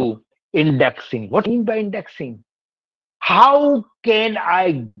coming to indexing. What do you mean by indexing? How can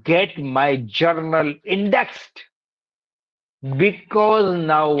I get my journal indexed? Because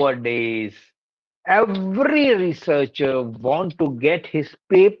nowadays every researcher want to get his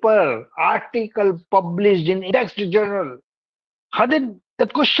paper, article published in indexed journal. Then the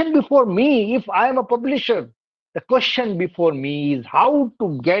question before me, if I am a publisher, the question before me is how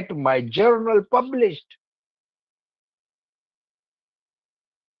to get my journal published.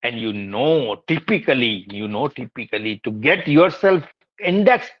 And typically to get yourself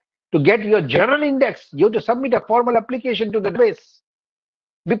indexed, to get your journal indexed, you have to submit a formal application to the database.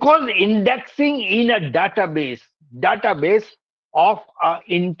 Because indexing in a database of an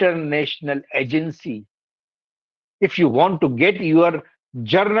international agency, if you want to get your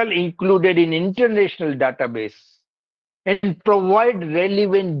journal included in international database and provide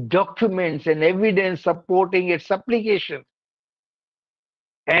relevant documents and evidence supporting its application,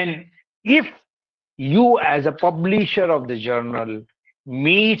 and if you as a publisher of the journal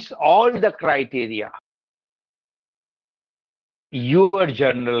meets all the criteria, your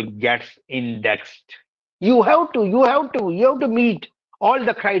journal gets indexed. You have to meet all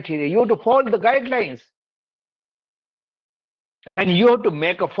the criteria. You have to follow the guidelines. And you have to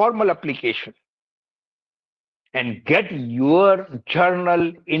make a formal application and get your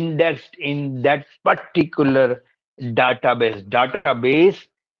journal indexed in that particular database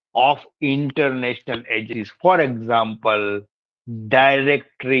of international agencies. For example,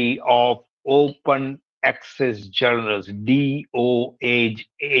 Directory of Open Access Journals, DOAJ.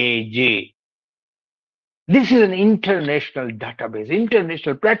 This is an international database,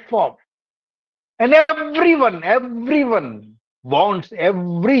 international platform. And every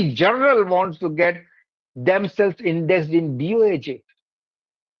journal wants to get themselves indexed in DOAJ.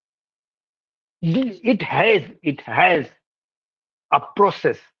 It has a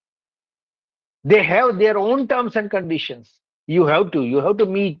process. They have their own terms and conditions. You have to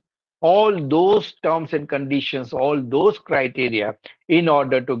meet all those terms and conditions, all those criteria in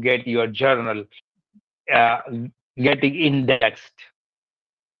order to get your journal uh, getting indexed.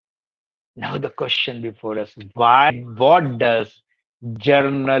 Now the question before us: What does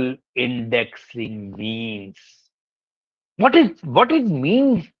journal indexing means? What it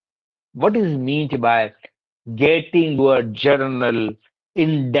means? What is meant by getting your journal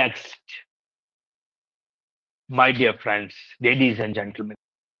indexed? My dear friends, ladies and gentlemen,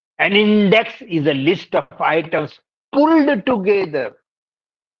 an index is a list of items pulled together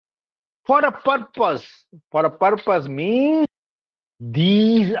for a purpose. For a purpose means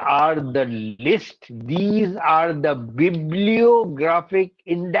these are the list, these are the bibliographic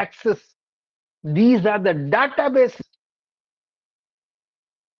indexes, these are the databases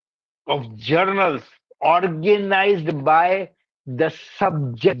of journals organized by the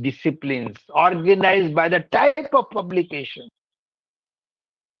subject disciplines, organized by the type of publication.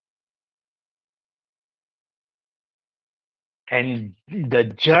 And the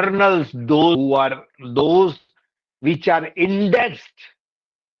journals, those which are indexed,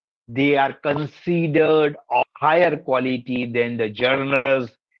 they are considered of higher quality than the journals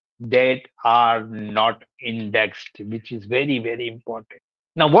that are not indexed, which is very, very important.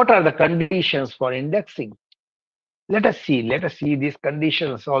 Now, what are the conditions for indexing? Let us see these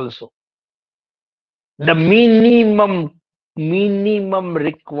conditions also. The minimum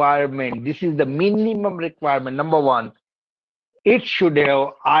requirement. This is the minimum requirement. Number one, it should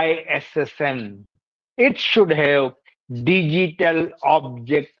have ISSN. It should have digital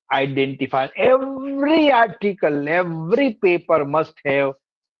object identifier. Every article, every paper must have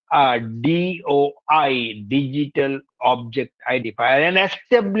a DOI, digital object identifier, an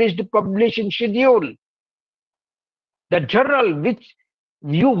established publishing schedule. The journal which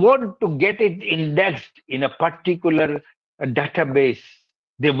you want to get it indexed in a particular database,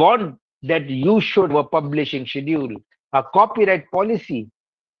 they want that you should have a publishing schedule, a copyright policy,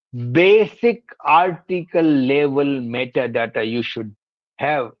 basic article level metadata you should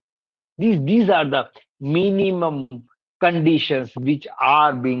have. These are the minimum conditions which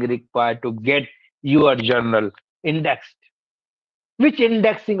are being required to get your journal indexed. Which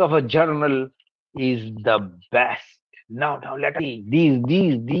indexing of a journal is the best? Now let us see.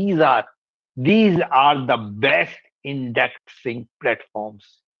 These are the best indexing platforms.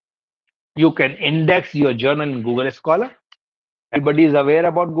 You can index your journal in Google Scholar. Everybody is aware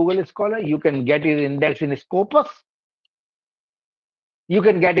about Google Scholar. You can get it indexed in Scopus. You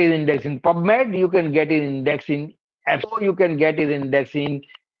can get it indexed in PubMed. You can get it indexed in FO. You can get it indexed in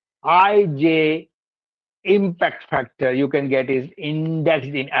IJ Impact Factor. You can get it indexed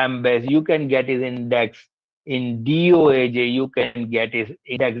in Ambas. You can get it indexed in DOAJ. You can get it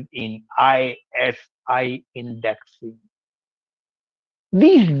indexed in ISI indexing.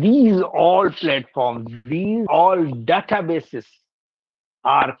 These all platforms, these all databases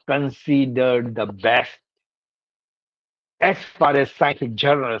are considered the best as far as scientific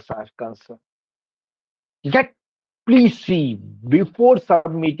journals are concerned. Get Please see before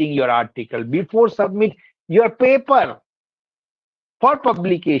submitting your article, before submit your paper for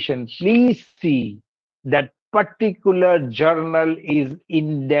publication, please see that particular journal is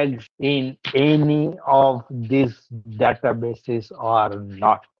indexed in any of these databases or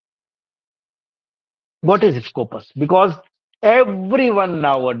not. What is Scopus? Because everyone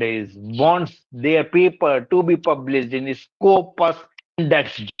nowadays wants their paper to be published in Scopus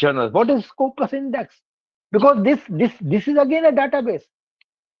index journal. What is Scopus index? Because this is again a database.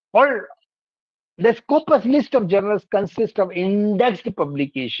 Or the Scopus list of journals consists of indexed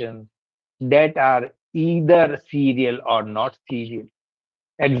publications that are either serial or not serial.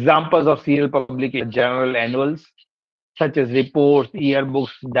 Examples of serial publication journal annuals, such as reports,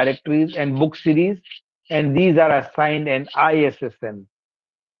 yearbooks, directories, and book series, and these are assigned an ISSN.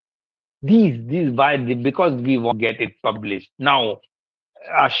 These why because we want to get it published. Now,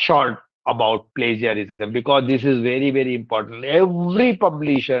 a short about plagiarism, because this is very, very important. Every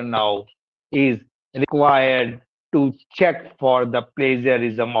publisher now is required to check for the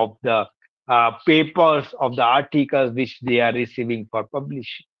plagiarism of the papers, of the articles which they are receiving for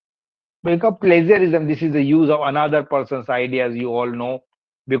publishing. Because plagiarism, this is the use of another person's ideas, you all know,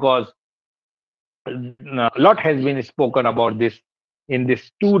 because a lot has been spoken about this in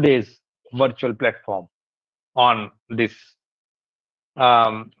this 2 days virtual platform on this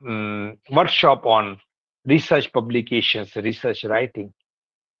workshop on research publications, research writing.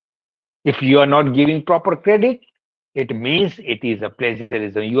 If you are not giving proper credit, it means it is a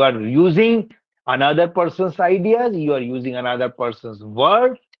plagiarism. You are using another person's ideas, you are using another person's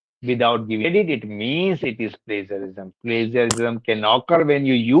word without giving credit. It means it is plagiarism. Plagiarism can occur when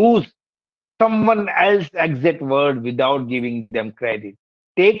you use someone else's exact word without giving them credit.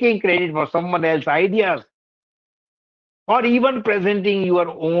 Taking credit for someone else's ideas, or even presenting your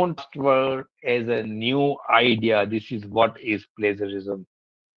own word as a new idea. This is what is plagiarism.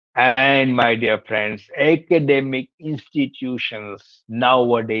 And my dear friends, academic institutions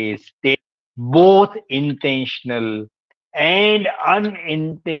nowadays take both intentional and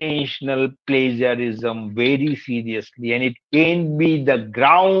unintentional plagiarism very seriously, and it can be the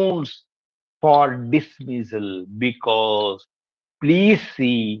grounds for dismissal. Because please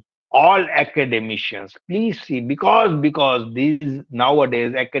see, all academicians, please see, because these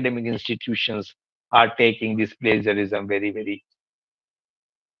nowadays academic institutions are taking this plagiarism very, very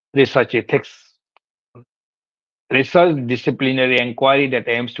research ethics, research disciplinary inquiry that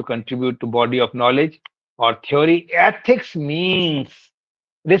aims to contribute to body of knowledge or theory. Ethics means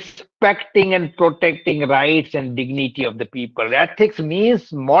respecting and protecting rights and dignity of the people. Ethics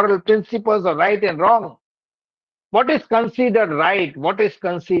means moral principles of right and wrong. What is considered right, what is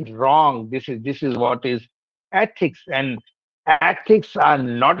considered wrong, this is what is ethics. And ethics are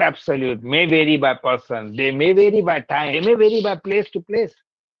not absolute, may vary by person, they may vary by time, they may vary by place to place.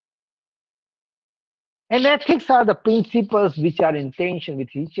 And ethics are the principles which are in tension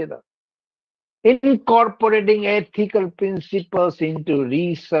with each other. Incorporating ethical principles into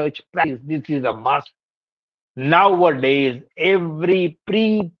research practice, this is a must. Nowadays, every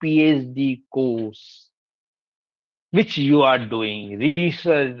pre-PhD course which you are doing,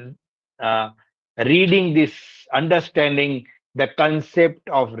 research, uh, reading this, understanding the concept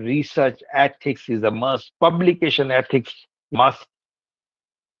of research ethics is a must. Publication ethics must.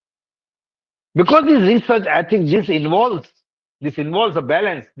 Because this research ethics, this involves a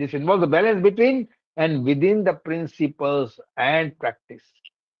balance. This involves a balance between and within the principles and practice.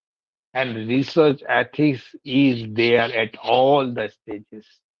 And research ethics is there at all the stages.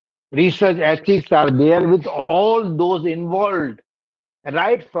 Research ethics are there with all those involved,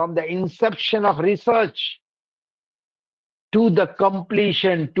 right from the inception of research to the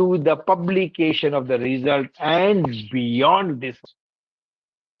completion, to the publication of the result, and beyond this.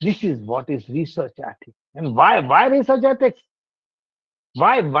 This is what is research ethics. And why research ethics?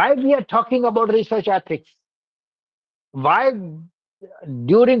 Why we are talking about research ethics? Why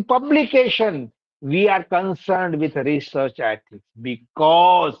during publication we are concerned with research ethics?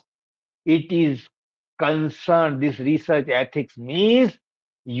 Because it is concerned, this research ethics means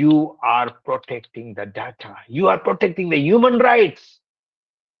you are protecting the data, you are protecting the human rights,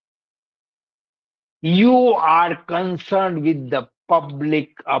 you are concerned with the public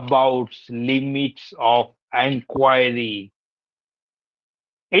about limits of inquiry,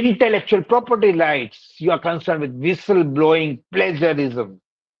 intellectual property rights, you are concerned with whistleblowing, plagiarism.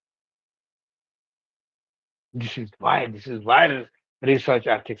 This is why research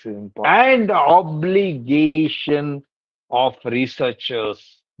ethics is important. And the obligation of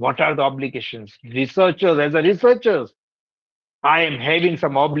researchers. What are the obligations? Researchers, as a researchers, I am having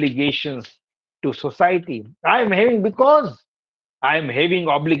some obligations to society. I am having, because I am having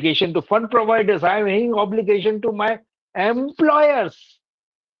obligation to fund providers. I am having obligation to my employers.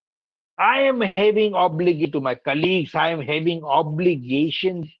 I am having obligation to my colleagues. I am having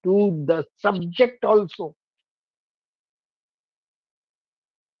obligation to the subject also.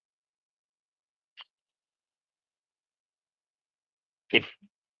 If,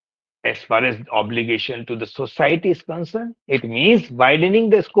 as far as obligation to the society is concerned, it means widening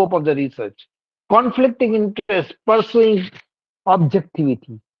the scope of the research, conflicting interest, pursuing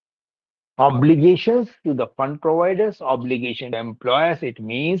objectivity. Obligations to the fund providers, obligation to employers, it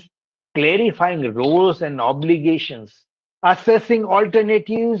means clarifying roles and obligations, assessing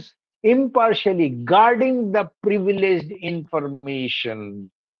alternatives impartially, guarding the privileged information.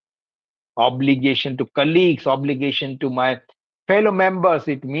 Obligation to colleagues, obligation to my fellow members,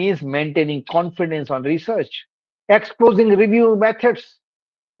 it means maintaining confidence on research, exposing review methods,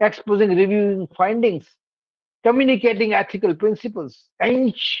 exposing, reviewing findings, communicating ethical principles,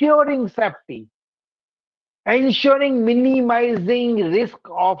 ensuring safety, ensuring minimizing risk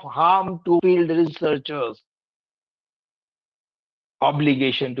of harm to field researchers.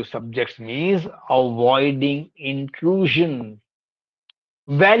 Obligation to subjects means avoiding intrusion,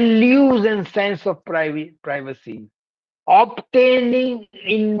 values and sense of privacy, obtaining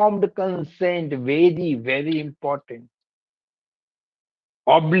informed consent, very, very important.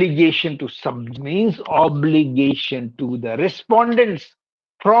 Obligation to subject means obligation to the respondents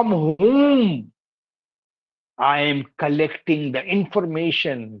from whom I am collecting the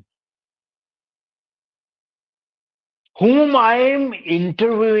information, whom I am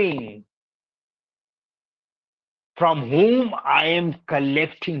interviewing, from whom I am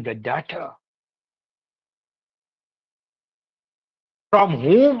collecting the data, from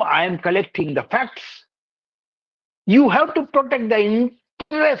whom I am collecting the facts. You have to protect the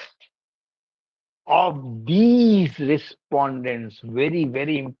interest of these respondents. Very,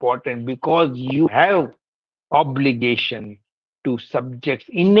 very important, because you have obligation to subjects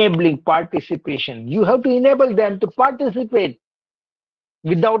enabling participation. You have to enable them to participate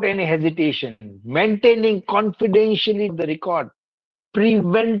without any hesitation, maintaining confidentiality of the record,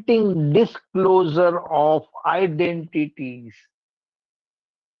 preventing disclosure of identities.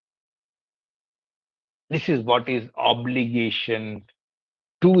 This is what is obligation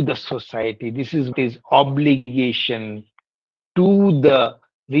to the society. This is what is obligation to the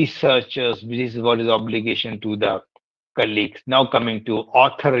researchers. This is what is obligation to the colleagues. Now coming to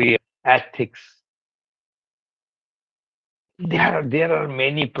authorial ethics. There are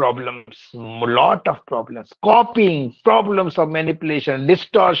many problems, a lot of problems. Copying, problems of manipulation,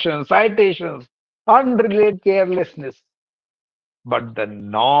 distortion, citations, unrelated carelessness. But the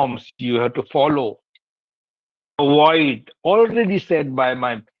norms you have to follow. Avoid, already said by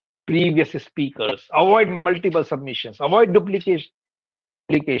my previous speakers, avoid multiple submissions, avoid duplications,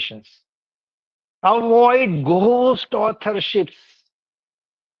 avoid ghost authorships,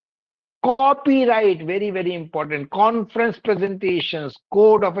 copyright, very, very important, conference presentations,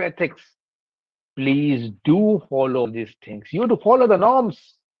 code of ethics. Please do follow these things. You have to follow the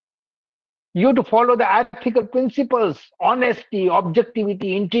norms. You have to follow the ethical principles, honesty,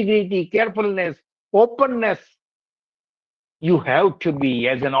 objectivity, integrity, carefulness, openness. You have to be,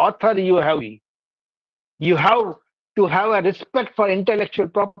 as an author, you have to be. You have to have a respect for intellectual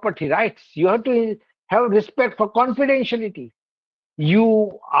property rights. You have to have respect for confidentiality.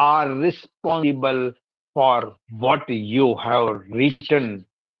 You are responsible for what you have written,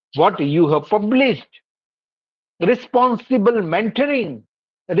 what you have published. Responsible mentoring,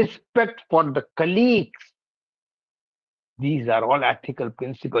 respect for the colleagues. These are all ethical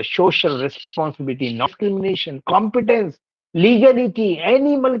principles. Social responsibility, non-discrimination, competence, legality,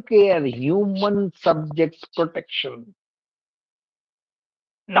 animal care, human subjects protection.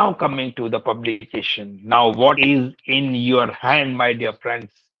 Now coming to the publication. Now what is in your hand, my dear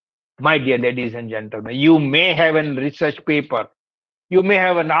friends, my dear ladies and gentlemen? You may have a research paper, you may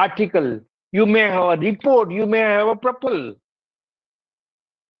have an article, you may have a report, you may have a proposal.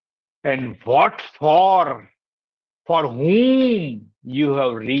 And what for whom you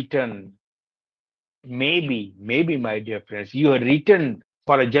have written. Maybe, my dear friends, you have written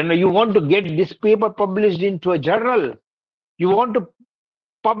for a journal. You want to get this paper published into a journal. You want to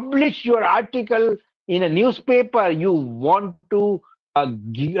publish your article in a newspaper. You want to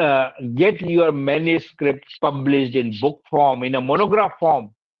get your manuscript published in book form, in a monograph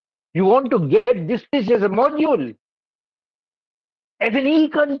form. You want to get this as a module. As an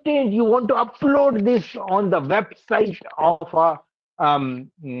e-content, you want to upload this on the website of a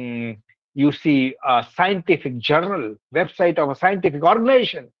scientific journal, website of a scientific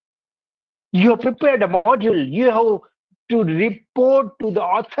organization. You have prepared a module. You have to report to the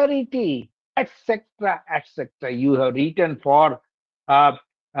authority, etc., etc. You have written for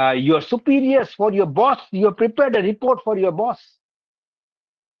your superiors, for your boss. You have prepared a report for your boss.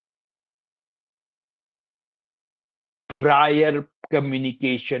 Prior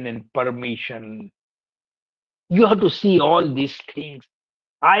communication and permission. You have to see all these things.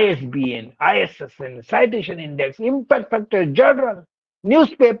 ISBN, ISSN, citation index, impact factor, journal,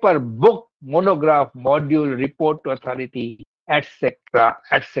 newspaper, book, monograph, module, report to authority, etc.,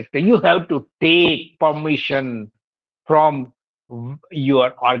 etc. You have to take permission from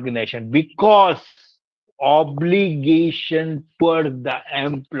your organization, because obligation toward the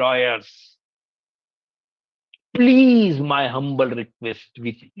employers. Please, my humble request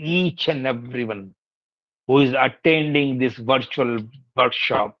with each and everyone who is attending this virtual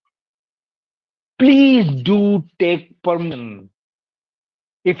workshop, please do take permission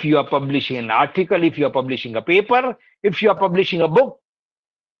If you are publishing an article, if you are publishing a paper, if you are publishing a book,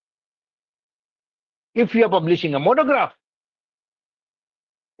 if you are publishing a monograph,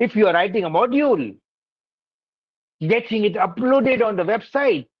 if you are writing a module, getting it uploaded on the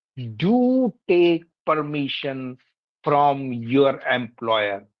website, do take permission from your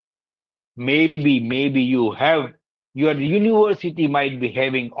employer. Maybe your university might be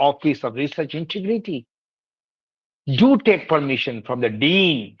having Office of Research Integrity. Do take permission from the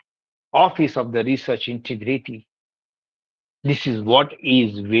Dean, Office of the Research Integrity. This is what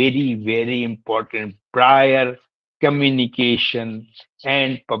is very, very important prior communication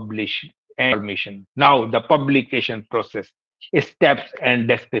and permission. Now, the publication process, steps and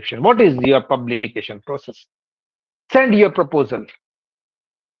description. What is your publication process? Send your proposal.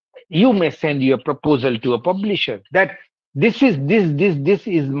 You may send your proposal to a publisher that this is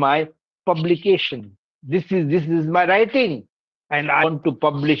my publication. This is my writing, and I want to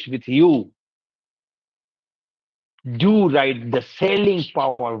publish with you. Do write the selling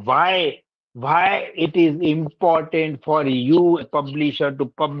power, why it is important for you, a publisher, to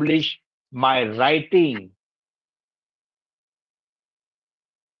publish my writing.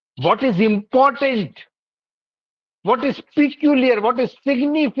 What is important, what is peculiar, what is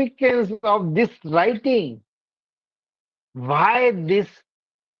significance of this writing, why this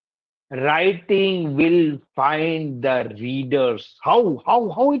writing will find the readers, how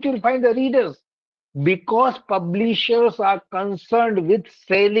it will find the readers. Because publishers are concerned with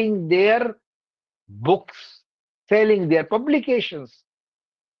selling their books, selling their publications,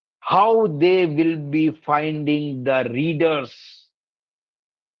 how they will be finding the readers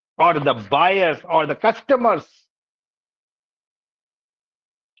or the buyers or the customers.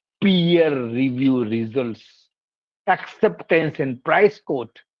 Peer review results, acceptance and price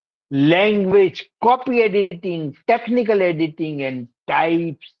quote, language, copy editing, technical editing, and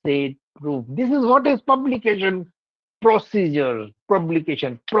typeset proof. This is what is publication procedure,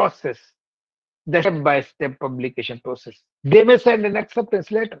 publication process. The step-by-step publication process. They may send an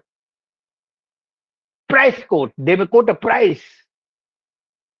acceptance letter. Price quote, they may quote a price.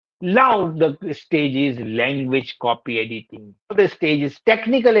 Now the stage is language copy editing. The stage is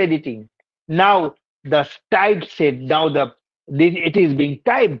technical editing. Now the typeset, it is being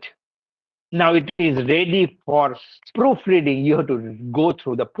typed. Now it is ready for proofreading. You have to go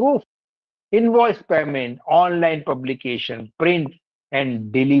through the proof, invoice payment, online publication, print,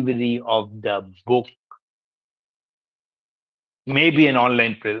 and delivery of the book. Maybe an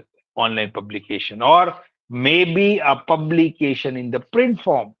online publication, or maybe a publication in the print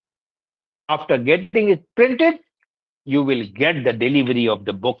form. After getting it printed, you will get the delivery of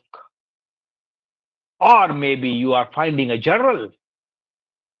the book. Or maybe you are finding a journal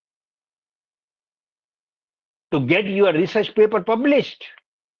to get your research paper published.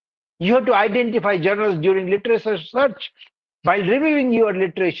 You have to identify journals during literature search. While reviewing your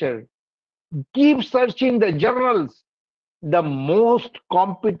literature, keep searching the journals, the most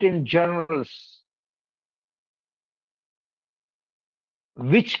competent journals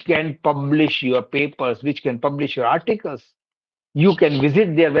which can publish your papers, which can publish your articles. You can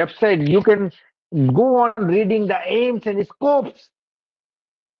visit their website. You can go on reading the aims and scopes.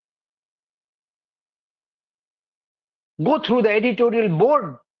 Go through the editorial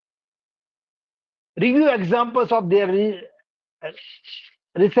board. Review examples of their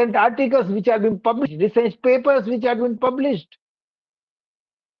recent articles which have been published, research papers which have been published.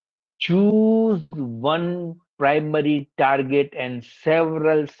 Choose one primary target and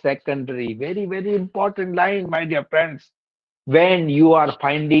several secondary. Very, very important line, my dear friends. When you are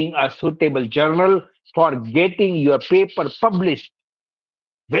finding a suitable journal for getting your paper published,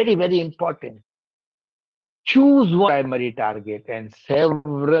 very, very important. Choose one primary target and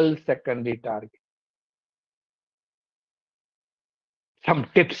several secondary targets. Some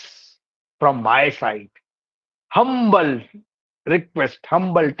tips from my side. Humble request,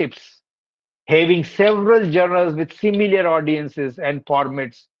 humble tips. Having several journals with similar audiences and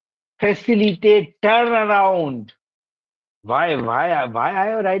formats facilitate turnaround. Why I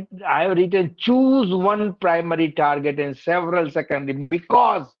have written choose one primary target and several secondary?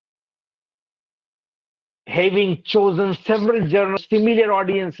 Because having chosen several journals, similar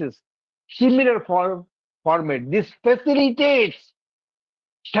audiences, similar format, this facilitates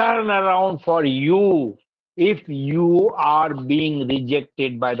turnaround for you if you are being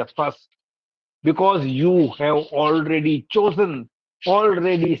rejected by the first, because you have already chosen,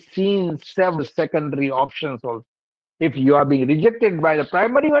 already seen several secondary options also. If you are being rejected by the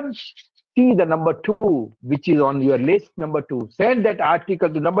primary one, see the number 2, which is on your list, number 2. Send that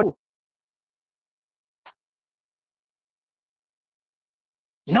article to number 2.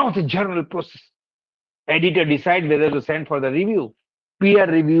 Now the journal process. Editor decide whether to send for the review. Peer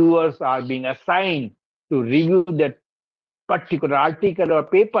reviewers are being assigned to review that particular article or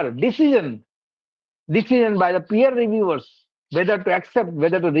paper. Decision by the peer reviewers, whether to accept,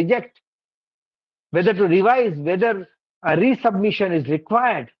 whether to reject, whether to revise, whether a resubmission is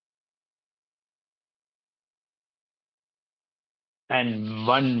required. And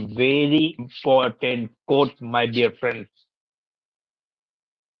one very important quote, my dear friends.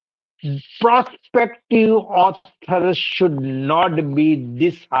 Prospective authors should not be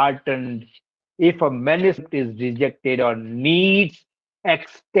disheartened if a manuscript is rejected or needs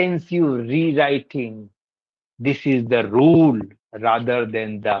extensive rewriting. This is the rule rather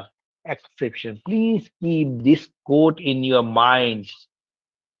than the exception. Please keep this quote in your mind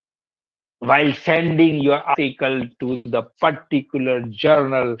while sending your article to the particular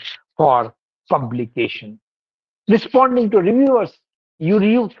journal for publication. Responding to reviewers, you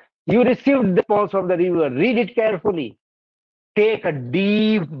received the response from the reviewer. Read it carefully. Take a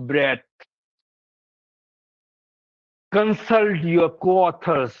deep breath. Consult your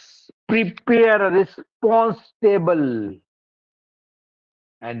co-authors. Prepare a response table.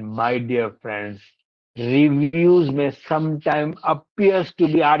 And my dear friends, reviews may sometimes appears to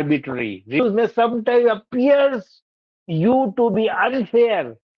be arbitrary. Reviews may sometimes appears you to be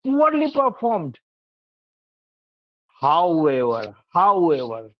unfair, poorly performed. However,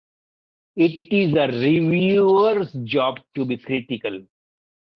 it is the reviewer's job to be critical.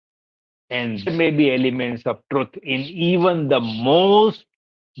 And there may be elements of truth in even the most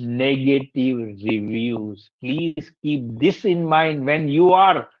negative reviews. Please keep this in mind when you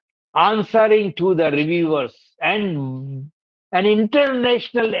are answering to the reviewers. And an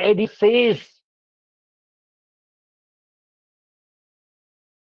international editor says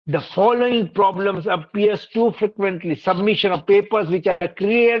the following problems appears too frequently: submission of papers which are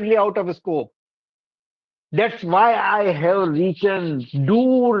clearly out of scope. That's why I have written,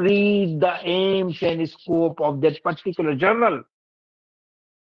 do read the aims and scope of that particular journal.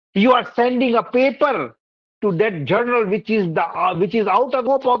 You are sending a paper to that journal which is out of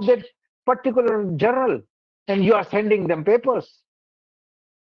scope of that particular journal, and you are sending them papers.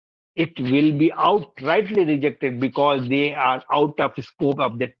 It will be outrightly rejected because they are out of scope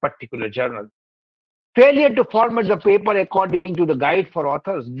of that particular journal. Failure to format the paper according to the guide for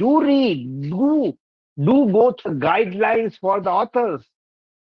authors. Do read, do go through guidelines for the authors.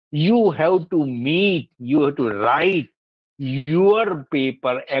 You have to write your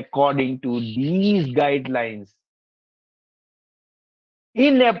paper according to these guidelines.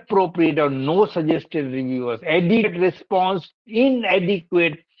 Inappropriate or no suggested reviewers. Inadequate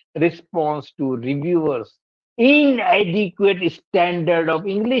response to reviewers. Inadequate standard of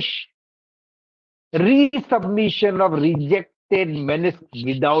English. Resubmission of rejected manuscripts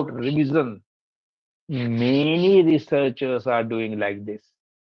without revision. Many researchers are doing like this.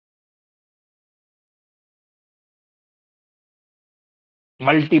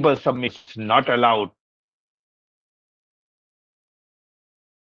 Multiple submissions not allowed.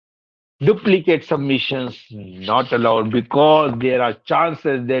 Duplicate submissions not allowed because there are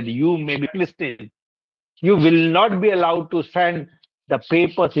chances that you may be blacklisted. You will not be allowed to send the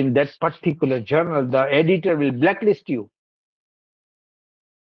papers in that particular journal. The editor will blacklist you.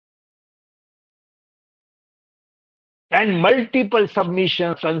 And multiple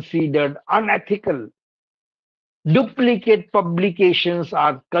submissions considered unethical. Duplicate publications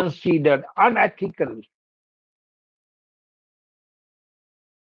are considered unethical.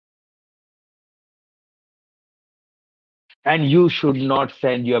 And you should not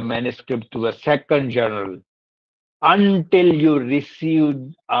send your manuscript to a second journal until you receive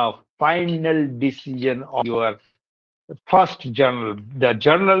a final decision of your first journal.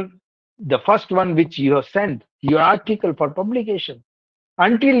 The first one which you have sent your article for publication.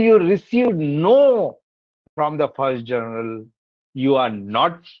 Until you receive no from the first journal, you are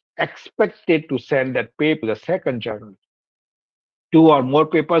not expected to send that paper to the second journal. 2 or more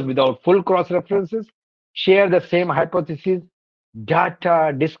papers without full cross-references share the same hypothesis,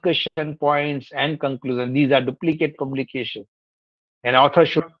 data, discussion points, and conclusion. These are duplicate publications. An author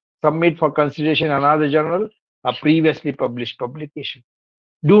should submit for consideration in another journal a previously published publication.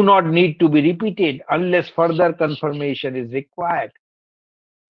 Do not need to be repeated unless further confirmation is required.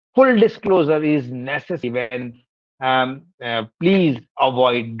 Full disclosure is necessary when please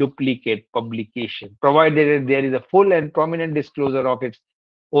avoid duplicate publication, provided there is a full and prominent disclosure of its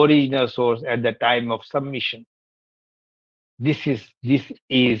original source at the time of submission. This is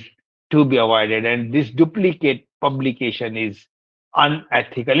to be avoided, and this duplicate publication is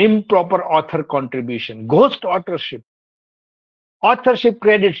unethical. Improper author contribution, ghost authorship. Authorship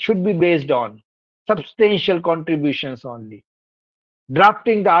credit should be based on substantial contributions only.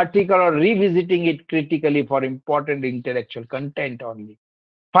 Drafting the article or revisiting it critically for important intellectual content only.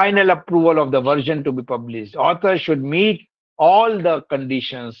 Final approval of the version to be published. Author should meet all the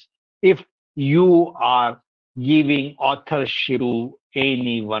conditions if you are giving authorship to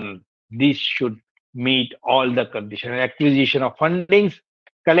anyone. This should meet all the conditions. Acquisition of fundings,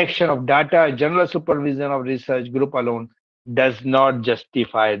 collection of data, general supervision of research group alone does not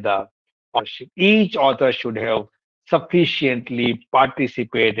justify the authorship. Each author should have sufficiently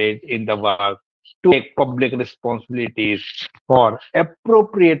participated in the work to take public responsibilities for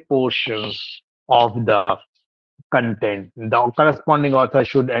appropriate portions of the content. The corresponding author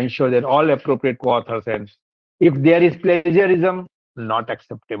should ensure that all appropriate co-authors and if there is plagiarism, not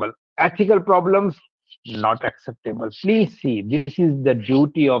acceptable. Ethical problems, not acceptable. Please see, this is the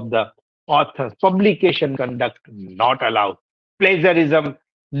duty of the authors. Publication conduct, not allowed. Plagiarism,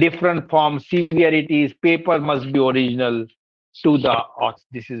 different forms, severities, paper must be original to the author.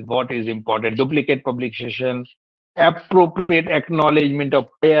 This is what is important. Duplicate publication, appropriate acknowledgement of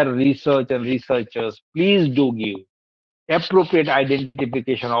prior research and researchers. Please do give appropriate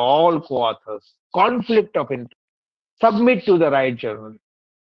identification of all co-authors. Conflict of interest. Submit to the right journal.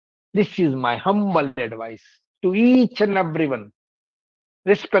 This is my humble advice to each and everyone.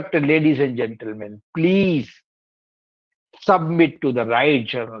 Respected ladies and gentlemen, please submit to the right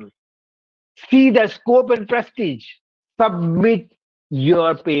journal. See the scope and prestige. Submit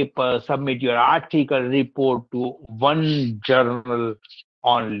your paper, submit your article report to one journal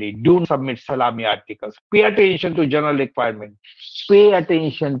only. Do not submit salami articles. Pay attention to journal requirement. Pay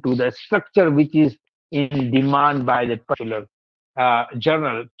attention to the structure which is in demand by the particular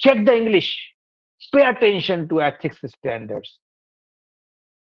journal. Check the English. Pay attention to ethics standards.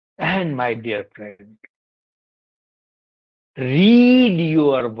 And my dear friend, read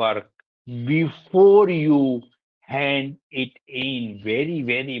your work before you hand it in. Very,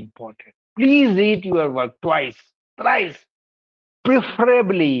 very important. Please read your work twice, thrice.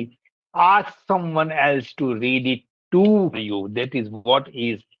 Preferably ask someone else to read it to you. That is what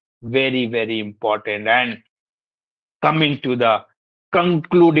is very, very important. And coming to the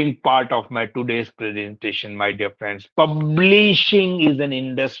concluding part of my today's presentation, my dear friends, publishing is an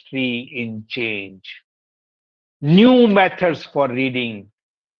industry in change. New methods for reading,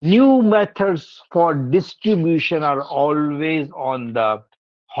 new methods for distribution are always on the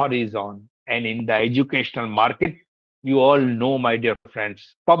horizon. And in the educational market, you all know, my dear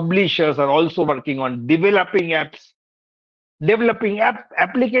friends, publishers are also working on developing apps, developing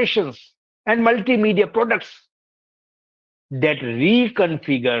applications and multimedia products that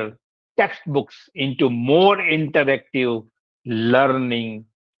reconfigure textbooks into more interactive learning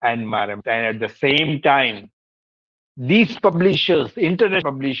environment. And at the same time, these publishers, internet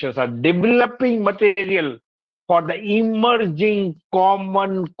publishers, are developing material for the emerging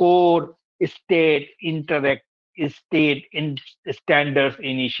Common Core State Standards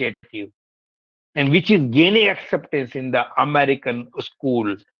Initiative, and which is gaining acceptance in the American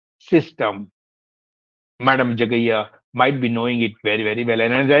school system. Madam Jagaya might be knowing it very, very well.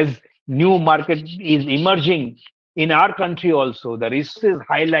 And as new market is emerging in our country also, the resources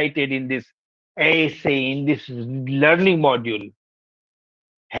highlighted in this essay, in this learning module,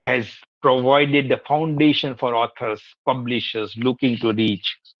 has provided the foundation for authors, publishers looking to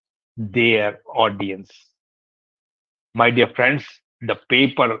reach their audience. My dear friends, the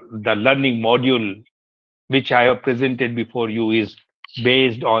paper, the learning module, which I have presented before you, is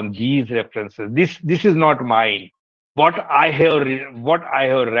based on these references. This is not mine. What I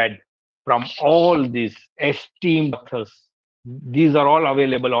have read from all these esteemed authors, these are all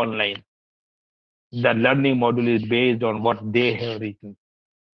available online. The learning module is based on what they have written.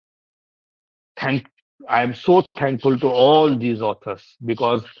 I am so thankful to all these authors,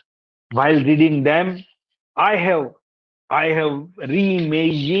 because while reading them, I have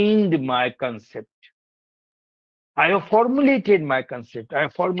reimagined my concept. I have formulated my concept. I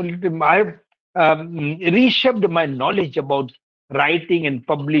have reshaped my knowledge about writing and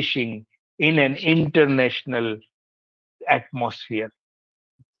publishing in an international atmosphere.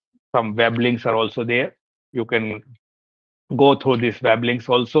 Some web links are also there. You can go through these web links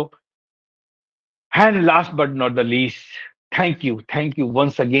also. And last but not the least, thank you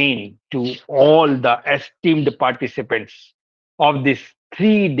once again to all the esteemed participants of this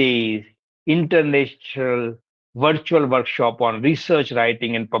 3 days international virtual workshop on research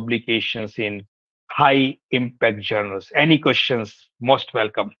writing and publications in high impact journals. Any questions, most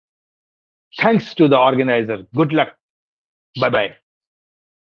welcome. Thanks to the organizer. Good luck. Bye bye.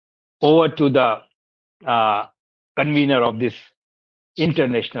 Over to the convener of this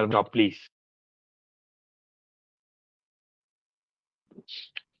international workshop, please.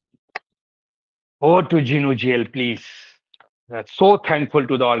 Over to Ginu GL, please. So thankful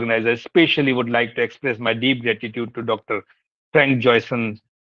to the organizer. Especially would like to express my deep gratitude to Dr. Frank Joyson,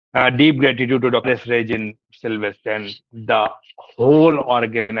 deep gratitude to Dr. S. Regin Sylvester, and the whole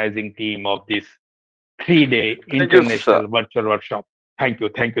organizing team of this 3-day Thank you, sir. international virtual workshop. Thank you.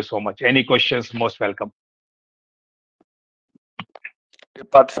 Thank you so much. Any questions? Most welcome.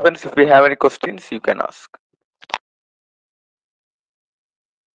 Participants, if we have any questions, you can ask.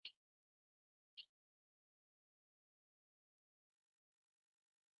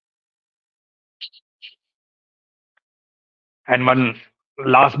 And one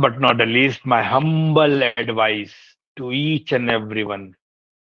last but not the least, my humble advice to each and everyone: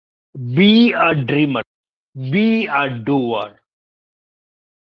 be a dreamer, be a doer,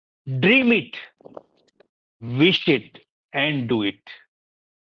 dream it, wish it, and do it.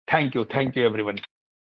 Thank you, everyone.